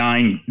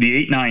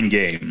 8-9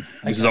 game.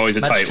 This is always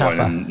a tight one.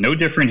 And no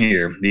different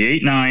here.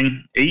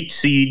 The 8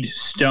 seed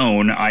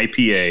Stone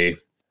IPA,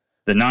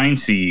 the 9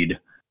 seed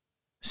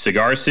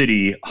Cigar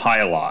City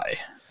High Lie.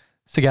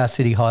 Cigar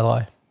City High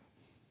Lie.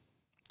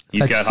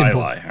 He's got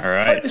simple. High Lie. All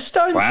right. The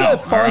Stone's a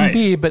fine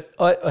beer, but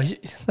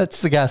that's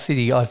Cigar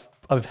City.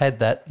 I've had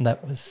that, and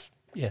that was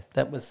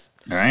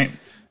all right.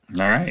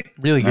 All right.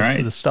 Really good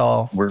for the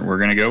style. We're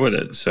gonna go with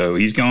it. So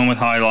he's going with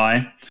High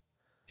Lie.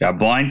 Got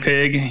Blind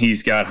Pig.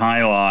 He's got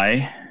High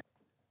Lie.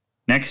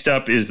 Next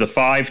up is the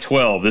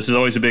 5-12. This is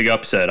always a big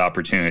upset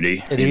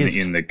opportunity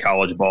in the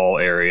college ball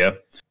area.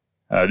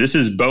 This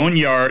is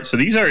Boneyard. So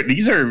these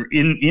are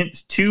in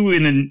two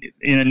in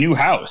a new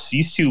house.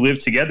 These two live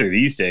together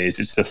these days.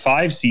 It's the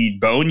 5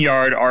 seed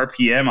Boneyard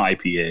RPM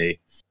IPA,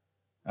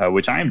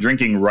 which I am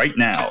drinking right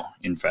now.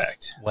 In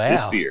fact,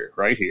 this beer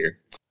right here,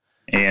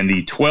 and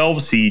the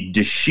 12 seed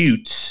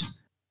Deschutes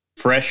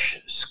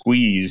Fresh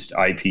Squeezed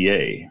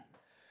IPA.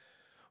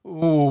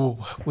 Ooh,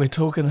 we're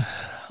talking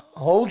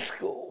old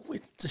school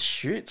with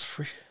Deschutes.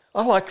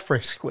 I like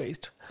fresh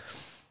squeezed.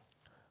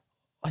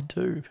 I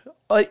do.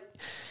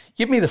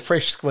 Give me the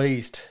fresh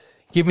squeezed.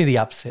 Give me the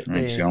upset.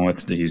 He's going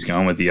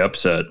with the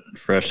upset.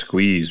 Fresh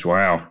squeezed.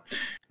 Wow.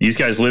 These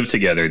guys live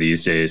together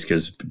these days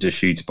because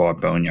Deschutes bought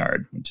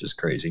Boneyard, which is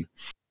crazy.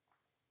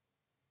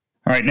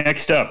 All right,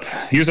 next up.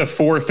 Here's a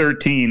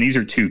 4-13. These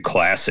are two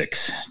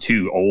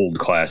old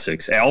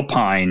classics.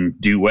 Alpine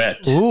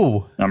Duet,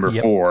 number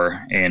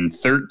 4, and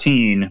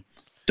 13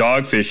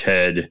 Dogfish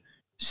Head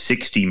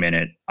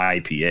 60-minute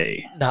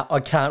IPA. No,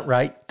 I can't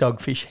rate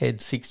Dogfish Head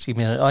 60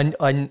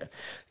 minute.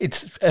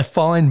 It's a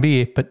fine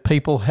beer, but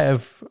people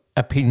have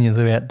opinions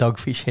about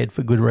Dogfish Head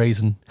for good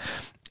reason.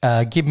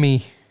 Give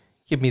me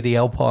the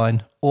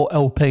Alpine, or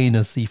Alpine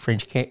as the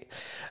French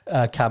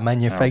car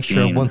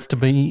manufacturer Alpine. wants to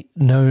be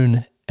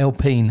known,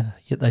 Alpine.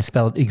 Yet they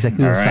spell it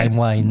exactly the same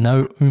way.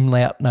 No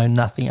umlaut, no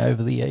nothing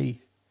over the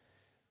E.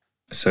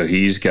 So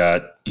he's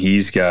got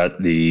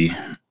the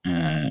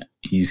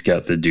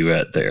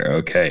duet there.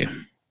 Okay.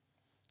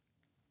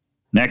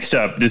 Next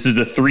up, this is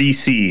the 3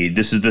 seed.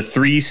 This is the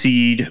 3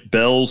 seed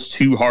Bell's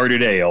Two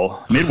Hearted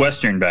Ale.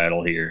 Midwestern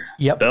battle here.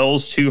 Yep.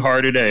 Bell's Two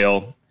Hearted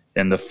Ale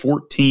and the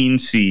 14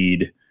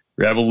 seed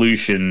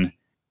Revolution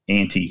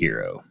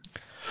Antihero.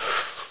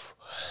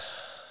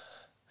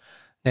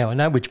 Now, I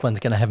know which one's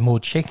going to have more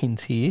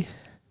check-ins here.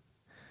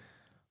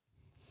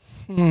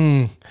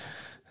 You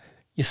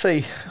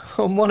see,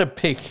 I want to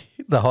pick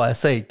the higher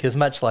seed because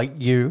much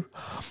like you,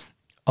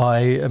 I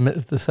am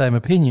of the same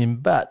opinion,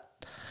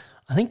 but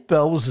I think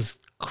Bell's is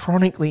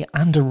chronically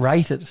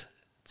underrated.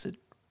 It's a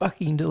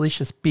fucking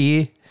delicious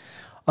beer.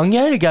 I'm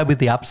going to go with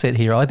the upset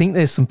here. I think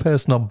there's some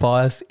personal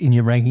bias in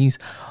your rankings.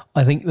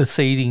 I think the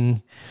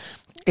seeding,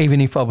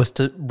 even if I was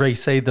to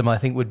reseed them, I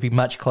think would be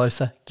much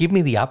closer. Give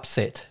me the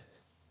upset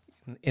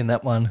in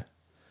that one.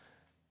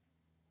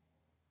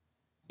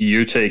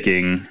 You're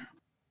taking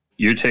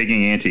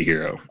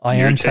Antihero. I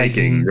You're am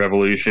taking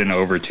Revolution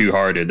over Two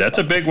Hearted. That's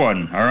a big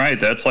one. All right.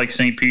 That's like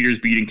St. Peter's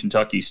beating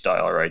Kentucky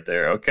style right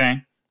there.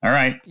 Okay. All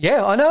right.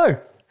 Yeah, I know.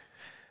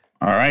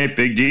 All right.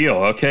 Big deal.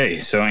 Okay.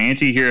 So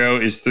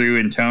Antihero is through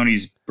in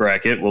Tony's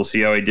bracket. We'll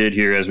see how he did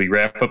here as we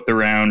wrap up the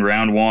round.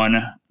 Round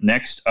 1.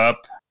 Next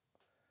up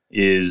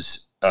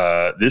is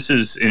this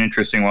is an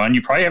interesting one.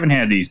 You probably haven't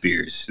had these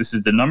beers. This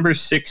is the number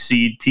 6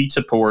 seed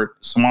Pizza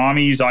Port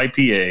Swami's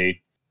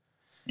IPA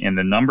and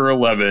the number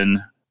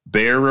 11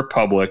 Bear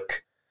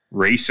Republic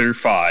Racer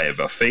 5,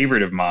 a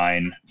favorite of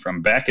mine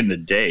from back in the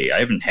day. I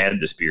haven't had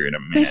this beer in a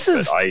minute,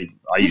 but I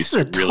used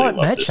to really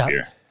love this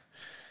beer.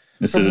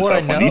 This is a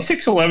tough one. These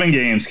 6-11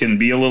 games can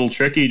be a little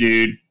tricky,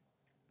 dude.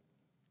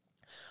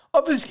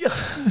 I was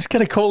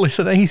going to call this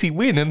an easy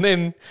win, and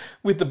then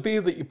with the beer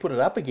that you put it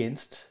up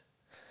against,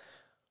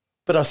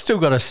 but I've still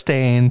got to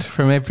stand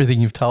from everything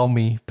you've told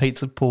me,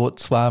 Pizza Port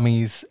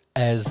Swami's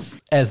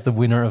as the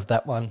winner of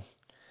that one.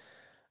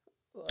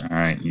 All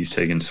right, he's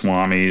taking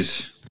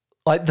Swami's.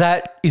 Like,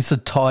 that is the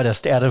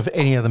tightest out of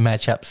any of the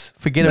matchups.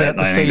 Forget about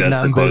the seed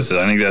numbers. The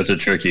closest. I think that's a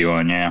tricky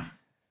one, yeah.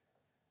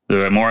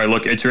 The more I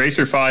look, it's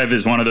Racer 5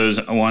 is one of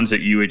those ones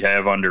that you would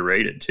have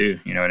underrated too.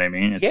 You know what I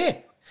mean?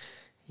 Yep.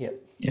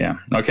 Yeah.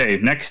 Okay.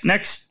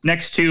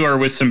 Next two are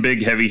with some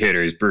big heavy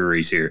hitters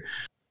breweries here.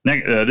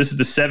 This is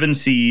the 7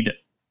 seed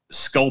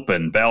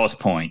Sculpin Ballast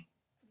Point,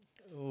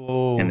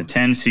 and the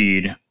 10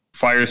 seed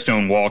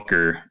Firestone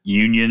Walker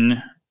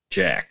Union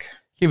Jack.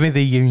 Give me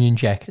the Union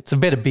Jack. It's a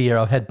better beer.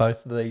 I've had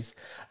both of these.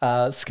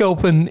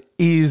 Sculpin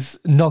is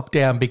knocked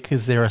down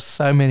because there are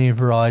so many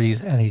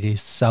varieties and it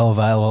is so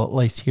available, at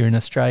least here in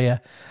Australia.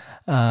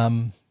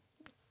 Give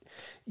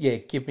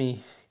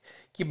me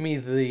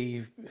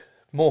the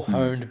more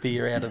honed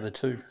beer out of the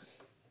two.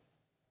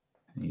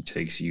 He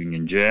takes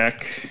Union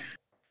Jack.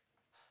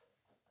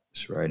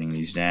 Just writing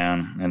these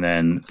down. And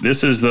then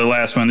this is the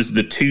last one. This is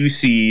the 2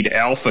 seed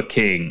Alpha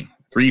King,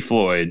 3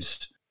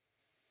 Floyds,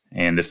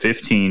 and the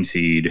 15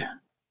 seed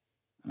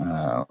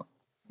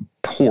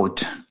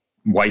Port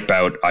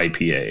Wipeout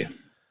IPA.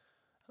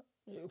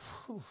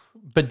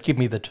 But give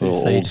me the 2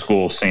 seed. Old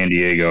school San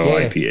Diego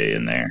IPA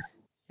in there.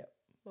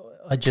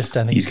 I just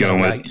don't think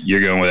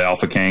you're going with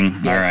Alpha King.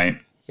 Yeah. All right.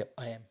 Yep,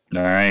 I am.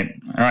 All right.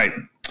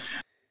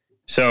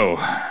 So,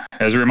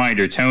 as a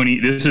reminder,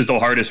 Tony, this is the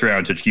hardest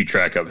round to keep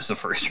track of. It's the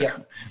first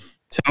round.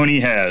 Tony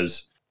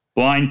has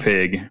Blind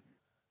Pig,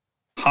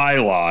 High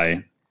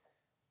Lie,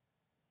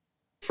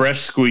 Fresh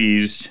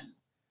Squeezed,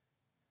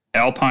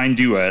 Alpine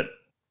Duet,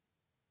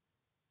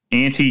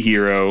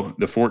 Antihero,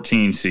 the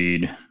 14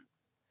 seed,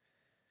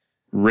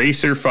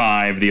 Racer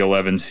 5, the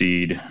 11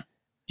 seed,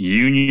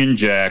 Union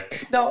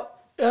Jack,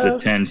 the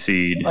 10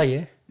 seed,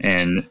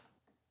 and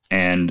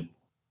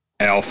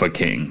Alpha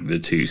King, the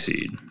 2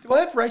 seed. Do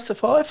I have Racer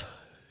 5?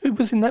 Who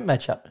was in that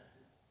matchup?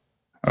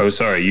 Oh,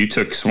 sorry, you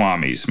took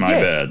Swami's. My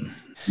bad.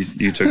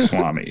 You took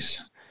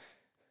Swami's.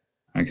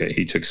 Okay,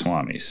 he took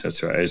Swami's.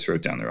 That's right. I just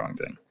wrote down the wrong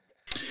thing.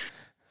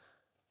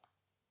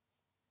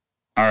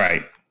 All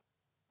right.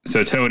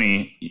 So,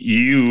 Tony,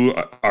 you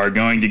are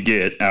going to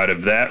get out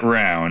of that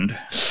round,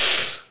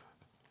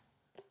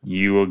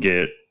 you will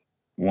get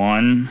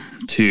 1,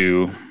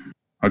 2.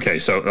 Okay,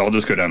 so I'll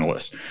just go down the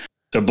list.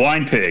 So,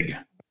 Blind Pig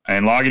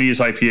and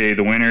Lagunitas IPA,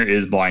 the winner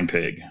is Blind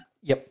Pig.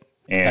 Yep.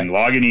 And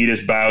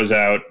Lagunitas bows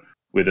out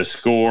with a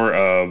score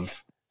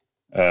of,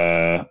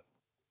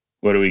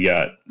 what do we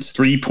got? It's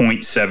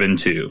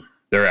 3.72.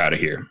 They're out of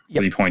here.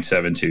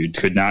 3.72.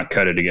 Could not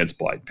cut it against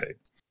Blind Pig.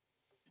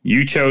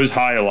 You chose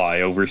High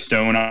Lie over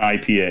Stone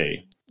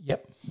IPA.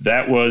 Yep.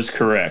 That was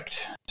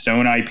correct.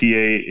 Stone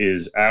IPA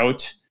is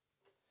out.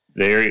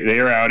 They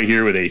are out of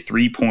here with a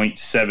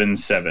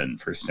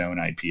 3.77 for Stone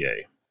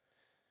IPA.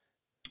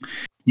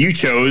 You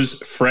chose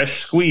Fresh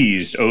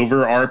Squeezed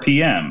over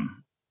RPM,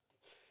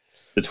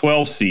 the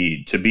 12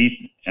 seed, to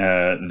beat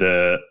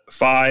the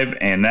 5,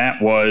 and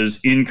that was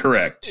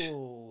incorrect.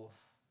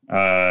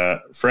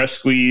 Fresh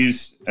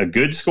Squeeze, a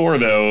good score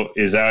though,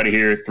 is out of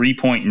here.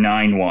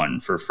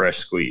 3.91 for Fresh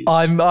Squeeze.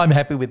 I'm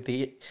happy with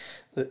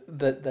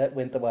that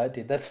went the way it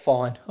did. That's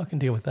fine. I can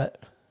deal with that.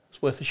 It's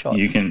worth a shot.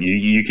 You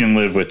can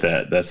live with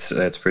that.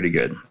 That's pretty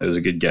good. That was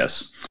a good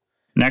guess.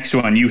 Next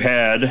one, you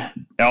had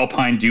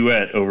Alpine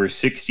Duet over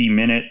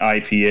 60-minute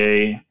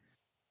IPA.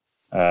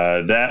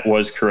 That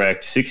was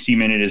correct.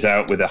 60-minute is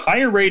out with a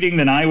higher rating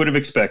than I would have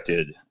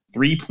expected.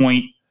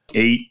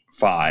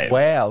 3.85.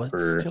 Wow,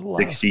 for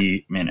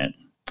 60-minute.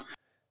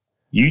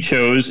 You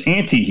chose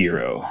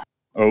Antihero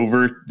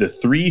over the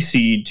 3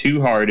 seed Two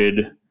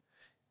Hearted.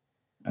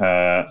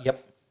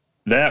 Yep.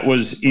 That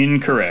was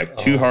incorrect.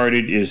 Two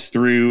Hearted is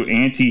through.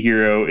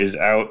 Antihero is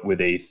out with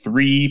a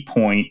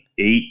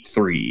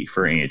 3.83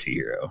 for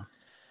Antihero.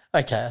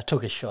 Okay, I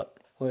took a shot.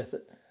 Worth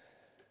it.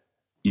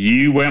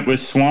 You went with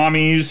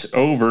Swami's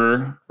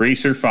over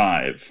Racer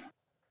 5,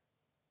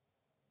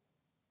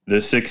 the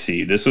 6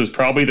 seed. This was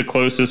probably the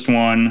closest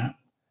one,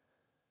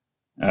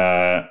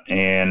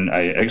 and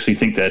I actually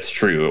think that's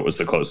true. It was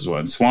the closest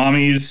one.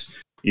 Swami's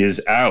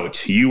is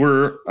out. You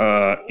were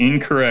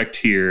incorrect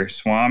here.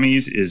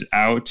 Swami's is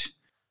out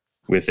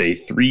with a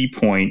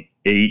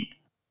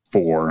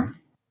 3.84.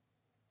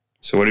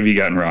 So what have you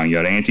gotten wrong? You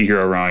got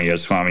Antihero wrong. You got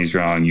Swami's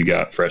wrong. You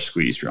got Fresh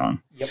Squeezed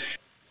wrong. Yep.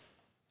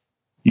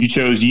 You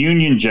chose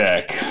Union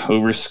Jack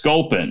over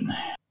Sculpin.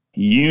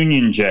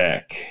 Union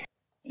Jack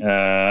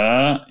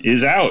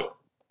is out.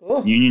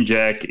 Oh. Union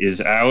Jack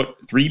is out.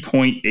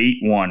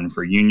 3.81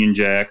 for Union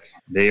Jack.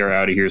 They are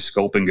out of here.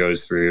 Sculpin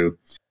goes through.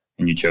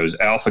 And you chose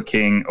Alpha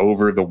King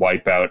over the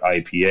Wipeout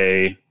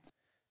IPA.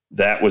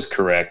 That was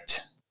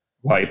correct.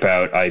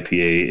 Wipeout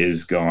IPA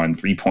is gone.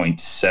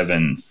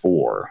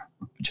 3.74,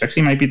 which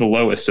actually might be the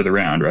lowest of the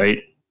round,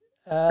 right?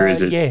 Or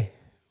is it? Yeah.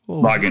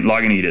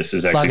 Lagunitas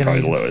is actually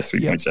probably the lowest,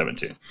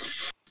 3.72. Yep.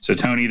 So,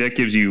 Tony, that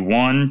gives you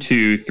 1,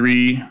 2,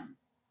 3,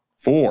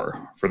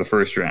 4 for the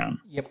first round.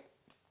 Yep.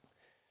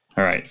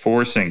 All right,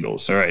 4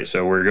 singles. All right,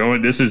 so we're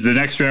going. This is the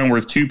next round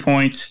worth 2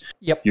 points.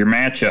 Yep. Your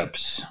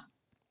matchups.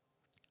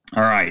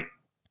 All right.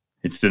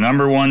 It's the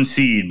number 1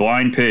 seed,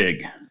 Blind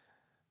Pig,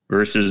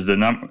 versus the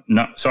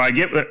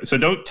So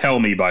don't tell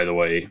me, by the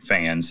way,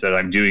 fans, that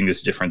I'm doing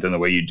this different than the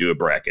way you do a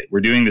bracket. We're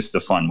doing this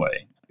the fun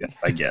way,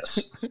 I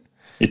guess.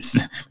 It's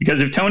because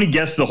if Tony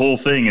guessed the whole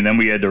thing and then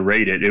we had to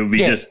rate it, it would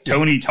be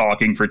Tony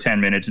talking for 10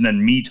 minutes and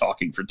then me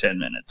talking for 10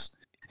 minutes.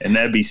 And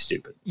that'd be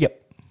stupid.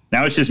 Yep.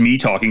 Now it's just me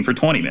talking for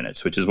 20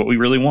 minutes, which is what we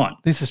really want.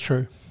 This is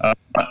true. All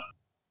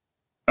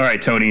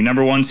right, Tony,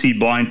 number 1 seed,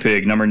 Blind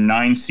Pig, number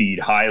 9 seed,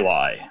 High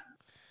Lie.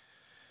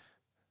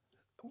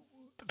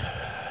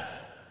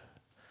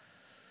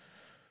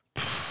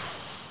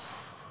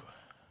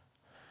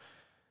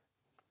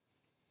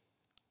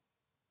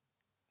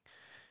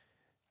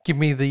 Give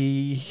me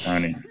the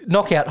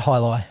knockout High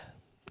Lie.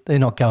 They're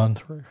not going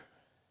through.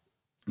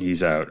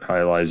 He's out.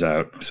 High Lie's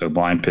out. So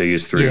Blind Pig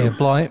is through.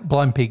 Yeah,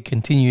 Blind Pig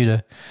continue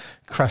to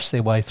crush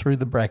their way through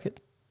the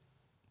bracket.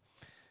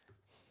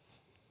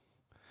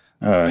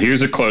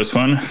 Here's a close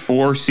one.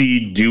 4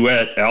 seed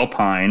Duet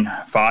Alpine,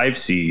 5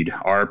 seed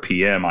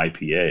RPM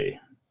IPA.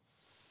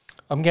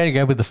 I'm going to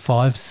go with the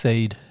 5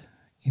 seed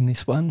in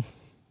this one.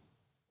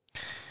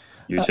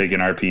 You're taking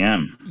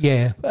RPM.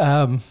 Yeah.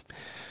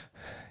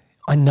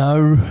 I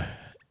know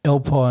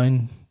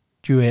Alpine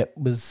Duet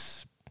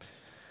was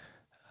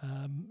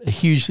a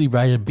hugely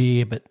rated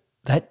beer, but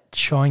that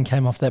shine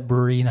came off that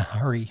brewery in a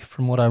hurry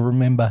from what I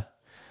remember.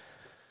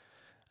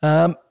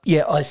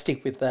 Yeah, I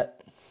stick with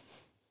that.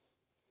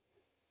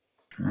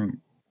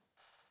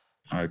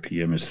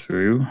 RPM is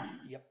through.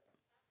 Yep.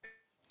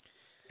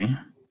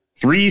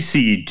 3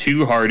 seed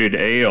Two Hearted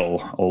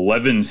Ale,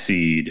 11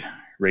 seed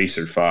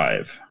Racer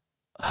 5.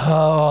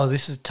 Oh,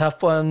 this is a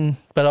tough one,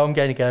 but I'm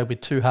going to go with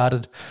Two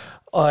Hearted.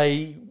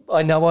 I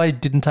know I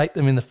didn't take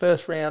them in the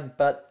first round,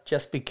 but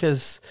just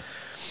because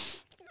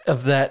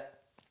of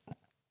that,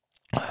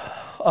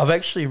 I've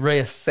actually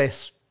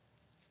reassessed,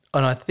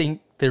 and I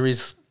think there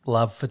is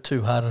love for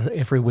Two Hearted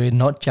everywhere,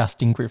 not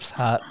just in Griff's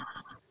heart.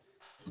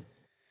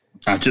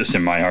 Not just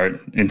in my heart,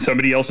 in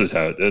somebody else's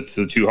heart. That's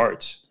the Two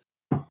Hearts.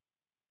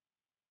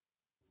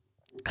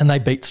 And they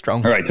beat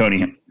strong. All right,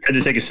 Tony. I had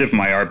to take a sip of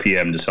my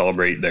RPM to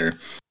celebrate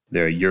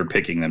you're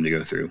picking them to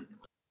go through.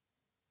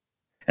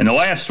 And the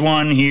last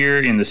one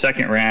here in the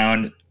second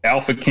round,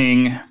 Alpha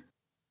King.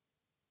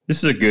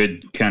 This is a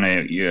good kind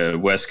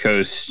of West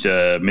Coast,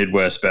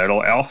 Midwest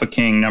battle. Alpha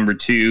King, number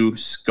 2,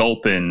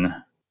 Sculpin,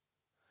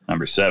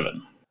 number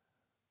 7.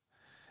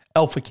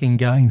 Alpha King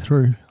going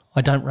through.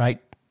 I don't rate.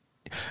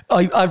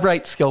 I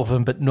rate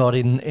Sculpin, but not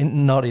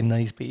in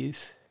these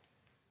beers.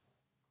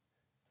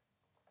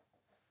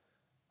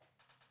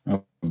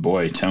 Oh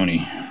boy,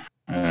 Tony.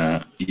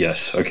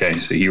 Yes. Okay.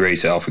 So he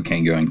rates Alpha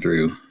King going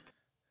through,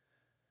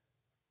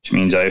 which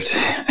means I have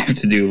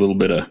to do a little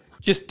bit of.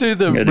 Just do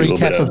the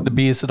recap of the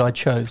beers that I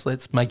chose.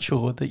 Let's make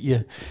sure that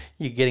you're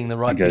getting the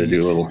right. I got to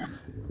do a little.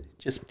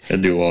 Just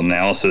Gotta do a little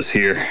analysis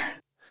here.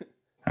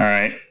 All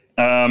right.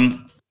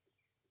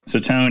 So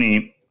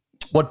Tony,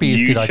 what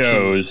beers did I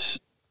choose?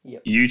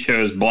 You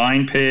chose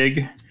Blind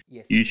Pig.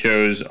 Yes. You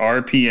chose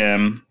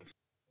RPM.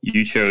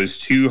 You chose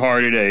Two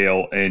Hearted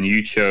Ale, and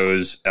you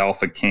chose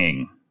Alpha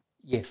King.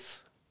 Yes.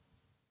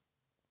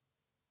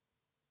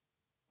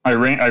 I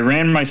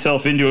ran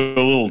myself into a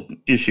little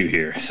issue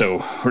here,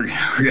 so we're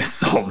gonna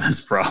solve this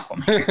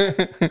problem.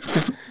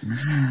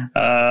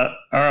 All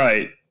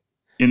right.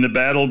 In the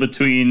battle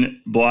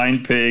between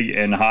Blind Pig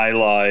and High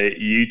Lie,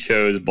 you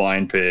chose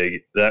Blind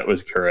Pig. That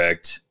was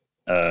correct.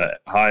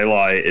 High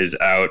Lie is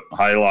out.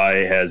 High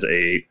Lie has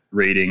a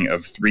rating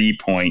of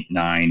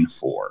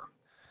 3.94.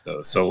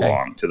 So Okay.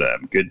 long to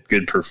them.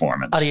 Good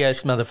performance.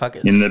 Adios,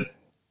 motherfuckers.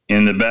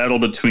 In the battle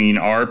between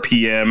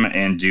RPM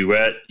and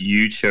Duet,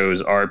 you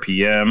chose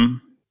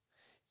RPM.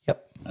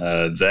 Yep.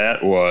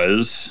 That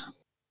was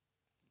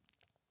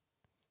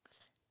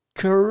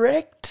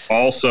correct.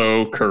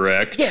 also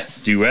correct.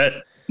 Yes.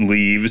 Duet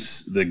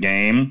leaves the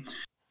game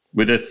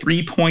with a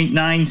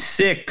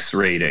 3.96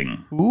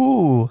 rating.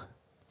 Ooh.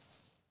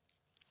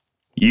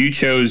 You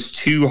chose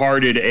Two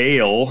Hearted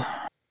Ale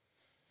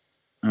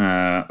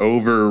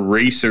over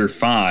Racer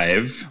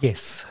 5.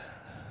 Yes.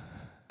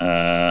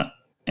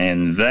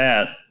 And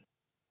that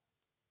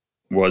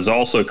was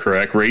also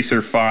correct.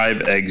 Racer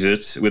 5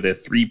 exits with a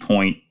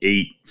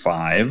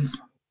 3.85.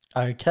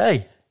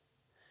 Okay.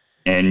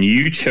 And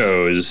you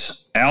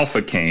chose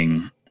Alpha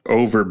King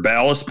over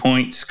Ballast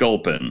Point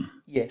Sculpin.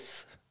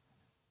 Yes.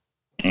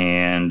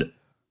 And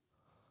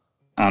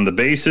on the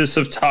basis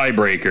of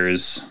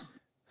tiebreakers,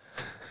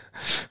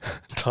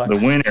 the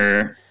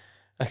winner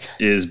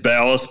is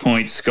Ballast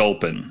Point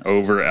Sculpin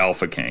over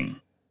Alpha King.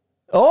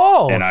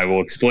 Oh. And I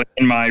will explain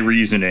my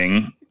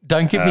reasoning.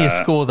 Don't give me a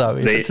score though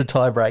if it's a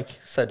tie break.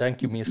 So don't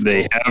give me a score.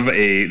 They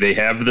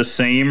have the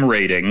same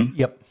rating.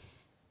 Yep.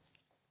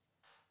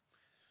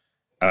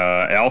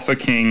 Alpha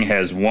King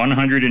has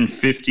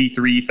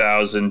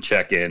 153,000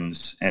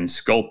 check-ins, and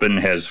Sculpin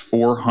has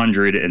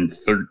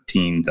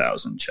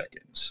 413,000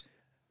 check-ins.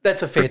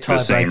 That's a fair tiebreaker. The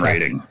same tiebreaker.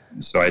 rating.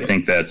 So I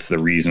think that's the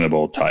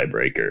reasonable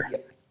tiebreaker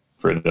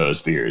for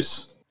those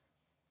beers.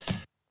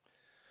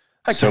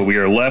 Okay. So we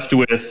are left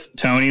with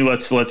Tony.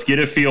 Let's get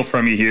a feel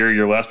from you here.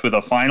 You're left with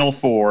a final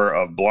four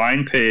of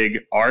Blind Pig,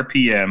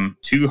 RPM,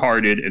 Two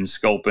Hearted, and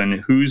Sculpin.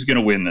 Who's going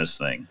to win this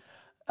thing?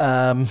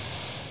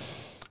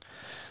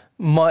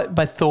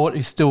 My thought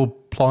is still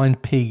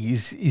Blind Pig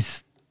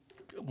is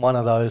one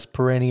of those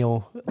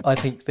perennial. I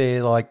think they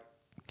are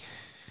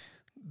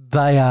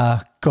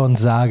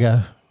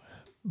Gonzaga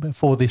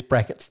before this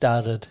bracket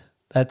started.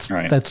 That's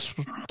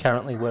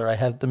currently where I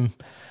have them.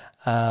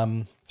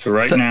 So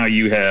now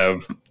you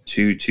have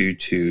 2.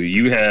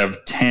 You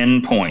have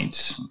 10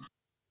 points.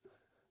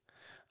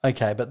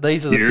 Okay, but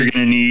these are the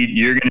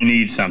you're gonna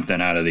need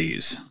something out of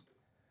these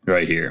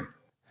right here.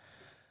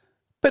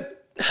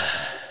 But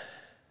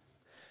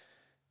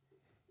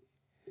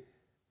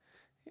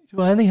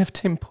do I only have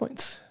 10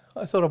 points?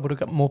 I thought I would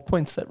have got more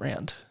points that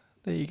round.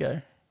 There you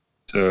go.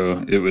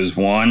 So it was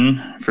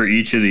 1 for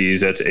each of these.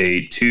 That's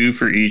 8. 2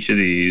 for each of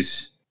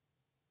these.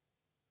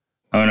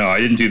 Oh no, I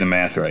didn't do the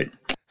math right.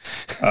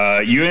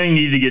 You only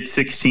need to get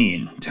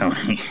 16,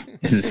 Tony.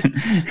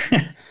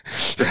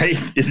 Right?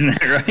 Isn't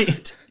that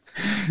right?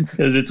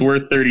 Because it's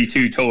worth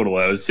 32 total.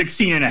 I was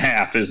 16 and a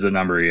half is the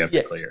number you have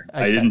to clear.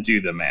 Okay. I didn't do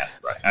the math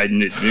right. I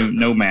didn't do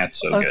no math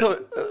so good.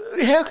 Thought,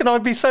 how can I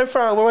be so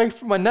far away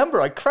from my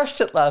number? I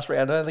crushed it last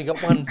round. I only got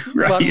one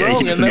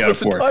wrong, and that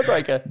was a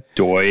tiebreaker.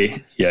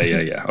 Doy.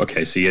 Yeah.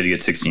 Okay, so you had to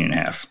get 16 and a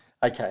half.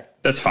 Okay.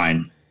 That's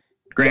fine.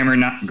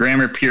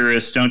 Grammar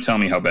purist. Don't tell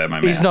me how bad my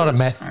math is. He's not a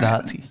math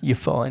Nazi. You're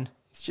fine.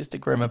 He's just a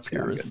grammar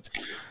purist.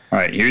 All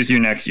right, here's your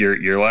next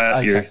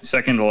your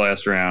second to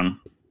last round.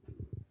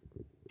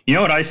 You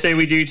know what I say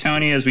we do,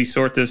 Tony, as we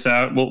sort this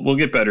out? We'll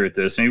get better at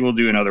this. Maybe we'll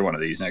do another one of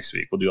these next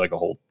week. We'll do like a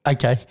whole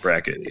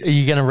bracket of these. Are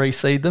you going to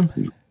reseed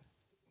them?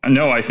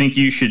 No, I think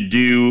you should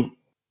do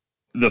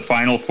the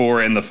final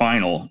four and the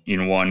final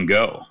in one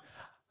go.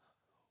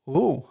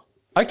 Ooh,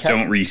 okay.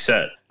 Don't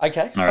reset.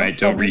 Okay. All right,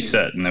 don't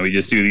reset. And then we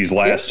just do these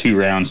last two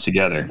rounds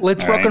together.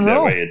 Let's rock and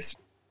roll. That way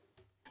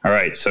all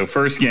right, so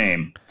first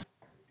game.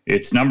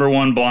 It's number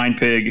 1 Blind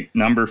Pig,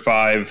 number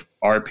 5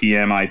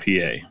 RPM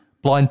IPA.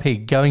 Blind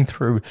Pig going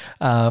through.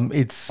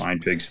 It's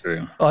Blind Pig's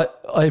through.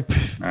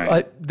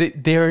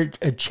 They're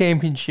a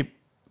championship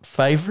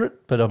favourite,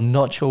 but I'm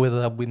not sure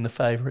whether they'll win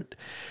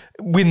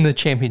the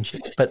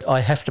championship. But I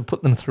have to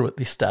put them through at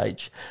this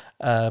stage.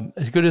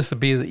 As good as the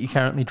beer that you're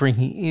currently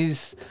drinking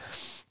is,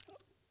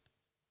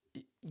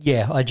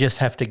 I just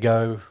have to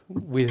go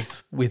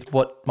with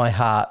what my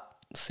heart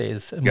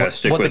says and what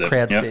the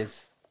crowd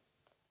says.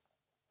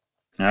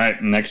 All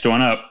right, next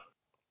one up.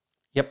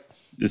 Yep.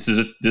 This is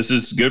a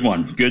good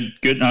one. Good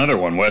another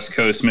one. West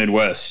Coast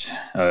Midwest.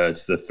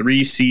 It's the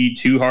 3 seed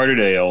Two Hearted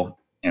Ale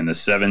and the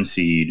 7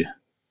 seed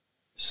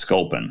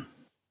Sculpin.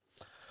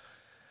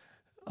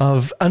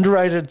 I've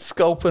underrated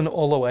Sculpin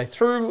all the way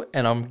through,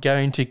 and I'm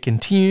going to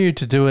continue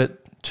to do it.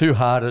 Two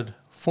Hearted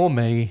for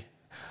me.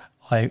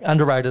 I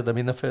underrated them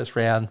in the first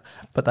round,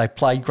 but they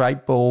played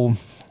great ball.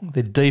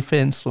 Their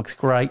defense looks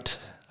great.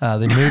 They're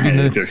moving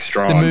They're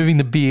strong. They're moving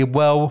the beer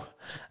well.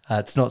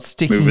 It's not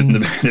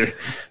sticking. They're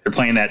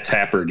playing that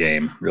tapper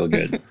game real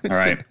good. All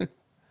right.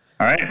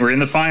 All right. We're in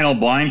the final.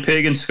 Blind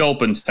Pig and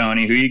Sculpin,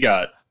 Tony. Who you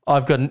got?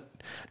 I've got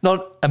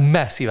not a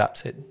massive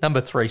upset.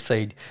 Number 3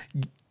 seed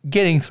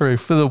getting through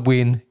for the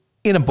win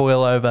in a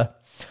boil over.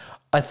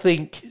 I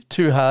think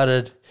Two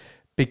Hearted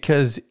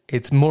because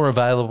it's more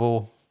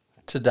available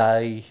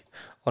today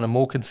on a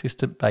more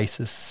consistent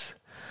basis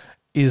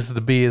is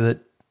the beer that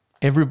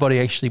everybody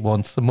actually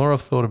wants. The more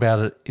I've thought about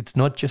it, it's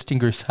not just in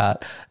Griff's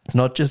heart. It's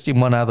not just in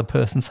one other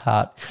person's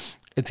heart.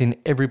 It's in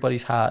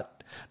everybody's heart,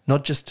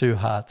 not just Two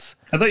Hearts.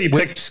 I thought you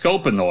picked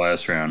Sculpin the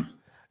last round.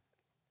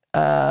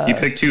 You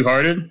picked Two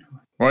Hearted?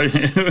 Why?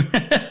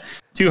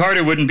 Two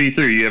Hearted wouldn't be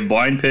through. You have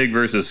Blind Pig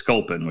versus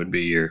Sculpin would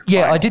be your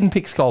final. I didn't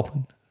pick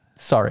Sculpin.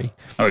 Sorry.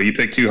 Oh, you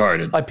picked Two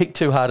Hearted. I picked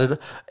Two Hearted.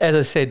 As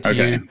I said to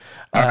you.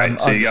 All right.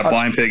 So you got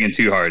Blind Pig and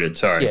Two Hearted.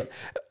 Sorry. Yeah.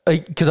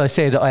 Because I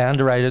said I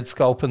underrated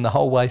Sculpin the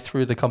whole way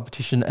through the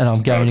competition, and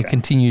I'm going to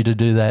continue to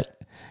do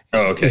that.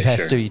 Oh, okay. It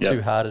has to be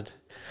Two Hearted.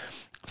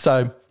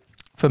 So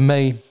for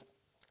me,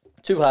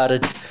 Two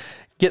Hearted,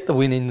 get the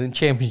win in the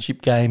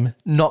championship game.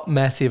 Not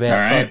massive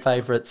outside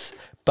favourites,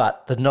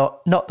 but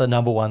not the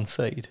number 1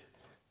 seed.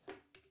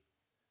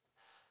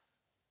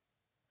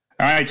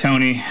 All right,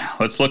 Tony,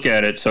 let's look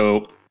at it.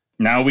 So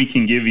now I will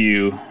give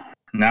you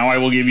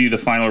the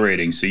final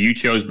rating. So you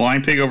chose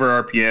Blind Pig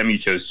over RPM, you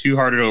chose Two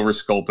Hearted over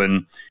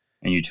Sculpin,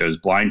 and you chose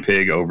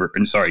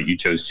you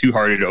chose Two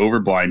Hearted over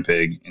Blind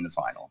Pig in the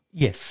final.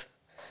 Yes.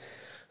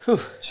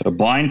 Whew. So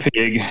Blind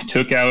Pig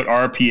took out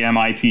RPM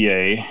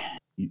IPA.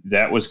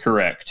 That was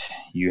correct.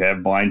 You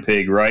have Blind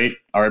Pig right.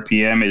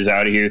 RPM is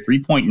out of here.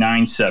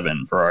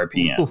 3.97 for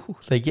RPM. Ooh,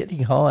 they're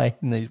getting high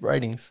in these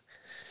ratings.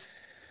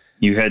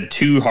 You had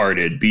Two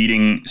Hearted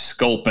beating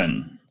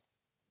Sculpin.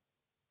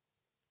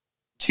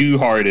 Two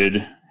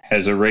Hearted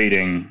has a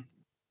rating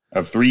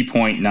of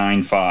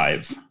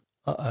 3.95.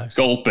 Uh-oh.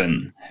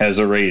 Sculpin has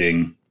a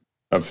rating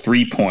of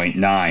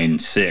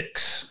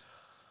 3.96.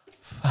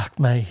 Fuck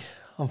me.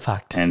 I'm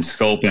fucked. And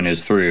Sculpin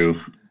is through.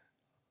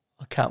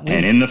 I can't win.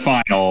 And in the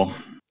final,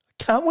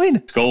 can't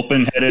win.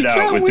 Sculpin headed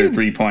out with their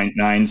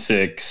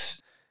 3.96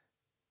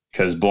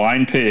 because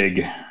Blind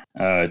Pig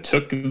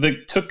took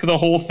the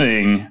whole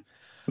thing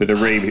with a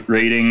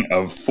rating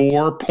of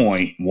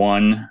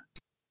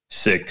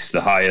 4.16,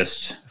 the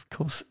highest, of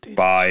course it did,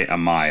 by a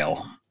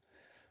mile.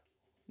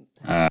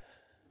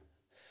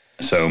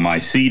 So my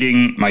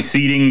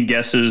seeding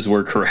guesses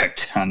were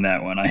correct on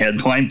that one. I had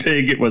Blind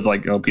Pig. It was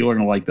like, oh, people are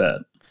going to like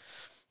that.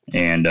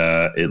 And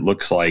it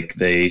looks like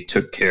they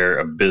took care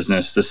of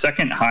business. The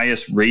second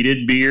highest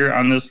rated beer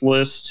on this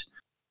list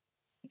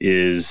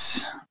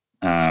is,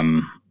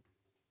 I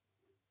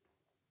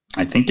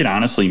think it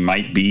honestly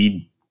might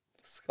be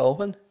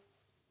Sculpin?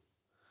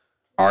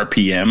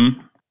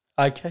 RPM.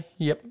 Okay,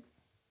 yep.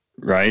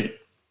 Right?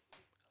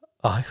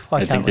 I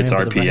think it's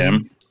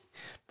RPM.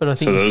 But I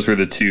think so those were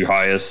the two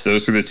highest.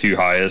 Those were the two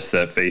highest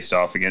that faced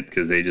off against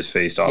because they just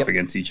faced off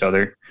against each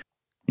other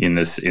in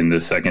the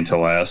second to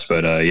last.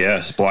 But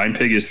yes, Blind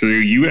Pig is through.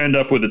 You end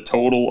up with a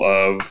total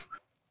of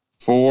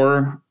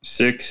 4,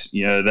 6.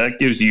 Yeah, that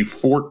gives you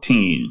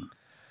 14,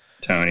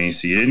 Tony.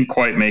 So you didn't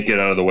quite make it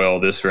out of the well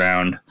this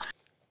round.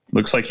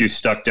 Looks like you're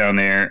stuck down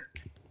there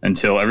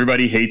until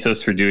everybody hates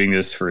us for doing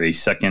this for a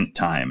second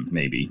time,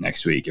 maybe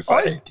next week if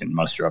I can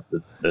muster up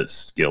the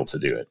skill to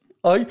do it.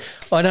 I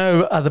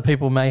know other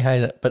people may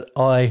hate it, but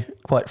I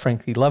quite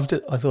frankly loved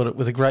it. I thought it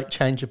was a great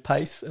change of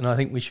pace, and I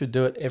think we should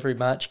do it every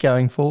March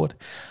going forward.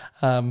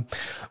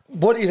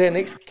 What is our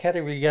next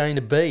category going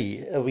to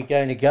be? Are we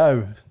going to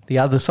go the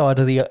other side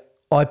of the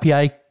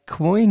IPA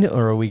coin,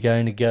 or are we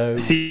going to go?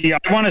 See, I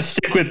want to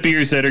stick with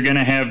beers that are going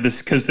to have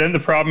this, because then the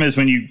problem is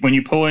when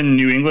you pull in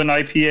New England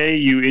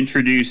IPA, you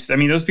introduce. I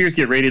mean, those beers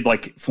get rated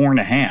like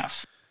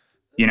 4.5.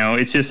 You know,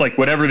 it's just like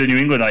whatever the New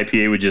England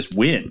IPA would just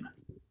win.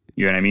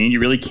 You know what I mean? You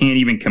really can't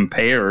even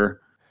compare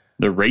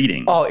the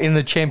rating. Oh, in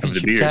the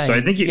championship game. So I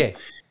think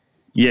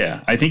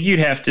I think you'd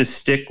have to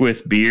stick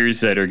with beers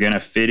that are going to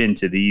fit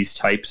into these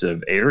types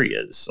of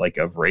areas, like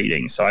of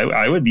rating. So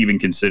I would even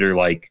consider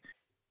like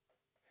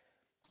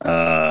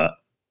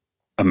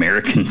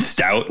American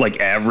Stout, like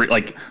average,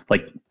 like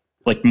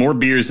more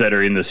beers that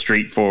are in the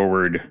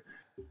straightforward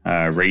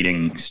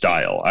rating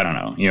style. I don't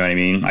know. You know what I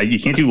mean? You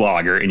can't do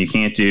lager, and you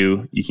can't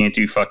do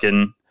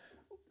fucking.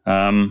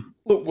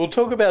 Look, we'll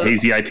talk about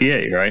hazy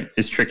IPA, right?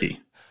 It's tricky.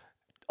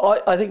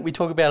 I think we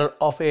talk about it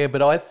off air,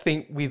 but I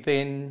think we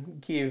then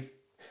give,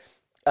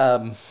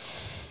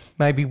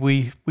 maybe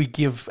we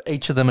give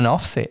each of them an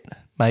offset.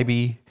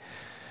 Maybe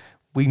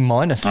we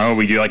minus. Oh,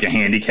 we do like a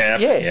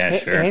handicap. Yeah,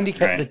 sure.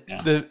 Handicap right.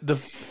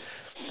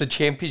 the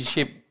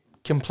championship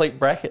complete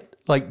bracket.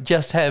 Like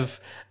just have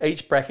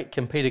each bracket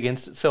compete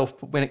against itself.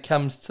 But when it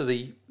comes to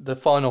the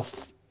final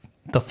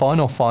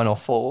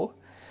four.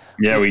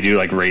 Yeah, we do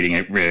like rating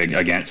it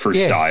again for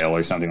style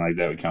or something like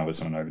that. We come up with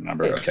some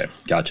number. Yeah. Okay,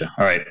 gotcha.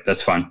 All right,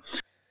 that's fine.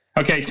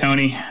 Okay,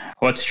 Tony,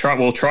 let's try.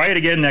 We'll try it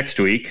again next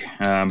week,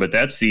 but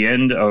that's the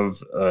end of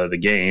the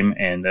game,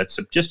 and that's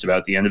just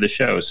about the end of the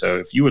show. So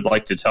if you would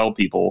like to tell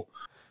people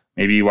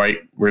maybe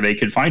where they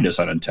could find us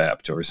on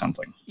Untapped or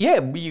something.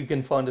 Yeah, you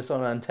can find us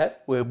on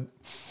Untapped, where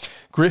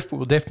Griff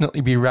will definitely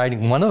be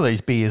rating one of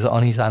these beers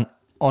on his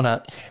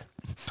Untapped.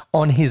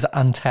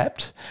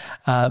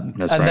 That's right.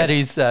 That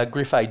is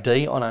Griff AD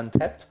on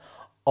Untapped.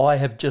 I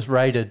have just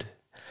rated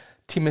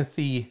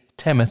Timothy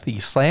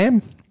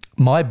Slam,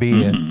 my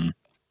beer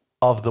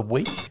of the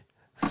week.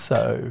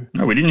 So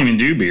no, we didn't even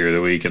do beer of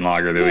the week and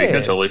lager of the week.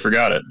 I totally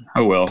forgot it.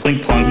 Oh well.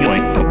 Plink plonk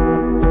plink.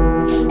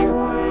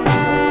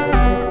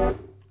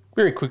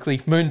 Very quickly,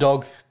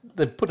 Moondog,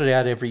 they put it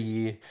out every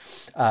year.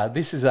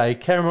 This is a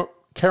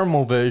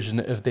caramel version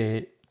of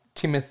their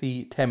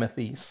Timothy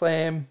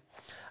Slam.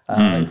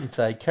 It's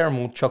a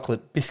caramel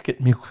chocolate biscuit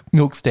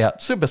milk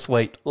stout. Super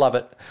sweet. Love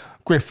it.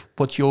 Griff,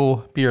 what's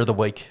your beer of the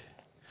week?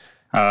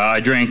 I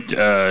drank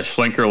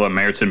Schlenkerla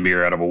Märzen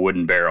beer out of a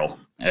wooden barrel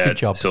at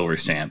Silver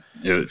Stamp.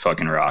 It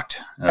fucking rocked.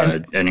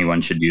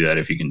 Anyone should do that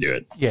if you can do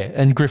it. Yeah,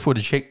 and Griff would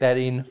have checked that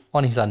in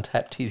on his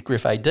Untapped. He's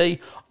Griff AD.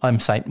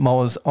 I'm St.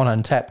 Moz on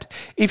Untapped.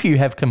 If you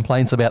have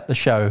complaints about the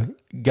show,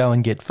 go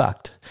and get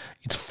fucked.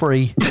 It's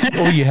free.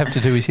 All you have to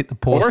do is hit the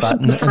pause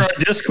button. Or our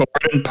Discord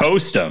and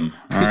post them.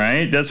 All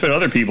right? That's what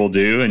other people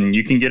do, and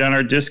you can get on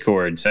our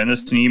Discord. Send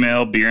us an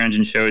email,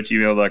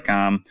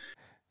 beerengineshow@gmail.com.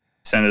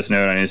 Send us a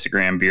note on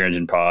Instagram. Beer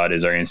Engine Pod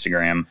is our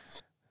Instagram.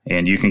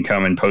 And you can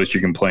come and post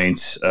your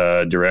complaints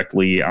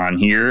directly on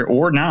here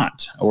or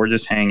not, or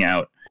just hang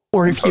out.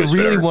 Or if you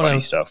really want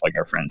funny stuff like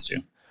our friends do.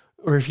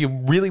 Or if you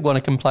really want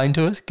to complain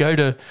to us, go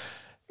to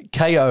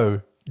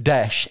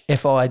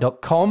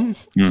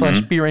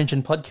ko-fi.com/Beer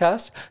Engine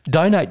Podcast,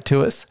 donate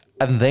to us,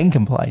 and then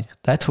complain.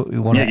 That's what we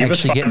want to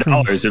actually get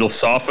from you. It'll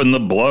soften the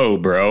blow,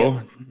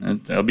 bro. Yeah.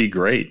 That'll be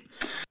great.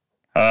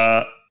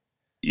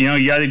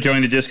 You got to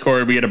join the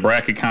Discord. We had a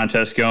bracket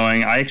contest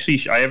going. I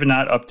have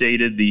not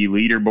updated the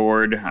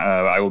leaderboard.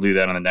 I will do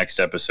that on the next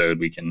episode.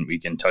 We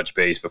can touch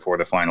base before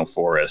the final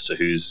four as to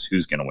who's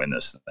going to win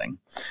this thing.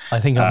 I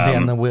think I'm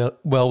down the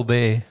well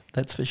there.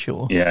 That's for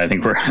sure. Yeah, I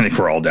think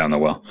we're all down the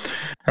well.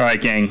 All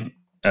right, gang.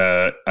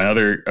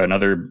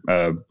 Another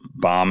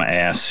bomb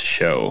ass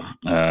show.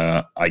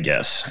 I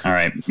guess. All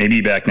right, maybe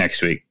back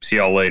next week. See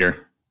y'all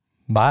later.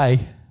 Bye.